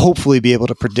start to hopefully be able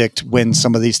to predict when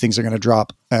some of these things are going to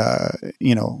drop,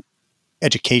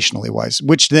 educationally wise,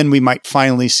 which then we might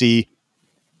finally see,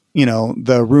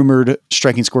 the rumored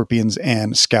Striking Scorpions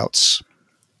and Scouts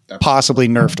possibly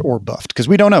nerfed or buffed, because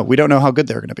we don't know. We don't know how good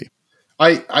they're going to be.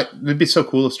 It'd be so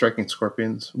cool if Striking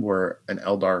Scorpions were an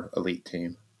Eldar elite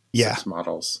team. Yeah. 6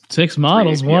 models. 6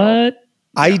 models. What?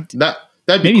 Yeah.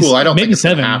 That'd be cool. I don't think it's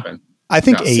going to happen. I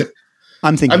think 8.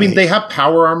 I'm thinking. I mean, 8. They have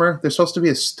power armor. They're supposed to be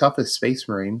as tough as Space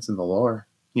Marines in the lore.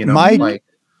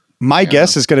 My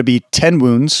guess is going to be 10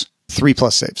 wounds,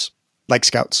 3+ saves, like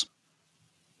Scouts.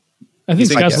 I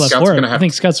think Scouts less 4 up. I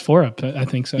think Scouts 4 up. I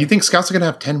think so. You think Scouts are going to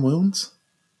have 10 wounds?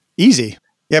 Easy.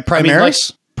 Yeah,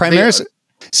 Primaris.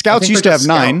 Scouts used to have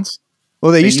 9.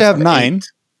 Well, they used to have 9.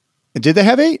 8. Did they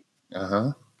have 8?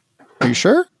 Uh-huh. Are you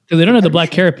sure? They don't have the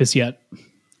Black Carapace yet.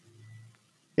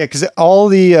 Yeah, because all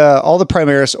the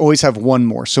Primaris always have 1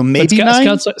 more, so maybe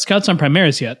 9. Scouts on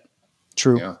Primaris yet.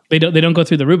 True. Yeah. They don't go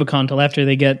through the Rubicon until after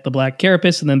they get the Black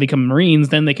Carapace and then become Marines.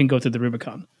 Then they can go through the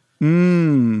Rubicon.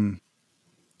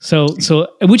 So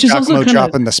which is also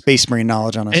dropping the Space Marine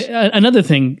knowledge on us. Another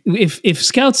thing, if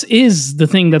Scouts is the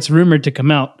thing that's rumored to come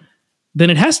out, then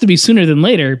it has to be sooner than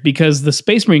later, because the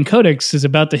Space Marine Codex is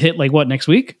about to hit next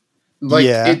week.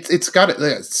 It's got it.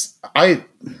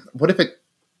 What if it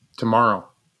tomorrow?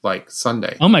 Like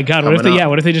Sunday. Oh my God! What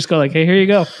if they just go hey, here you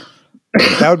go?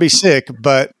 That would be sick.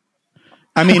 But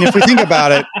I mean, if we think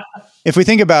about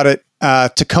it,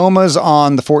 Tacoma's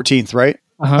on the 14th, right?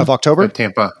 Of October.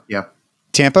 Tampa. Yeah.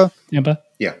 Tampa.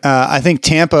 Yeah. I think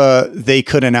Tampa. They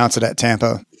could announce it at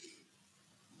Tampa.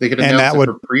 They could announce it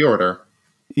for pre-order.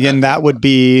 And that would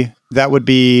be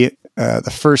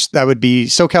the first. That would be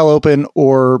SoCal Open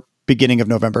or beginning of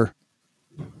November.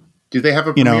 Do they have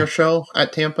a premiere show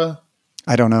at Tampa?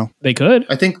 I don't know. They could.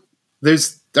 I think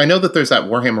I know that there's that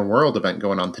Warhammer World event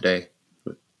going on today.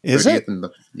 Is it?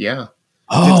 Yeah.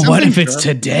 Oh, what if it's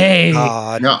today?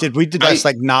 No, did us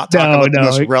not talk about the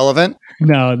most relevant?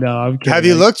 No, I'm kidding. Have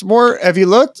you looked more? Have you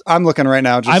looked? I'm looking right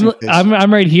now.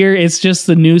 I'm right here. It's just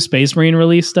the new Space Marine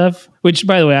release stuff, which,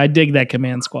 by the way, I dig that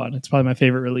Command Squad. It's probably my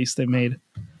favorite release they made.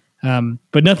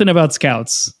 But nothing about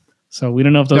Scouts. So we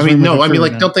don't know if those.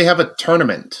 Don't they have a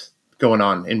tournament going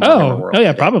on in Warhammer World? Oh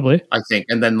yeah, today, probably. I think,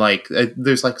 and then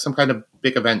there's some kind of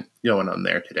big event going on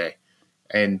there today,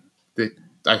 and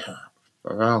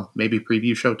maybe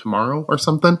preview show tomorrow or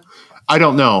something. I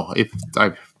don't know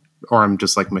or I'm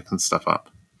just mixing stuff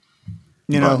up.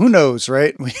 Who knows,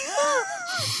 right?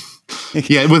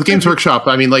 Yeah, with Games Workshop,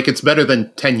 I mean, it's better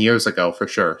than 10 years ago for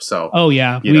sure. So,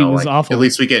 it was awful. At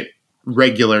least we get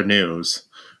regular news.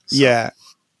 So. Yeah.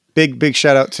 Big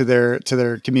shout out to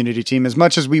their community team. As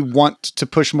much as we want to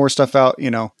push more stuff out,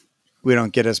 we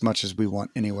don't get as much as we want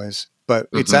anyways, but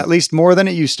it's at least more than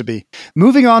it used to be.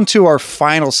 Moving on to our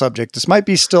final subject. This might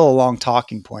be still a long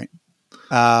talking point.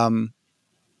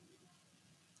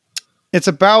 It's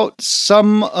about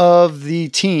some of the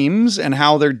teams and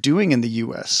how they're doing in the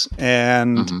US.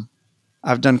 And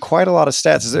I've done quite a lot of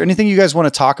stats. Is there anything you guys want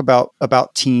to talk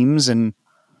about teams and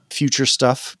future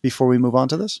stuff before we move on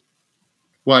to this?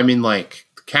 Well, I mean, like,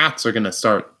 cats are going to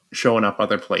start showing up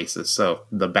other places. So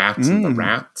the bats and the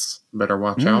rats better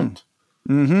watch out.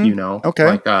 You know,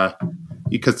 okay. Like,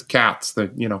 because cats,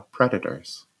 they're,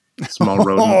 predators, small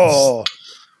rodents.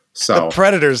 So the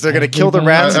predators, they're going to kill the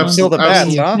rats and kill the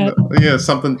bats, huh? Yeah,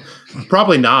 something.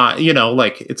 Probably not.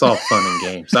 Like, it's all fun and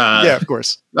games. Yeah, of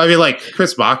course. I mean, like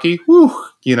Chris Baki.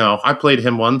 I played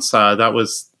him once. That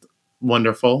was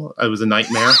wonderful. It was a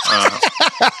nightmare.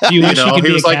 He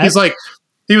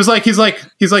was like,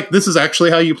 this is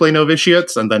actually how you play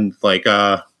novitiates, and then like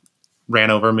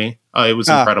ran over me. It was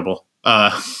incredible.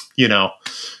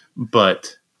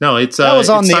 But. No, it's that was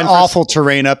on the awful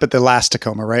terrain up at the last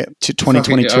Tacoma, right?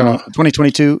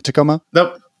 2022 Tacoma.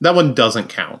 That one doesn't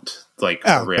count. Like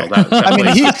for real. That I mean,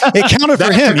 it counted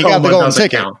for him. He got the golden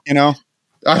ticket. Count.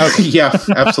 Yeah,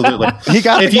 absolutely. He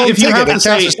got the golden ticket. It counts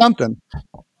for something.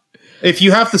 If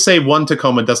you have to say one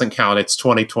Tacoma doesn't count, it's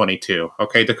 2022.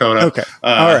 Okay, Dakota. Okay.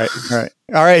 All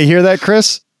right. You hear that,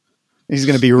 Chris? He's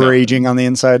going to be raging on the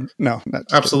inside. No,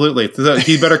 absolutely.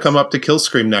 He better come up to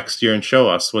Killscream next year and show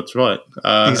us what's what.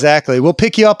 Exactly. We'll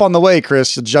pick you up on the way,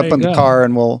 Chris. You'll jump in the car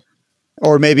and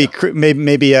maybe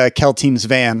Kel Team's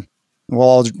van. We'll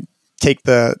all take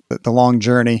the long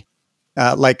journey,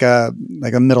 like a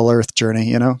Middle Earth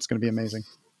journey. It's going to be amazing.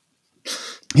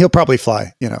 He'll probably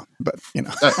fly, but.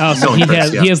 So he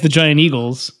has the giant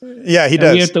eagles. Yeah, he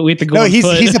does. We have to go.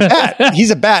 He's a bat.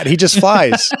 He's a bat. He just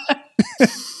flies.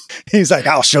 He's like,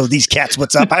 I'll show these cats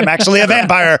what's up. I'm actually a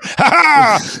vampire.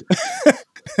 Ha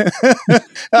ha!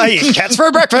 I eat cats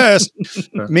for breakfast.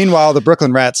 Meanwhile, the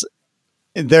Brooklyn Rats,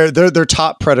 their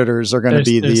top predators are going to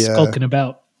be skulking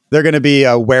about. They're going to be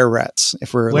were-rats.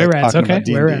 If we're were-rats, talking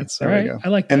okay, were-rats. All right, I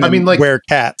like that. And then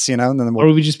were-cats, and then or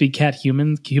would we just be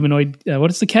humanoid?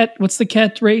 What's the cat? What's the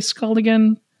cat race called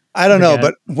again? I don't know,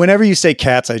 but whenever you say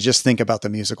cats, I just think about the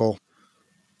musical.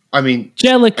 I mean,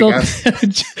 Jellicle.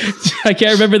 I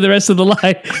can't remember the rest of the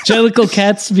line. Jellicle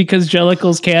cats because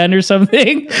Jellicles can or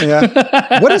something.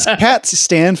 Yeah. What does cats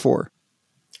stand for?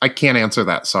 I can't answer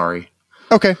that. Sorry.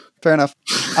 Okay, fair enough.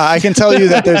 I can tell you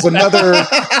that there's another.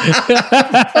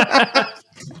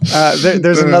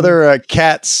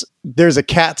 There's a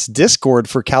cats Discord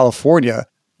for California,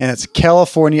 and it's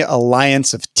California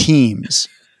Alliance of Teams.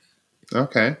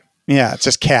 Okay. Yeah, it's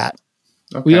just cat.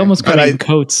 Okay. We almost got in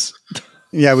Coates.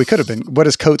 Yeah, we could have been. What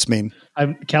does Coates mean?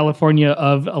 I'm California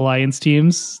of Alliance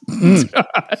Teams.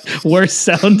 Worse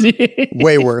sounding.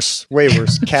 Way worse.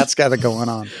 Cat's got it going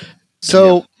on.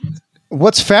 So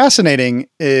what's fascinating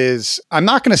is I'm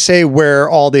not going to say where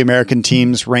all the American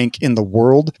teams rank in the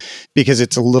world because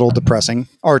it's a little depressing.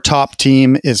 Our top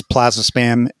team is Plasma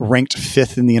Spam, ranked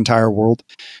 5th in the entire world.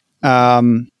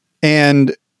 And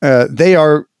they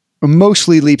are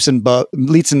mostly leaps and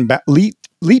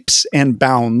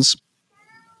bounds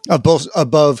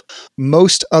above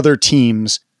most other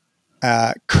teams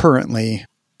currently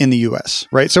in the US,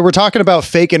 right? So we're talking about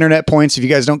fake internet points. If you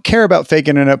guys don't care about fake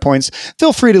internet points,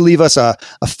 feel free to leave us a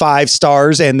 5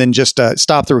 stars and then just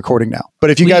stop the recording now. But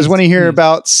if you guys want to hear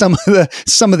about some of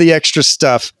the extra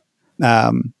stuff,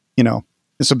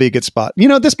 this will be a good spot.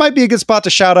 This might be a good spot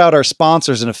to shout out our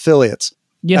sponsors and affiliates.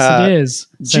 Yes, it is.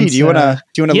 Do you want to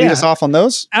lead us off on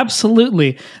those?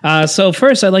 Absolutely. So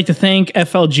first, I'd like to thank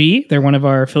FLG. They're one of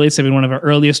our affiliates. They've been one of our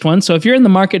earliest ones. So if you're in the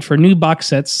market for new box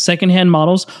sets, secondhand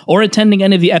models, or attending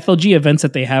any of the FLG events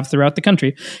that they have throughout the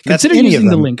country, consider using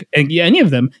the link. Any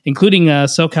of them, including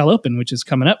SoCal Open, which is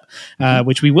coming up,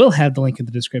 which we will have the link in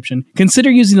the description. Consider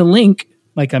using the link.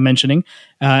 Like I'm mentioning,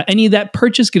 any of that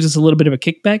purchase gives us a little bit of a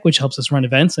kickback, which helps us run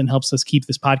events and helps us keep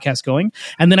this podcast going.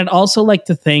 And then I'd also like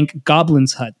to thank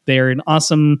Goblin's Hut. They're an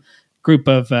awesome group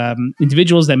of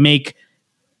individuals that make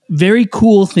very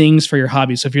cool things for your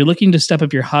hobby. So if you're looking to step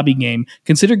up your hobby game,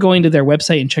 consider going to their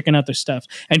website and checking out their stuff.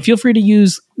 And feel free to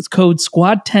use code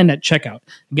SQUAD10 at checkout.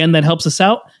 Again, that helps us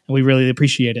out, and we really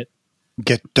appreciate it.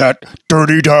 Get that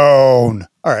dirty down.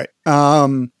 All right.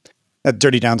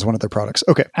 Dirty Down's one of their products.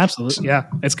 Okay. Absolutely. Yeah.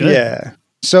 It's good. Yeah.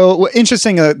 So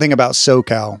interesting thing about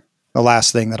SoCal, the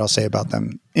last thing that I'll say about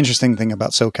them, interesting thing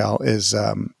about SoCal is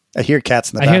I hear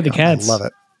cats in the background. I hear the cats. I love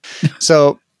it.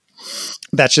 So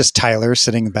that's just Tyler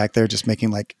sitting back there just making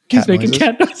like cat noises. He's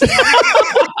making cat noises.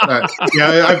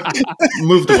 I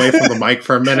moved away from the mic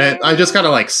for a minute. I just got to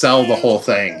like sell the whole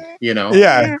thing,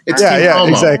 Yeah. It's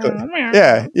exactly.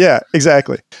 Yeah,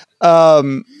 exactly.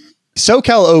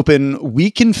 SoCal Open, we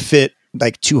can fit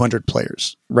like 200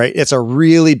 players, right? It's a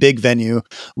really big venue.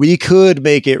 We could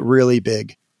make it really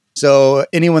big. So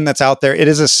anyone that's out there, it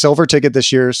is a silver ticket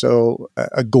this year, so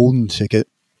a golden ticket.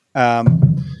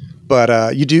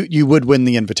 But you would win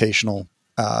the invitational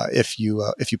if you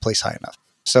place high enough.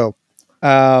 So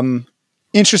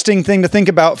interesting thing to think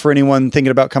about for anyone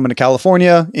thinking about coming to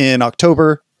California in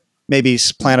October. Maybe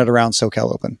plan it around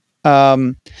SoCal Open.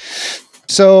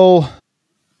 So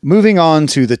moving on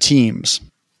to the teams.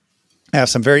 I have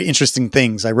some very interesting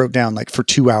things I wrote down like for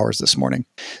 2 hours this morning.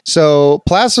 So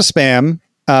Plasma Spam,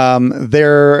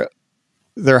 their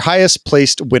highest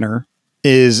placed winner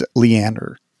is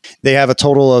Leander. They have a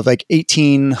total of like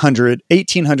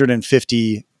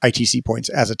 1,850 ITC points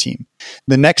as a team.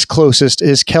 The next closest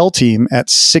is Kel Team at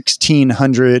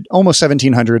 1,600, almost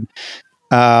 1,700,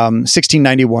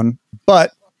 1,691.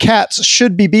 But Cats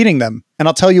should be beating them, and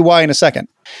I'll tell you why in a second.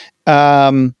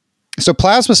 So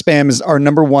Plasma Spam is our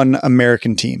number one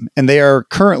American team, and they are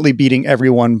currently beating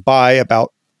everyone by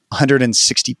about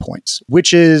 160 points,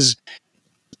 which is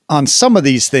on some of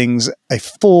these things a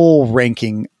full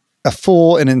ranking,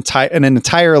 an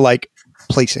entire like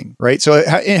placing, right? So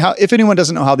if anyone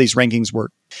doesn't know how these rankings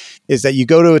work, is that you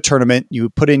go to a tournament, you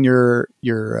put in your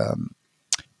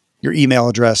email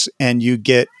address, and you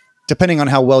get, depending on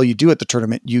how well you do at the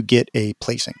tournament, you get a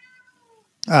placing,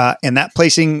 and that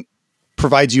placing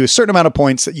provides you a certain amount of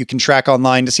points that you can track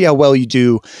online to see how well you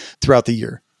do throughout the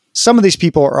year. Some of these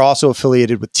people are also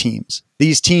affiliated with teams.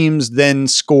 These teams then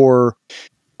score.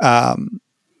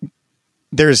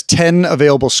 There's 10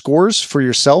 available scores for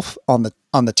yourself on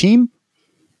the team,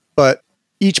 but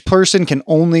each person can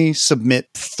only submit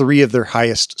 3 of their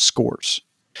highest scores.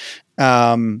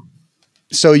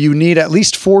 So you need at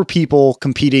least 4 people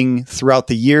competing throughout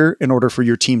the year in order for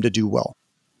your team to do well.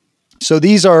 So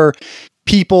these are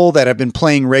people that have been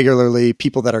playing regularly,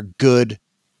 people that are good,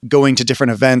 going to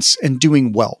different events and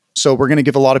doing well. So we're going to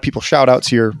give a lot of people shout outs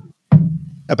here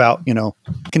about,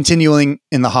 continuing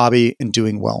in the hobby and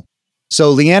doing well. So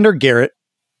Leander Garrett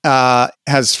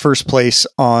has first place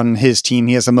on his team.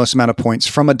 He has the most amount of points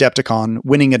from Adepticon,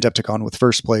 winning Adepticon with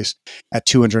first place at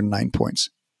 209 points.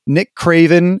 Nick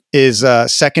Craven is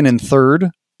second and third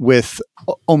with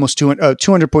almost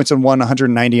 200 points on one,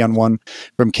 190 on one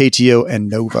from KTO and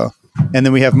Nova. And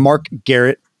then we have Mark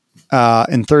Garrett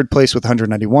in third place with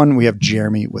 191. We have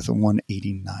Jeremy with a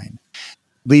 189,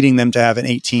 leading them to have an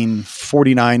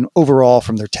 1849 overall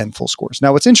from their 10 full scores.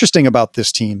 Now, what's interesting about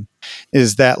this team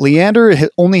is that Leander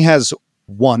only has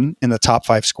 1 in the top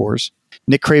 5 scores.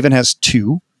 Nick Craven has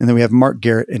 2. And then we have Mark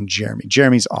Garrett and Jeremy.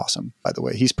 Jeremy's awesome, by the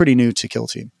way. He's pretty new to Kill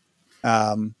Team.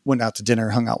 Went out to dinner,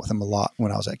 hung out with him a lot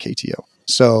when I was at KTO.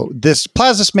 So this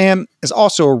Plasma Spam is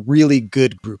also a really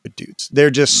good group of dudes. They're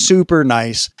just super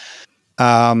nice.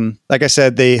 Like I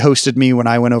said, they hosted me when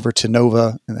I went over to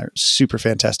Nova, and they're super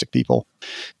fantastic people.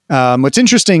 What's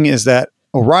interesting is that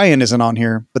Orion isn't on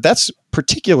here, but that's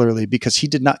particularly because he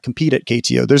did not compete at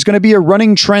KTO. There's going to be a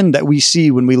running trend that we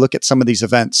see when we look at some of these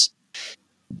events.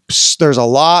 There's a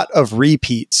lot of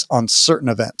repeats on certain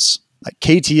events. Like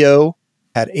KTO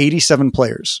had 87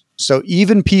 players. So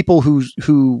even people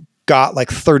who got like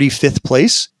 35th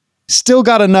place still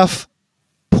got enough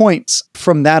points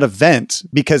from that event,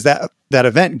 because that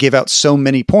event gave out so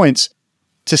many points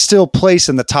to still place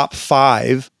in the top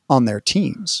 5 on their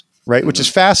teams, right? Mm-hmm. Which is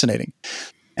fascinating.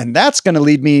 And that's going to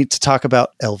lead me to talk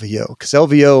about LVO, because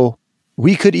LVO,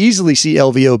 we could easily see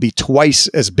LVO be twice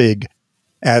as big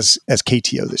as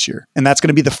KTO this year. And that's going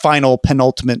to be the final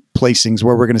penultimate placings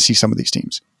where we're going to see some of these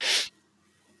teams.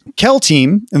 Kel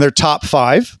Team in their top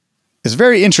 5 is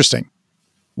very interesting.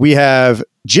 We have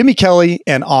Jimmy Kelly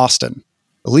and Austin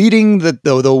leading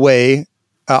the way.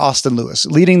 Austin Lewis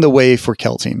leading the way for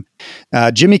Kel Team.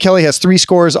 Jimmy Kelly has 3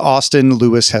 scores. Austin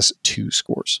Lewis has 2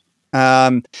 scores.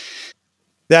 That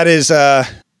is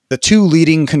the 2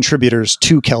 leading contributors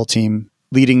to Kel Team,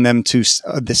 leading them to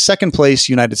the second place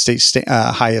United States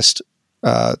highest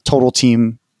total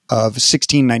team of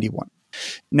 1691.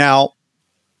 Now,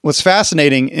 what's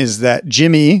fascinating is that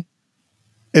Jimmy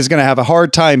is going to have a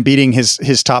hard time beating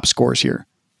his top scores here.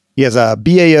 He has a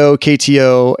BAO,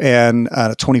 KTO, and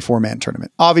a 24-man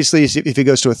tournament. Obviously, if he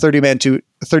goes to a 30-man to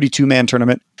a 32-man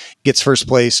tournament, gets first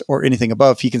place or anything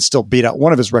above, he can still beat out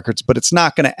one of his records, but it's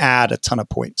not going to add a ton of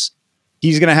points.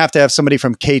 He's going to have somebody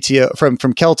from KTO,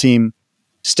 from Kel Team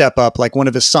step up, like one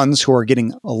of his sons who are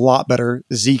getting a lot better.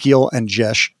 Ezekiel and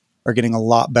Jesh are getting a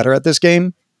lot better at this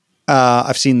game.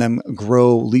 I've seen them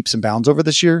grow leaps and bounds over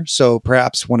this year. So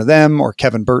perhaps one of them or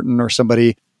Kevin Burton or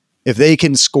somebody, if they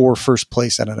can score first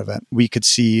place at an event, we could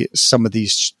see some of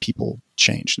these people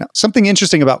change. Now, something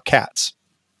interesting about Cats.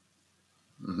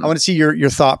 I want to see your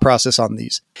thought process on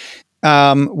these.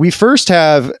 We first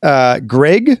have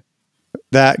Greg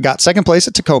that got second place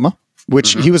at Tacoma,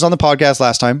 which he was on the podcast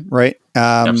last time, right?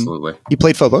 Absolutely. He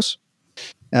played Phobos.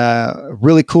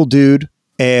 Really cool dude.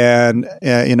 And,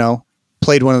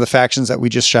 played one of the factions that we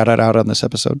just shouted out on this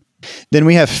episode. Then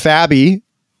we have Fabi,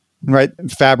 right?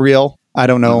 Fabriel. I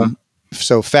don't know.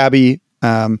 So Fabi,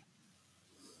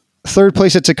 third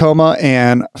place at Tacoma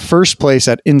and first place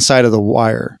at Inside of the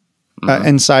Wire.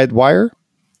 Inside Wire?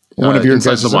 One of your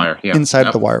Inside guys' the Wire. Yeah.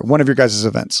 Inside the Wire. One of your guys'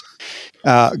 events.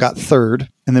 Got third.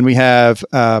 And then we have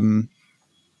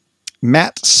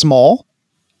Matt Small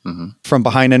from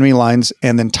Behind Enemy Lines.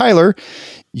 And then Tyler,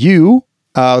 you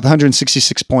with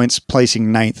 166 points,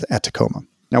 placing ninth at Tacoma.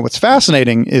 Now, what's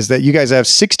fascinating is that you guys have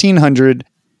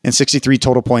 1,663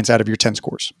 total points out of your 10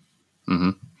 scores.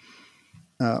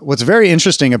 What's very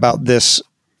interesting about these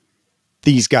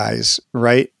guys,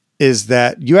 right, is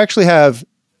that you actually have,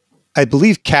 I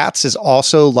believe Cats is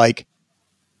also like,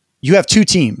 you have two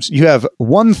teams. You have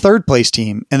one third place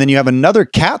team, and then you have another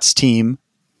Cats team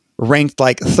ranked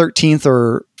like 13th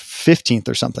or 15th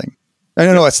or something. I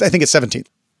don't know. I think it's 17th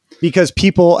because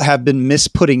people have been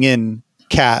misputting in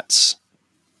Cats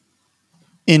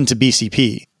into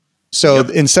BCP. So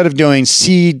instead of doing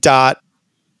C.A.T.S.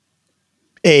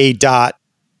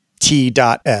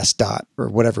 or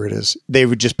whatever it is, they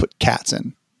would just put Cats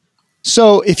in.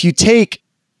 So if you take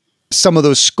some of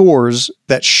those scores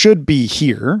that should be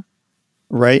here,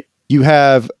 right, you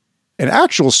have an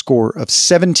actual score of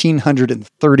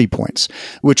 1,730 points,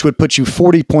 which would put you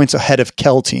 40 points ahead of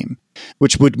Kel team,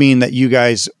 which would mean that you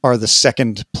guys are the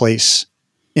second place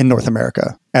in North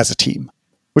America as a team,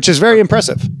 which is very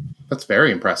impressive. That's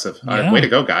very impressive. Yeah. Way to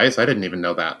go, guys. I didn't even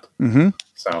know that.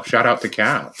 So shout out to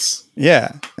Cats.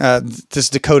 Yeah. This is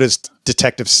Dakota's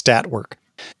detective stat work.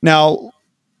 Now,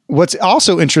 what's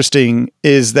also interesting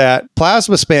is that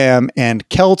Plasma Spam and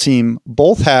Kel Team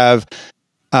both have...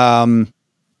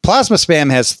 Plasma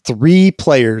Spam has 3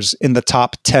 players in the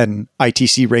top 10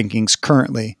 ITC rankings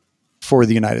currently for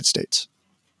the United States.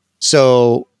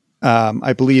 So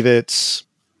I believe it's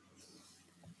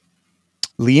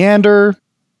Leander,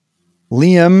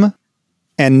 Liam,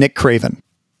 and Nick Craven.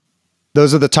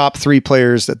 Those are the top 3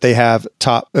 players that they have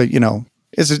top,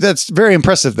 that's very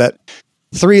impressive that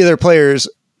 3 of their players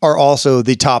are also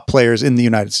the top players in the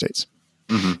United States.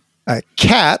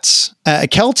 Cats,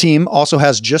 Kel team also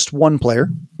has just 1 player,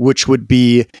 which would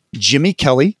be Jimmy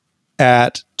Kelly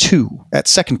at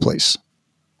second place.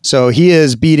 So he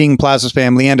is beating Plasma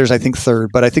Spam. Leander's, I think,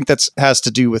 third, but I think that has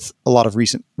to do with a lot of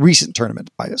recent tournament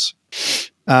bias.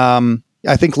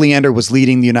 I think Leander was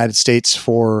leading the United States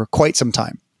for quite some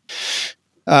time.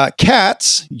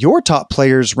 Cats, your top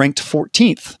player's ranked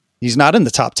 14th. He's not in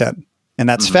the top 10, and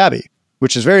that's Fabi,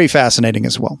 which is very fascinating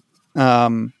as well.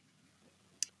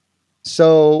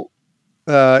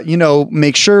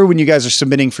 Make sure when you guys are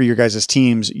submitting for your guys'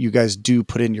 teams, you guys do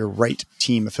put in your right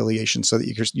team affiliation so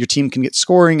that your team can get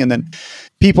scoring. And then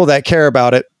people that care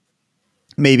about it,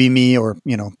 maybe me or,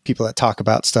 people that talk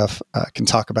about stuff, can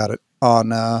talk about it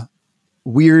on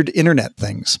weird internet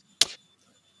things.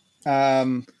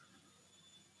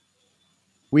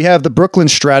 We have the Brooklyn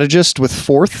Strategist with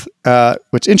 4th.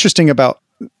 What's interesting about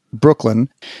Brooklyn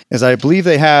is I believe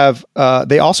they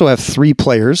also have 3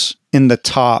 players in the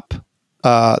top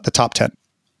 10.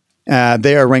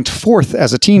 They are ranked 4th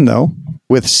as a team though,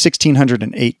 with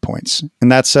 1,608 points.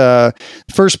 And that's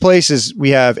first place is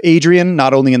we have Adrian,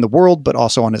 not only in the world, but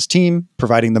also on his team,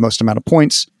 providing the most amount of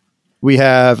points. We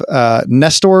have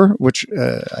Nestor, which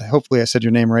hopefully I said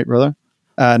your name right, brother.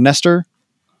 Nestor.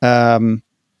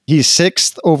 He's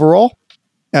 6th overall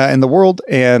in the world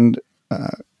and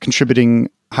contributing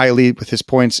highly with his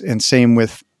points, and same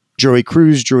with Joey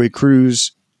Cruz. Joey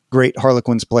Cruz, great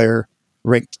Harlequins player,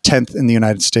 ranked 10th in the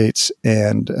United States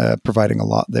and providing a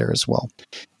lot there as well.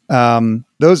 And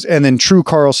then True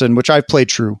Carlson, which I've played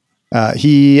True.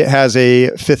 He has a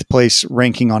 5th place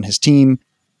ranking on his team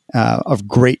of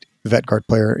great vet guard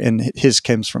player, and his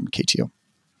comes from KTO.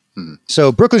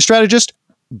 So Brooklyn Strategist,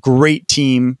 great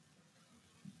team,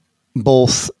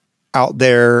 both out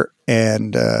there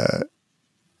and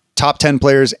top 10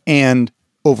 players and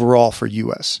overall for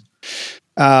US.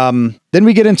 Then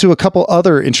we get into a couple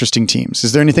other interesting teams.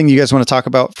 Is there anything you guys want to talk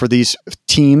about for these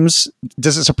teams?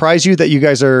 Does it surprise you that you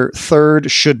guys are 3rd,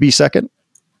 should be 2nd?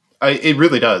 It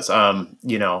really does.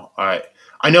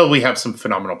 I know we have some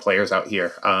phenomenal players out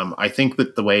here. I think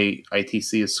that the way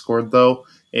ITC is scored, though,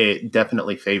 it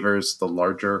definitely favors the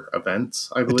larger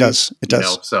events, I believe. It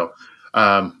does. So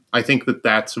I think that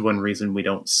that's one reason we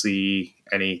don't see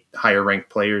any higher ranked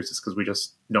players is because we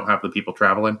just don't have the people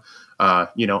traveling.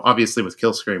 Obviously with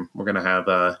Killscream, we're going to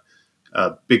have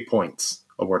big points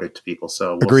awarded to people.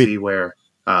 So we'll Agreed. see where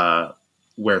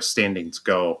standings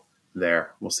go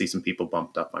there. We'll see some people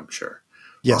bumped up, I'm sure.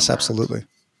 Yes, absolutely.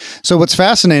 So what's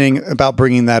fascinating about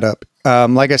bringing that up,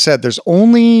 like I said, there's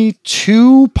only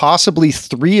 2, possibly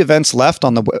 3 events left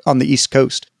on the East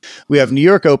Coast. We have New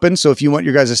York Open. So if you want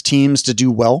your guys' teams to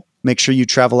do well, make sure you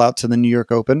travel out to the New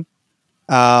York Open.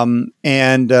 They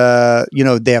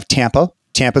have Tampa.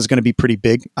 Tampa's going to be pretty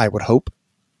big, I would hope.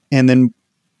 And then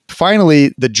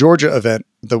finally, the Georgia event,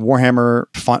 the Warhammer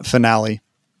finale.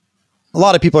 A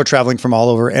lot of people are traveling from all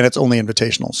over, and it's only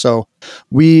invitational. So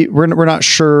we're not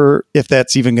sure if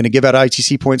that's even going to give out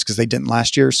ITC points because they didn't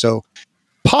last year. So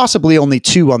possibly only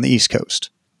 2 on the East Coast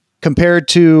compared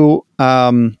to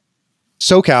not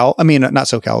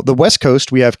SoCal, the West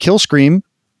Coast. We have Killscream,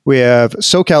 we have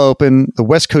SoCal Open, the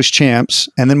West Coast Champs,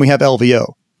 and then we have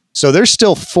LVO. So there's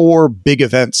still 4 big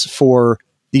events for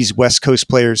these West Coast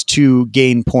players to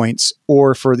gain points,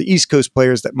 or for the East Coast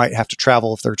players that might have to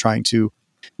travel if they're trying to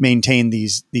maintain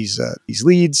these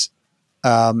leads.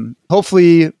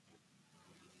 Hopefully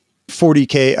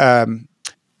 40K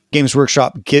Games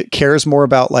Workshop cares more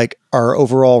about like our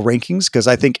overall rankings, because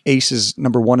I think Ace is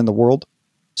number 1 in the world.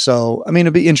 So I mean,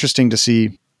 it'd be interesting to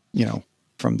see,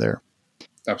 from there.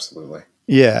 Absolutely.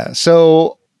 Yeah.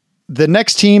 So the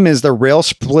next team is the Rail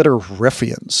Splitter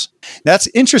Ruffians. That's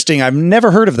interesting. I've never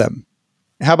heard of them.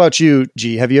 How about you,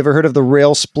 G? Have you ever heard of the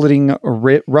Rail Splitting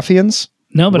Ruffians?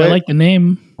 No, but I like the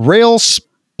name. Rail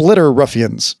Splitter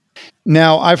Ruffians.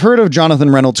 Now, I've heard of Jonathan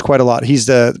Reynolds quite a lot. He's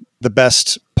the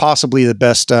best, possibly the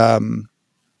best Wormblade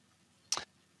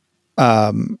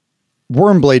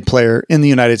player in the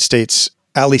United States,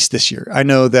 at least this year. I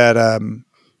know that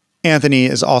Anthony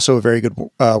is also a very good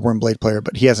Wormblade player,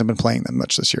 but he hasn't been playing them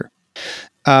much this year.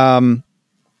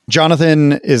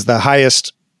 Jonathan is the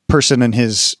highest person in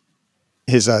his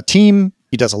team.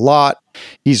 He does a lot.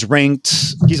 He's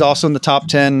ranked. He's also in the top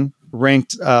 10,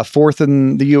 ranked 4th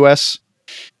in the U.S.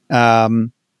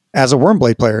 As a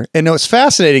Wormblade player. And what's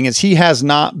fascinating is he has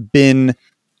not been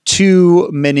too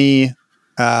many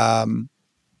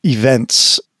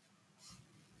events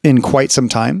in quite some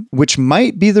time, which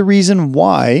might be the reason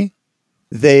why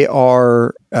they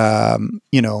are,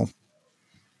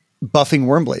 buffing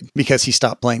Wormblade, because he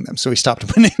stopped playing them. So he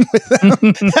stopped winning with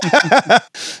them.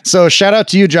 So shout out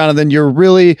to you, Jonathan. You're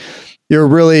really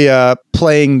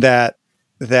playing that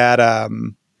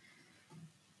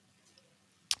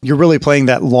you're really playing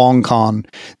that long con,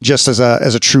 just as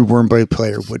a true Wormblade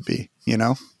player would be, He's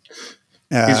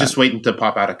just waiting to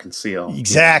pop out a conceal.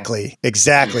 Exactly.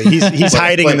 He's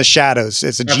hiding in the shadows.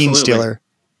 It's a gene stealer.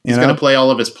 He's going to play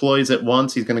all of his ploys at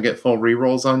once. He's going to get full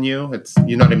rerolls on you.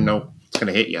 You not even know it's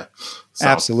going to hit you. So.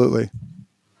 Absolutely.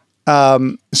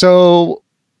 So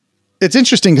it's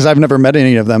interesting because I've never met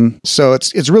any of them. So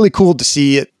it's really cool to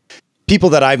see people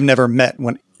that I've never met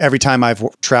every time I've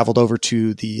traveled over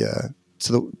to the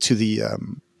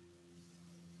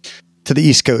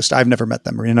East Coast. I've never met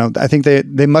them. I think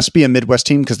they must be a Midwest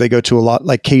team because they go to a lot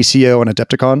like KCO and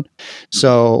Adepticon.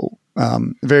 So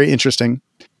very interesting.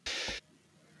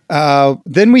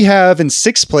 Then we have in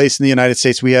 6th place in the United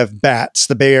States, we have Bats,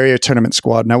 the Bay Area Tournament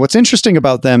Squad. Now, what's interesting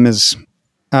about them is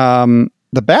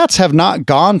the Bats have not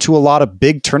gone to a lot of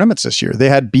big tournaments this year. They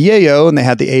had BAO and they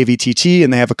had the AVTT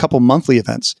and they have a couple monthly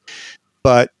events,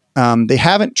 but they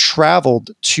haven't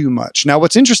traveled too much. Now,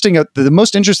 what's interesting, the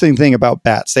most interesting thing about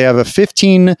Bats, they have a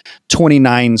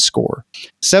 1529 score,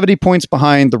 70 points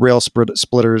behind the Rail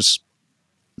Splitters,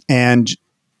 and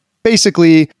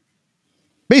basically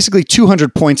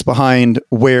 200 points behind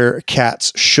where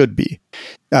Cats should be.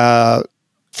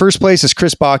 First place is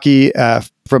Chris Bakke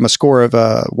from a score of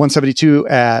 172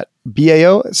 at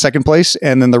BAO, second place.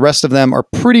 And then the rest of them are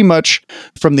pretty much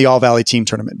from the All Valley Team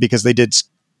Tournament because they did,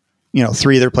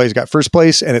 3 of their players got first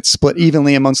place and it's split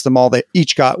evenly amongst them all. They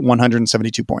each got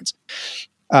 172 points.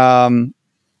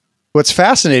 What's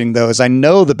fascinating though, is I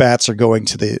know the Bats are going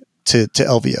to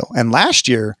LVO, and last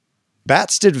year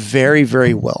Bats did very,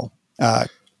 very well.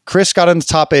 Chris got in the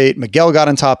top 8, Miguel got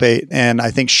in top 8, and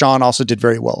I think Sean also did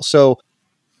very well. So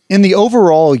in the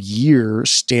overall year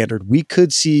standard, we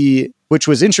could see, which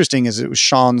was interesting, is it was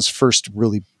Sean's first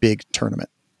really big tournament.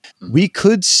 We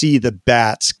could see the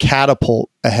Bats catapult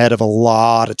ahead of a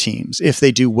lot of teams if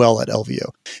they do well at LVO,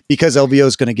 because LVO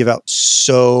is going to give out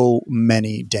so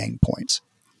many dang points.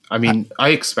 I mean, I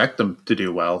expect them to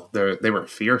do well. They were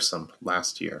fearsome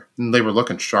last year. And they were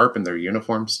looking sharp in their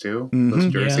uniforms too. Mm-hmm. Those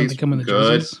jerseys, good.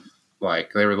 Jerseys.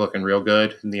 Like they were looking real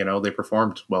good, and they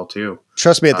performed well too.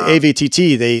 Trust me, at the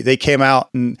AVTT, they came out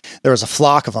and there was a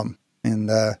flock of them, and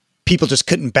people just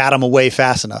couldn't bat them away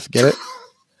fast enough. Get it?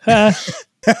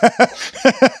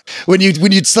 when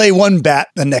you'd slay one bat,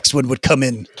 the next one would come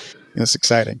in. It's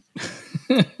exciting.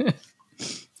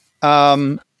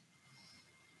 I'll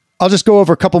just go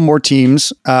over a couple more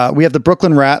teams. We have the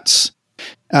Brooklyn Rats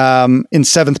in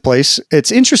 7th place.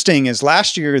 It's interesting is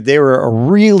last year they were a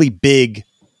really big,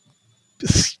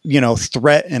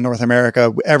 threat in North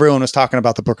America. Everyone was talking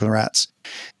about the Brooklyn Rats.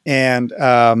 And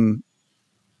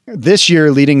this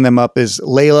year leading them up is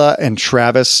Layla and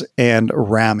Travis and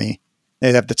Rami.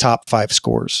 They have the top 5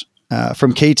 scores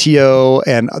from KTO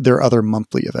and their other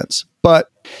monthly events.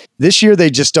 But this year they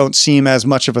just don't seem as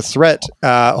much of a threat.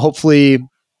 Hopefully,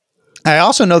 I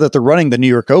also know that they're running the New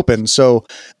York Open, so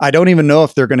I don't even know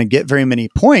if they're going to get very many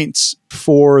points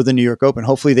for the New York Open.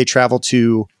 Hopefully they travel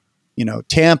to,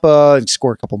 Tampa and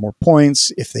score a couple more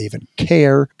points if they even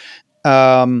care.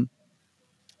 But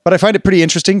I find it pretty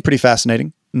interesting, pretty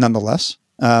fascinating, nonetheless,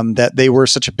 that they were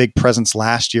such a big presence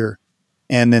last year.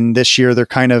 And then this year they're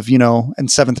kind of, in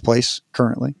 7th place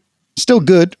currently. Still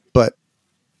good, but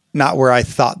not where I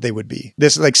thought they would be.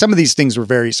 Some of these things were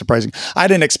very surprising. I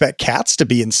didn't expect Cats to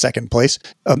be in 2nd place,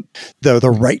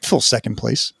 the rightful 2nd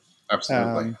place.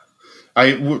 Absolutely.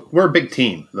 We're a big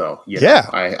team, though. Yeah.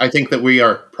 I think that we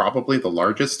are probably the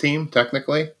largest team,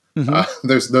 technically. Mm-hmm.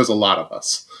 There's a lot of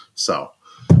us. So,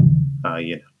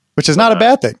 Which is not a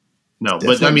bad thing. No,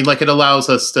 but I mean, it allows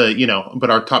us to,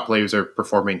 but our top players are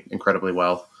performing incredibly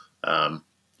well.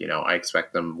 I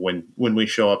expect them when we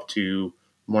show up to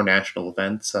more national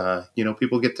events,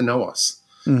 people get to know us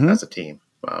as a team.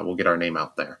 We'll get our name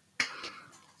out there.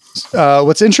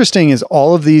 What's interesting is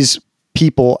all of these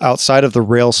people outside of the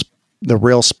rail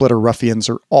splitter ruffians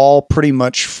are all pretty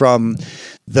much from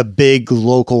the big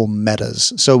local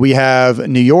metas. So we have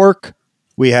New York,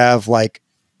 we have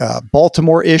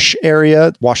Baltimore-ish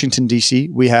area, Washington, D.C.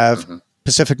 We have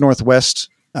Pacific Northwest,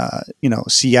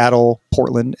 Seattle,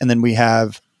 Portland, and then we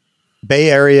have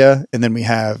Bay Area, and then we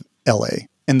have L.A.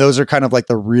 And those are kind of like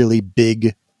the really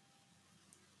big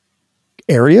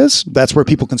areas. That's where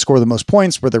people can score the most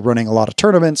points, where they're running a lot of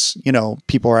tournaments.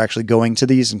 People are actually going to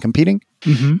these and competing.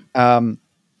 Mm-hmm.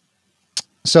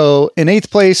 So in 8th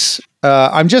place,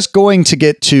 I'm just going to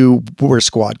get to where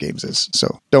Squad Games is.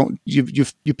 So you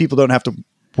people don't have to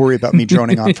worry about me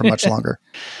droning on for much longer.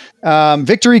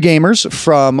 Victory Gamers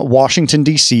from Washington,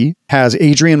 D.C. has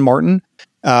Adrian Martin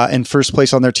in 1st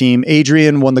place on their team.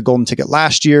 Adrian won the golden ticket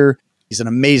last year. He's an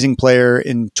amazing player.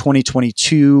 In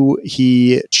 2022,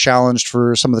 he challenged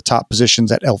for some of the top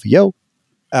positions at LVO.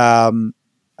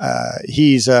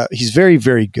 He's very,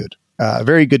 very good.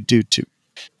 Very good dude too.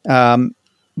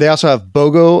 They also have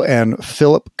Bogo and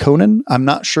Philip Conan. I'm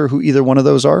not sure who either one of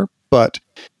those are, but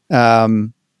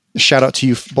shout out to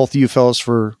you, both of you fellas,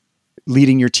 for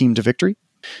leading your team to victory.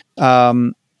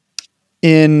 In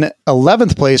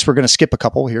 11th place, we're going to skip a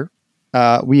couple here.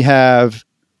 We have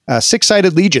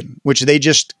Six-Sided Legion, which they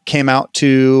just came out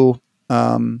to,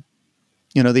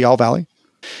 the All Valley.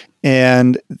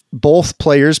 And both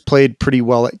players played pretty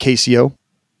well at KCO.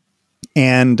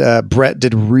 And Brett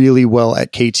did really well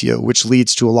at KTO, which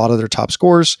leads to a lot of their top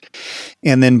scores.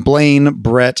 And then Blaine,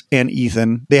 Brett, and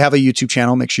Ethan, they have a YouTube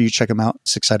channel. Make sure you check them out,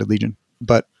 Six-Sided Legion.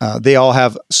 But they all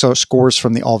have scores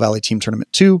from the All Valley Team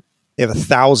Tournament too. They have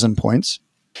 1,000 points.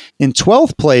 In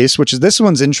 12th place, this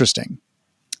one's interesting.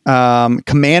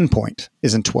 Command Point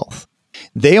is in 12th.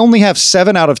 They only have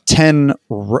 7 out of 10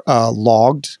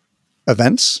 logged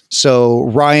events. So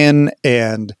Ryan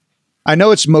and I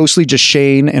know it's mostly just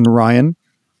Shane and Ryan,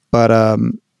 but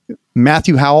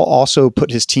Matthew Howell also put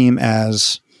his team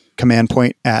as Command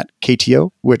Point at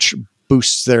KTO, which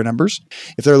boosts their numbers.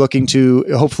 If they're looking to,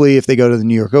 hopefully if they go to the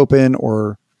New York Open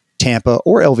or Tampa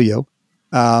or LVO,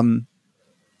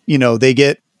 they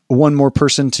get one more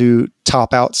person to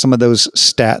top out some of those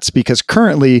stats, because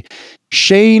currently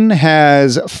Shane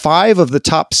has 5 of the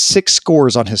top 6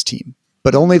 scores on his team,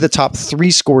 but only the top 3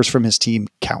 scores from his team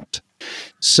count.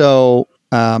 So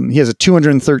he has a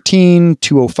 213,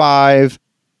 205,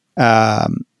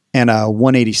 and a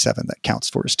 187 that counts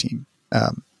for his team,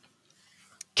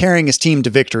 carrying his team to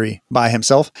victory by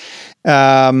himself.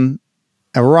 Ryan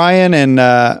and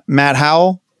Matt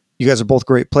Howell, you guys are both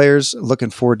great players. Looking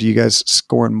forward to you guys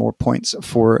scoring more points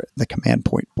for the Command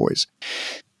Point boys.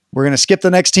 We're going to skip the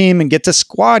next team and get to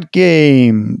Squad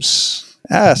Games.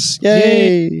 Yes.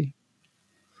 Yay.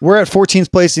 We're at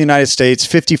 14th place in the United States,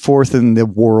 54th in the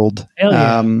world. Hell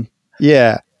yeah.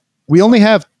 Yeah. We only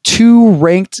have 2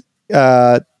 ranked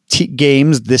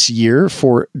games this year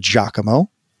for Giacomo.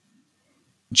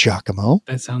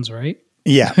 That sounds right.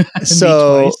 Yeah. Me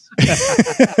So,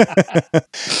 twice.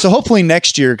 so hopefully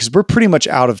next year, because we're pretty much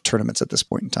out of tournaments at this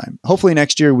point in time. Hopefully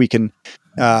next year we can,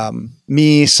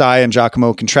 me, Sai, and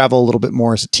Giacomo can travel a little bit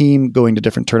more as a team, going to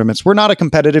different tournaments. We're not a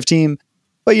competitive team,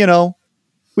 but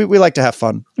we like to have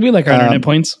fun. We like our internet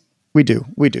points. We do.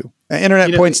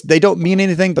 Internet points, they don't mean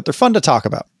anything, but they're fun to talk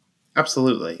about.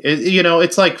 Absolutely.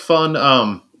 It's like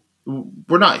fun.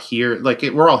 We're not here,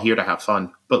 we're all here to have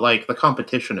fun, but like the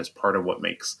competition is part of what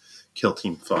makes Kill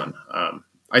Team fun.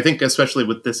 I think especially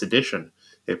with this edition,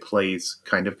 it plays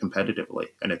kind of competitively,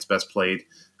 and it's best played,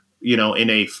 in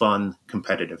a fun,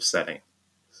 competitive setting.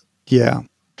 Yeah.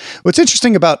 What's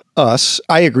interesting about us,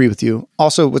 I agree with you.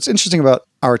 Also, what's interesting about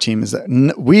our team is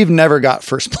that we've never got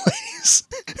first place.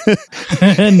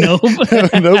 Nope.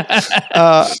 Nope.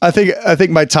 I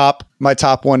think my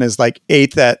top one is like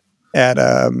eighth at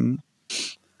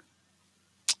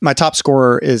my top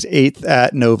scorer is eighth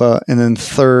at Nova, and then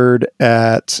third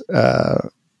at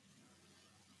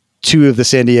two of the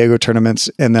San Diego tournaments,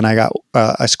 and then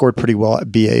I scored pretty well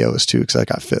at BAOs too because I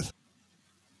got fifth.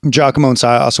 Giacomo and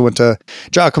Saya also went to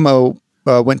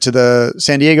the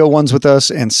San Diego ones with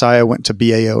us, and Saya went to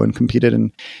BAO and competed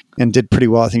and did pretty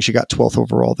well. I think she got 12th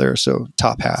overall there, so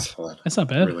top half. That's not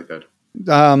bad. Really good.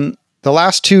 The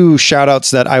last two shout outs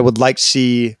that I would like to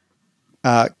see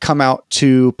come out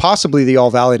to possibly the All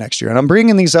Valley next year. And I'm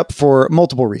bringing these up for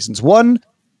multiple reasons. One,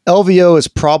 LVO is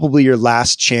probably your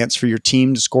last chance for your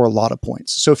team to score a lot of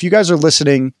points. So if you guys are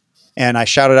listening and I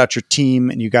shouted out your team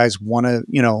and you guys want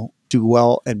to, do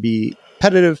well and be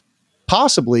competitive,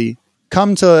 possibly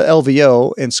come to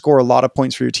LVO and score a lot of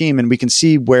points for your team. And we can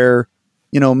see where,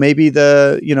 maybe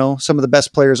some of the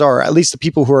best players are, at least the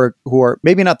people who are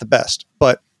maybe not the best,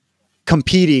 but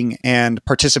competing and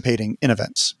participating in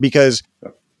events. Because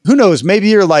who knows, maybe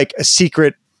you're like a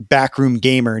secret backroom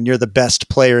gamer and you're the best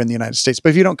player in the United States.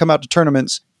 But if you don't come out to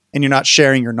tournaments and you're not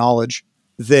sharing your knowledge,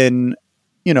 then,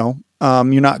 you're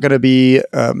not going to be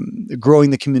growing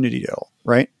the community at all.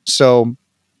 Right. So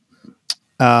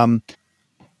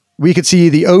we could see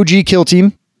the OG Kill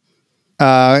Team.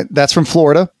 That's from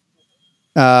Florida.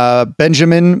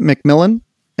 Benjamin McMillan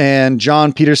and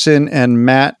John Peterson and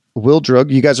Matt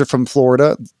Wildrug. You guys are from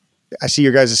Florida. I see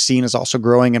your guys' scene is also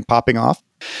growing and popping off.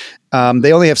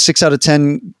 They only have 6 out of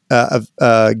 10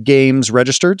 games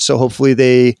registered. So hopefully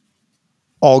they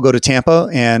all go to Tampa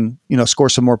and, score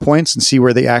some more points and see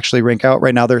where they actually rank out.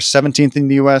 Right now, they're 17th in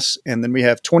the U.S. And then we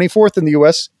have 24th in the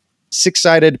U.S.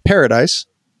 Six-Sided Paradise.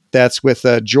 That's with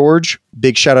George.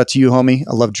 Big shout out to you, homie.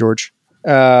 I love George.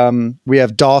 We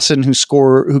have Dawson,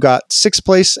 who got 6th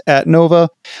place at Nova,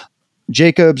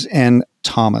 Jacobs, and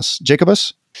Thomas.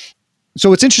 Jacobus? So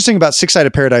what's interesting about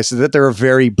Six-Sided Paradise is that they're a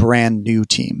very brand new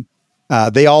team.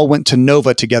 They all went to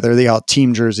Nova together. They all had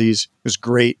team jerseys. It was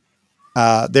great.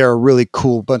 They're a really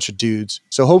cool bunch of dudes.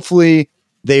 So hopefully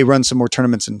they run some more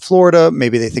tournaments in Florida.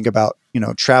 Maybe they think about,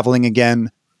 traveling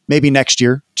again, maybe next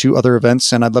year to other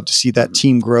events. And I'd love to see that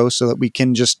team grow so that we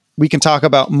can talk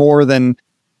about more than,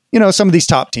 some of these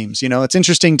top teams. It's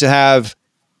interesting to have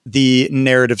the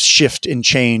narrative shift and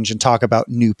change and talk about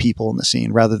new people in the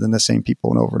scene rather than the same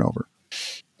people and over.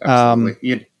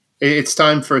 Absolutely. It's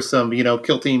time for some,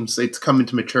 Kill Teams. It's coming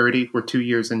to maturity. We're 2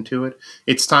 years into it.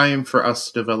 It's time for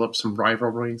us to develop some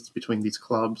rivalries between these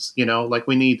clubs. We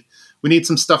need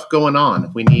some stuff going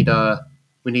on. We need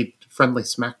friendly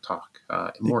smack talk,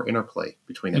 and more interplay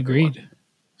between everyone. Agreed.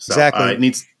 So,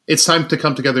 exactly. It's time to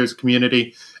come together as a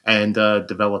community and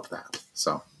develop that.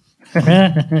 So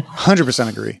 100%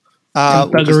 agree.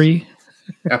 Agree.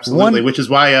 Absolutely, which is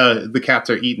why the cats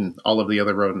are eating all of the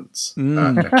other rodents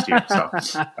next year. So,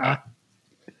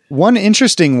 one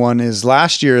interesting one is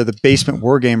last year, the Basement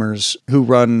Wargamers, who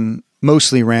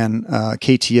mostly ran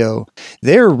KTO.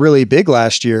 They were really big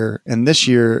last year, and this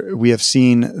year we have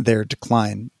seen their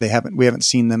decline. We haven't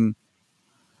seen them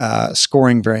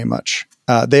scoring very much.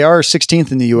 They are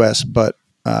 16th in the U.S., but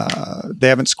they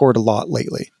haven't scored a lot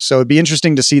lately. So it'd be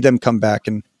interesting to see them come back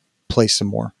and play some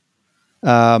more.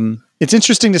 It's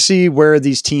interesting to see where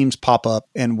these teams pop up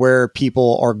and where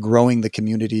people are growing the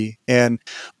community and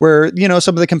where,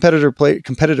 some of the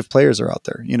competitive players are out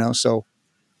there, so,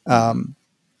 I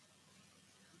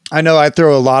know I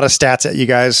throw a lot of stats at you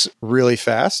guys really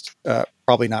fast,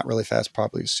 probably not really fast,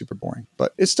 probably super boring,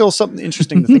 but it's still something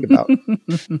interesting to think about.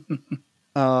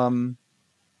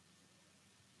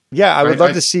 Yeah, I would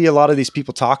love to see a lot of these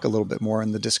people talk a little bit more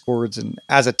in the Discords and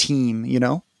as a team,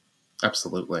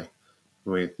 Absolutely.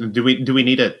 Do we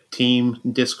need a team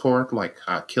Discord, like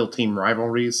Kill Team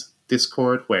Rivalries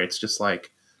Discord, where it's just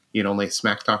like you'd only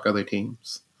smack talk other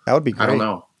teams? That would be great. I don't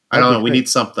know. We need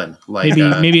something like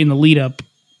maybe in the lead up.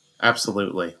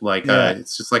 absolutely. Like Yeah.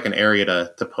 it's just like an area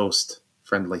to post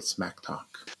friendly smack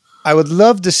talk. I would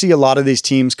love to see a lot of these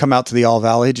teams come out to the All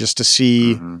Valley just to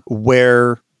see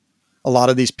where a lot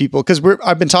of these people, because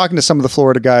I've been talking to some of the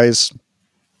Florida guys,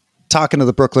 talking to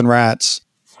the Brooklyn Rats,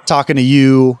 talking to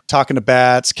you, talking to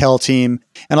Bats, Kel team,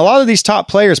 and a lot of these top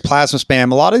players, Plasma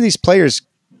Spam, a lot of these players,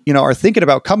 are thinking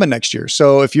about coming next year.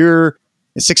 So if you're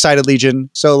a Six-Sided Legion,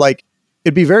 so like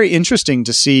it'd be very interesting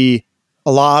to see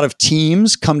a lot of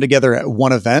teams come together at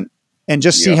one event and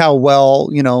just see how well,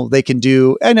 they can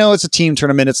do. I know it's a team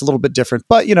tournament. It's a little bit different,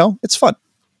 but it's fun.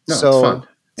 No, So, it's fun.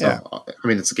 Yeah. So, I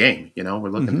mean, it's a game, we're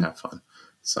looking to have fun.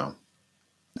 So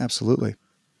absolutely.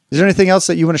 Is there anything else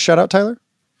that you want to shout out, Tyler?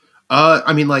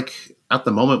 I mean, like at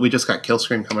the moment we just got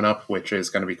Killscream coming up, which is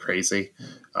going to be crazy.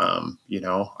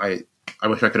 I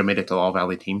wish I could have made it to the All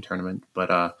Valley team tournament,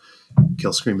 but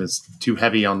Killscream is too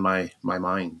heavy on my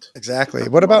mind. Exactly.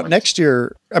 What about next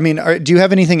year? I mean, do you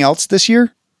have anything else this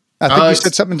year? I think you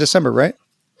said something in December, right?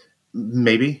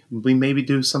 Maybe we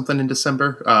do something in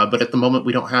December, but at the moment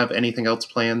we don't have anything else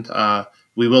planned.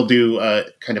 We will do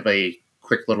kind of a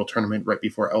quick little tournament right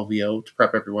before LVO to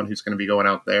prep everyone who's going to be going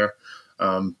out there.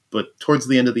 But towards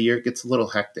the end of the year, it gets a little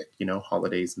hectic,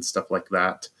 holidays and stuff like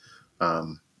that.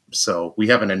 So we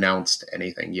haven't announced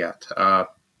anything yet.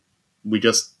 We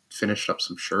just finished up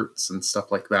some shirts and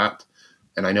stuff like that.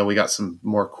 And I know we got some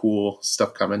more cool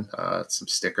stuff coming, some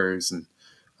stickers and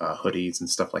hoodies and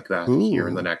stuff like that here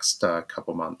in the next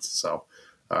couple months. So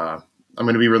I'm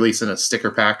going to be releasing a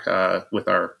sticker pack with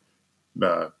our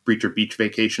Breacher Beach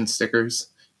Vacation stickers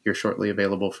here shortly,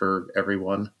 available for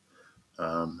everyone.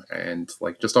 And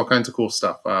like just all kinds of cool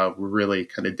stuff. We're really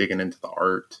kind of digging into the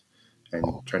art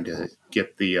and trying to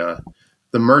get the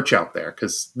merch out there,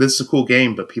 because this is a cool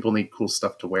game, but people need cool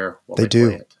stuff to wear while they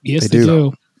play it. Yes, they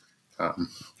do.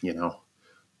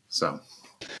 So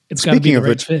it's got to be the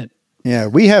right fit. Yeah,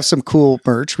 we have some cool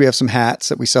merch. We have some hats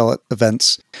that we sell at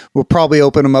events. We'll probably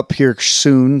open them up here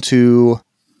soon to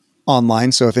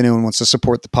online. So if anyone wants to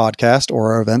support the podcast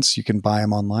or our events, you can buy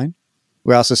them online.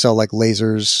 We also sell like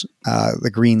lasers, the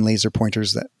green laser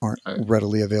pointers that aren't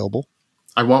readily available.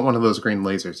 I want one of those green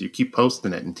lasers. You keep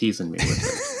posting it and teasing me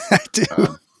with it. I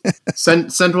do.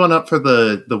 Send one up for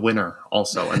the winner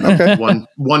also, and then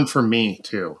one for me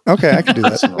too. Okay, I can do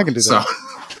that. I can do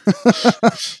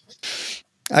that.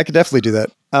 I could definitely do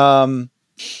that.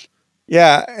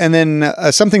 Yeah, and then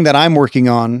something that I'm working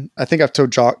on, I think I've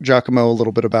told Giacomo a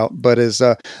little bit about, but is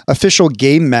official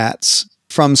game mats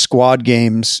from Squad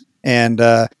Games and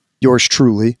yours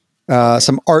truly.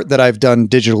 Some art that I've done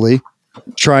digitally,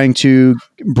 trying to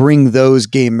bring those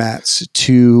game mats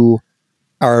to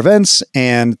our events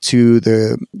and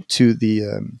to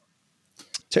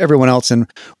everyone else,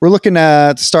 and we're looking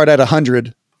at start at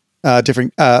 100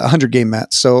 different 100 game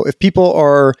mats. So if people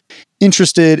are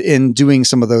interested in doing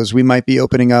some of those, we might be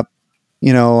opening up,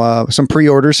 some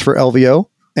pre-orders for LVO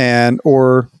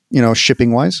or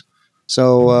shipping wise.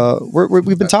 So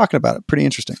we've been talking about it. Pretty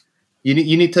interesting. We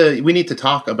need to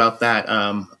talk about that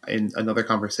in another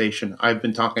conversation. I've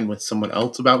been talking with someone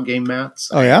else about game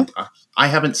mats. Oh yeah, I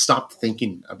haven't stopped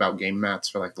thinking about game mats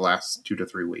for like the last 2 to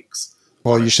 3 weeks.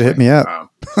 Well, honestly. You should hit me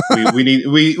up.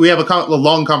 we have a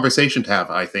long conversation to have,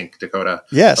 I think, Dakota.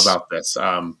 Yes. About this.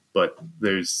 But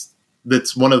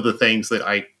that's one of the things that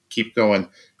I keep going.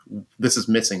 This is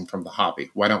missing from the hobby.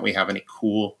 Why don't we have any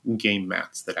cool game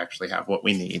mats that actually have what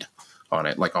we need on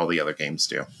it, like all the other games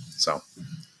do? So.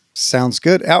 Sounds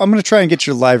good. I'm going to try and get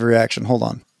your live reaction. Hold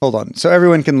on. So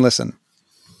everyone can listen.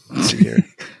 Let's see here.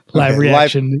 Live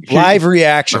reaction. Live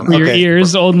reaction. For your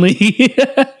ears only.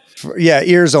 Yeah,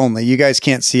 ears only. You guys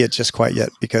can't see it just quite yet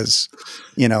because,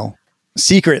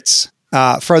 secrets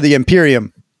for the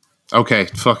Imperium. Okay,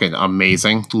 fucking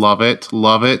amazing. Love it.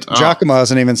 Giacomo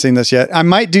hasn't even seen this yet. I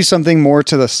might do something more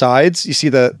to the sides. You see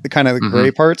the kind of the gray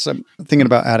parts? I'm thinking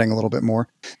about adding a little bit more.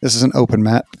 This is an open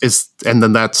mat. And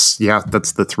then that's the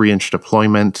 3-inch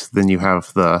deployment. Then you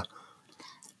have the,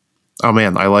 oh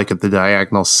man, I like it. The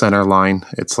diagonal center line.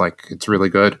 It's really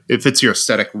good. It fits your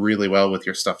aesthetic really well with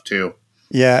your stuff too.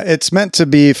 Yeah, it's meant to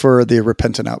be for the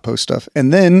Repentant Outpost stuff.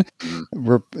 And then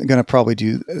we're going to probably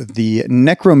do the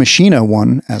Necromachina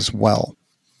one as well.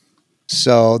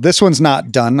 So this one's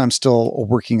not done. I'm still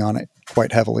working on it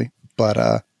quite heavily.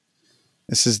 But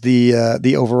this is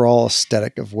the overall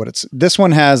aesthetic of what it's... This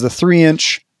one has the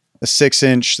 3-inch, the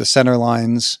 6-inch, the center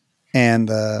lines, and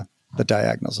the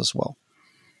diagonals as well.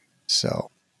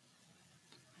 So...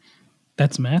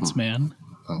 That's Matt's, man.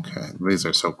 Okay, these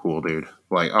are so cool, dude.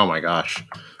 Like, oh my gosh,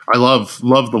 I love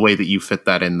the way that you fit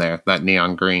that in there, that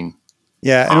neon green.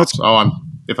 Yeah, and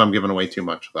if I'm giving away too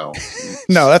much though.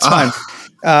 No, that's fine.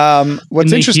 What's Can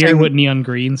they interesting? hear what neon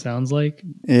green sounds like?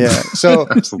 Yeah. So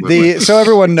Absolutely. so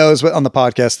everyone knows on the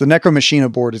podcast, the Necro Machina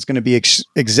board is going to be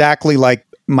exactly like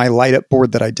my light up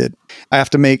board that I did. I have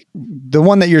to make the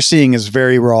one that you're seeing is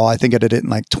very raw. I think I did it in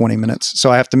like 20 minutes.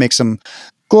 So I have to make some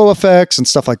glow effects and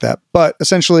stuff like that. But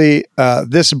essentially,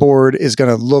 this board is going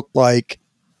to look like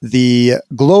the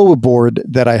glow board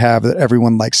that I have that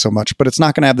everyone likes so much, but it's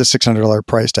not going to have the $600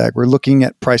 price tag. We're looking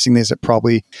at pricing these at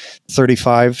probably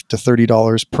 $35 to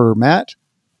 $30 per mat.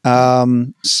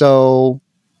 So,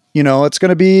 it's going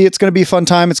to be a fun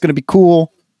time. It's going to be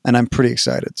cool. And I'm pretty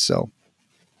excited. So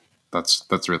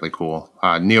That's really cool.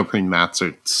 Neoprene mats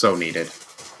are so needed.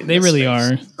 They really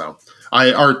are. So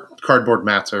our cardboard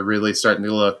mats are really starting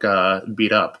to look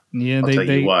beat up. Yeah, I'll tell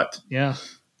you what. Yeah.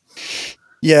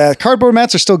 Yeah, cardboard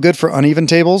mats are still good for uneven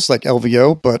tables like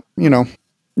LVO, but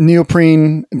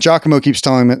neoprene. Giacomo keeps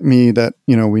telling me that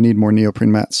we need more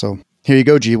neoprene mats. So here you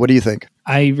go, G. What do you think?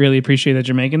 I really appreciate that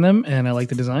you're making them, and I like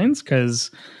the designs because,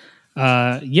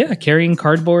 carrying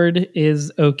cardboard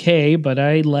is okay, but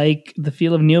I like the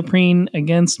feel of neoprene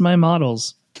against my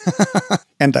models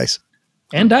And dice.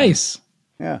 and dice.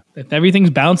 Yeah,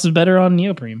 Everything's bounces better on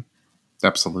neoprene.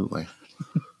 Absolutely.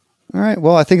 All right.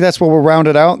 Well, I think that's where we'll round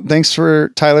it out. Thanks for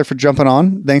Tyler for jumping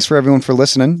on. Thanks for everyone for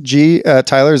listening. G,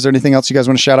 Tyler, is there anything else you guys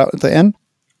want to shout out at the end?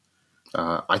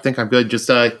 I think I'm good. Just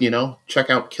check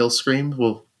out Kill Scream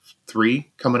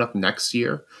 3 coming up next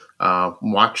year.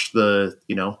 Watch the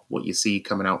what you see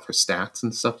coming out for stats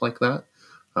and stuff like that.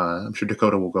 I'm sure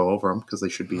Dakota will go over them because they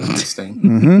should be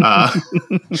interesting.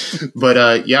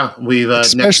 But we've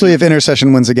especially if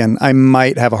Intercession wins again, I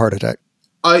might have a heart attack.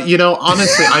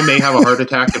 Honestly, I may have a heart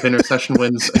attack if Intercession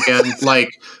wins again.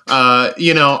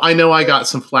 I know I got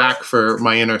some flack for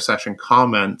my Intercession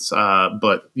comments,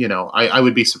 but I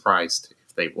would be surprised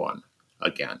if they won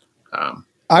again.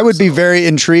 I would be very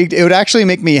intrigued. It would actually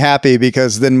make me happy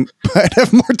because then I'd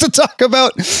have more to talk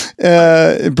about.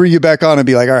 Bring you back on and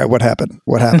be like, all right, what happened?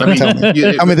 What happened? Tell me.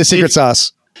 Tell me the secret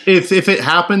sauce. If it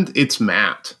happened, it's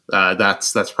Matt.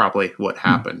 That's probably what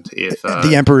happened. If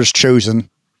the Emperor's chosen.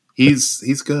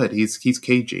 He's good. He's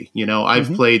cagey.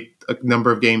 I've played a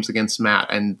number of games against Matt,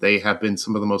 and they have been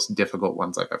some of the most difficult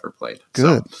ones I've ever played.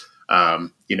 Good. So,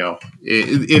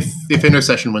 if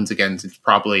Intercession wins again, it's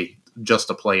probably just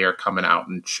a player coming out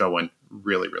and showing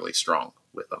really, really strong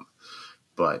with them.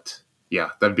 But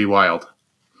yeah, that'd be wild.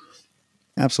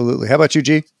 Absolutely. How about you,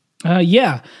 G? I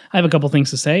have a couple things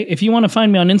to say. If you want to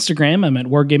find me on Instagram, I'm at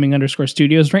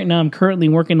wargaming_studios. Right now, I'm currently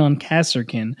working on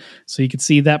Cascadia, so you can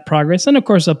see that progress. And of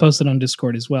course, I'll post it on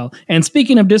Discord as well. And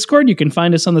speaking of Discord, you can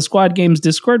find us on the Squad Games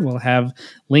Discord. We'll have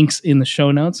links in the show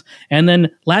notes. And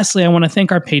then lastly, I want to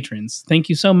thank our patrons. Thank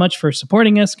you so much for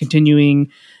supporting us,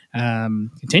 continuing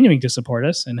to support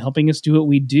us and helping us do what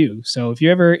we do. So if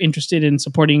you're ever interested in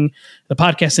supporting the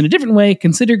podcast in a different way,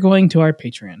 consider going to our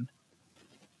Patreon.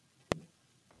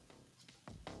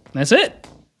 That's it.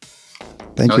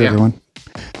 Thank you, everyone.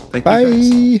 Thank Bye.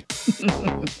 you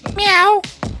guys. Meow.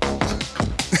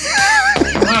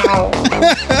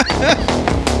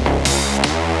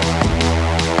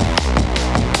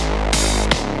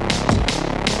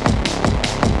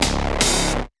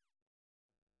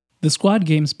 The Squad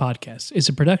Games podcast is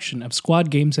a production of Squad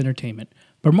Games Entertainment.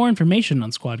 For more information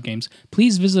on Squad Games,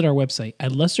 please visit our website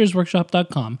at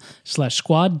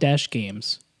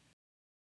lestersworkshop.com/squad-games.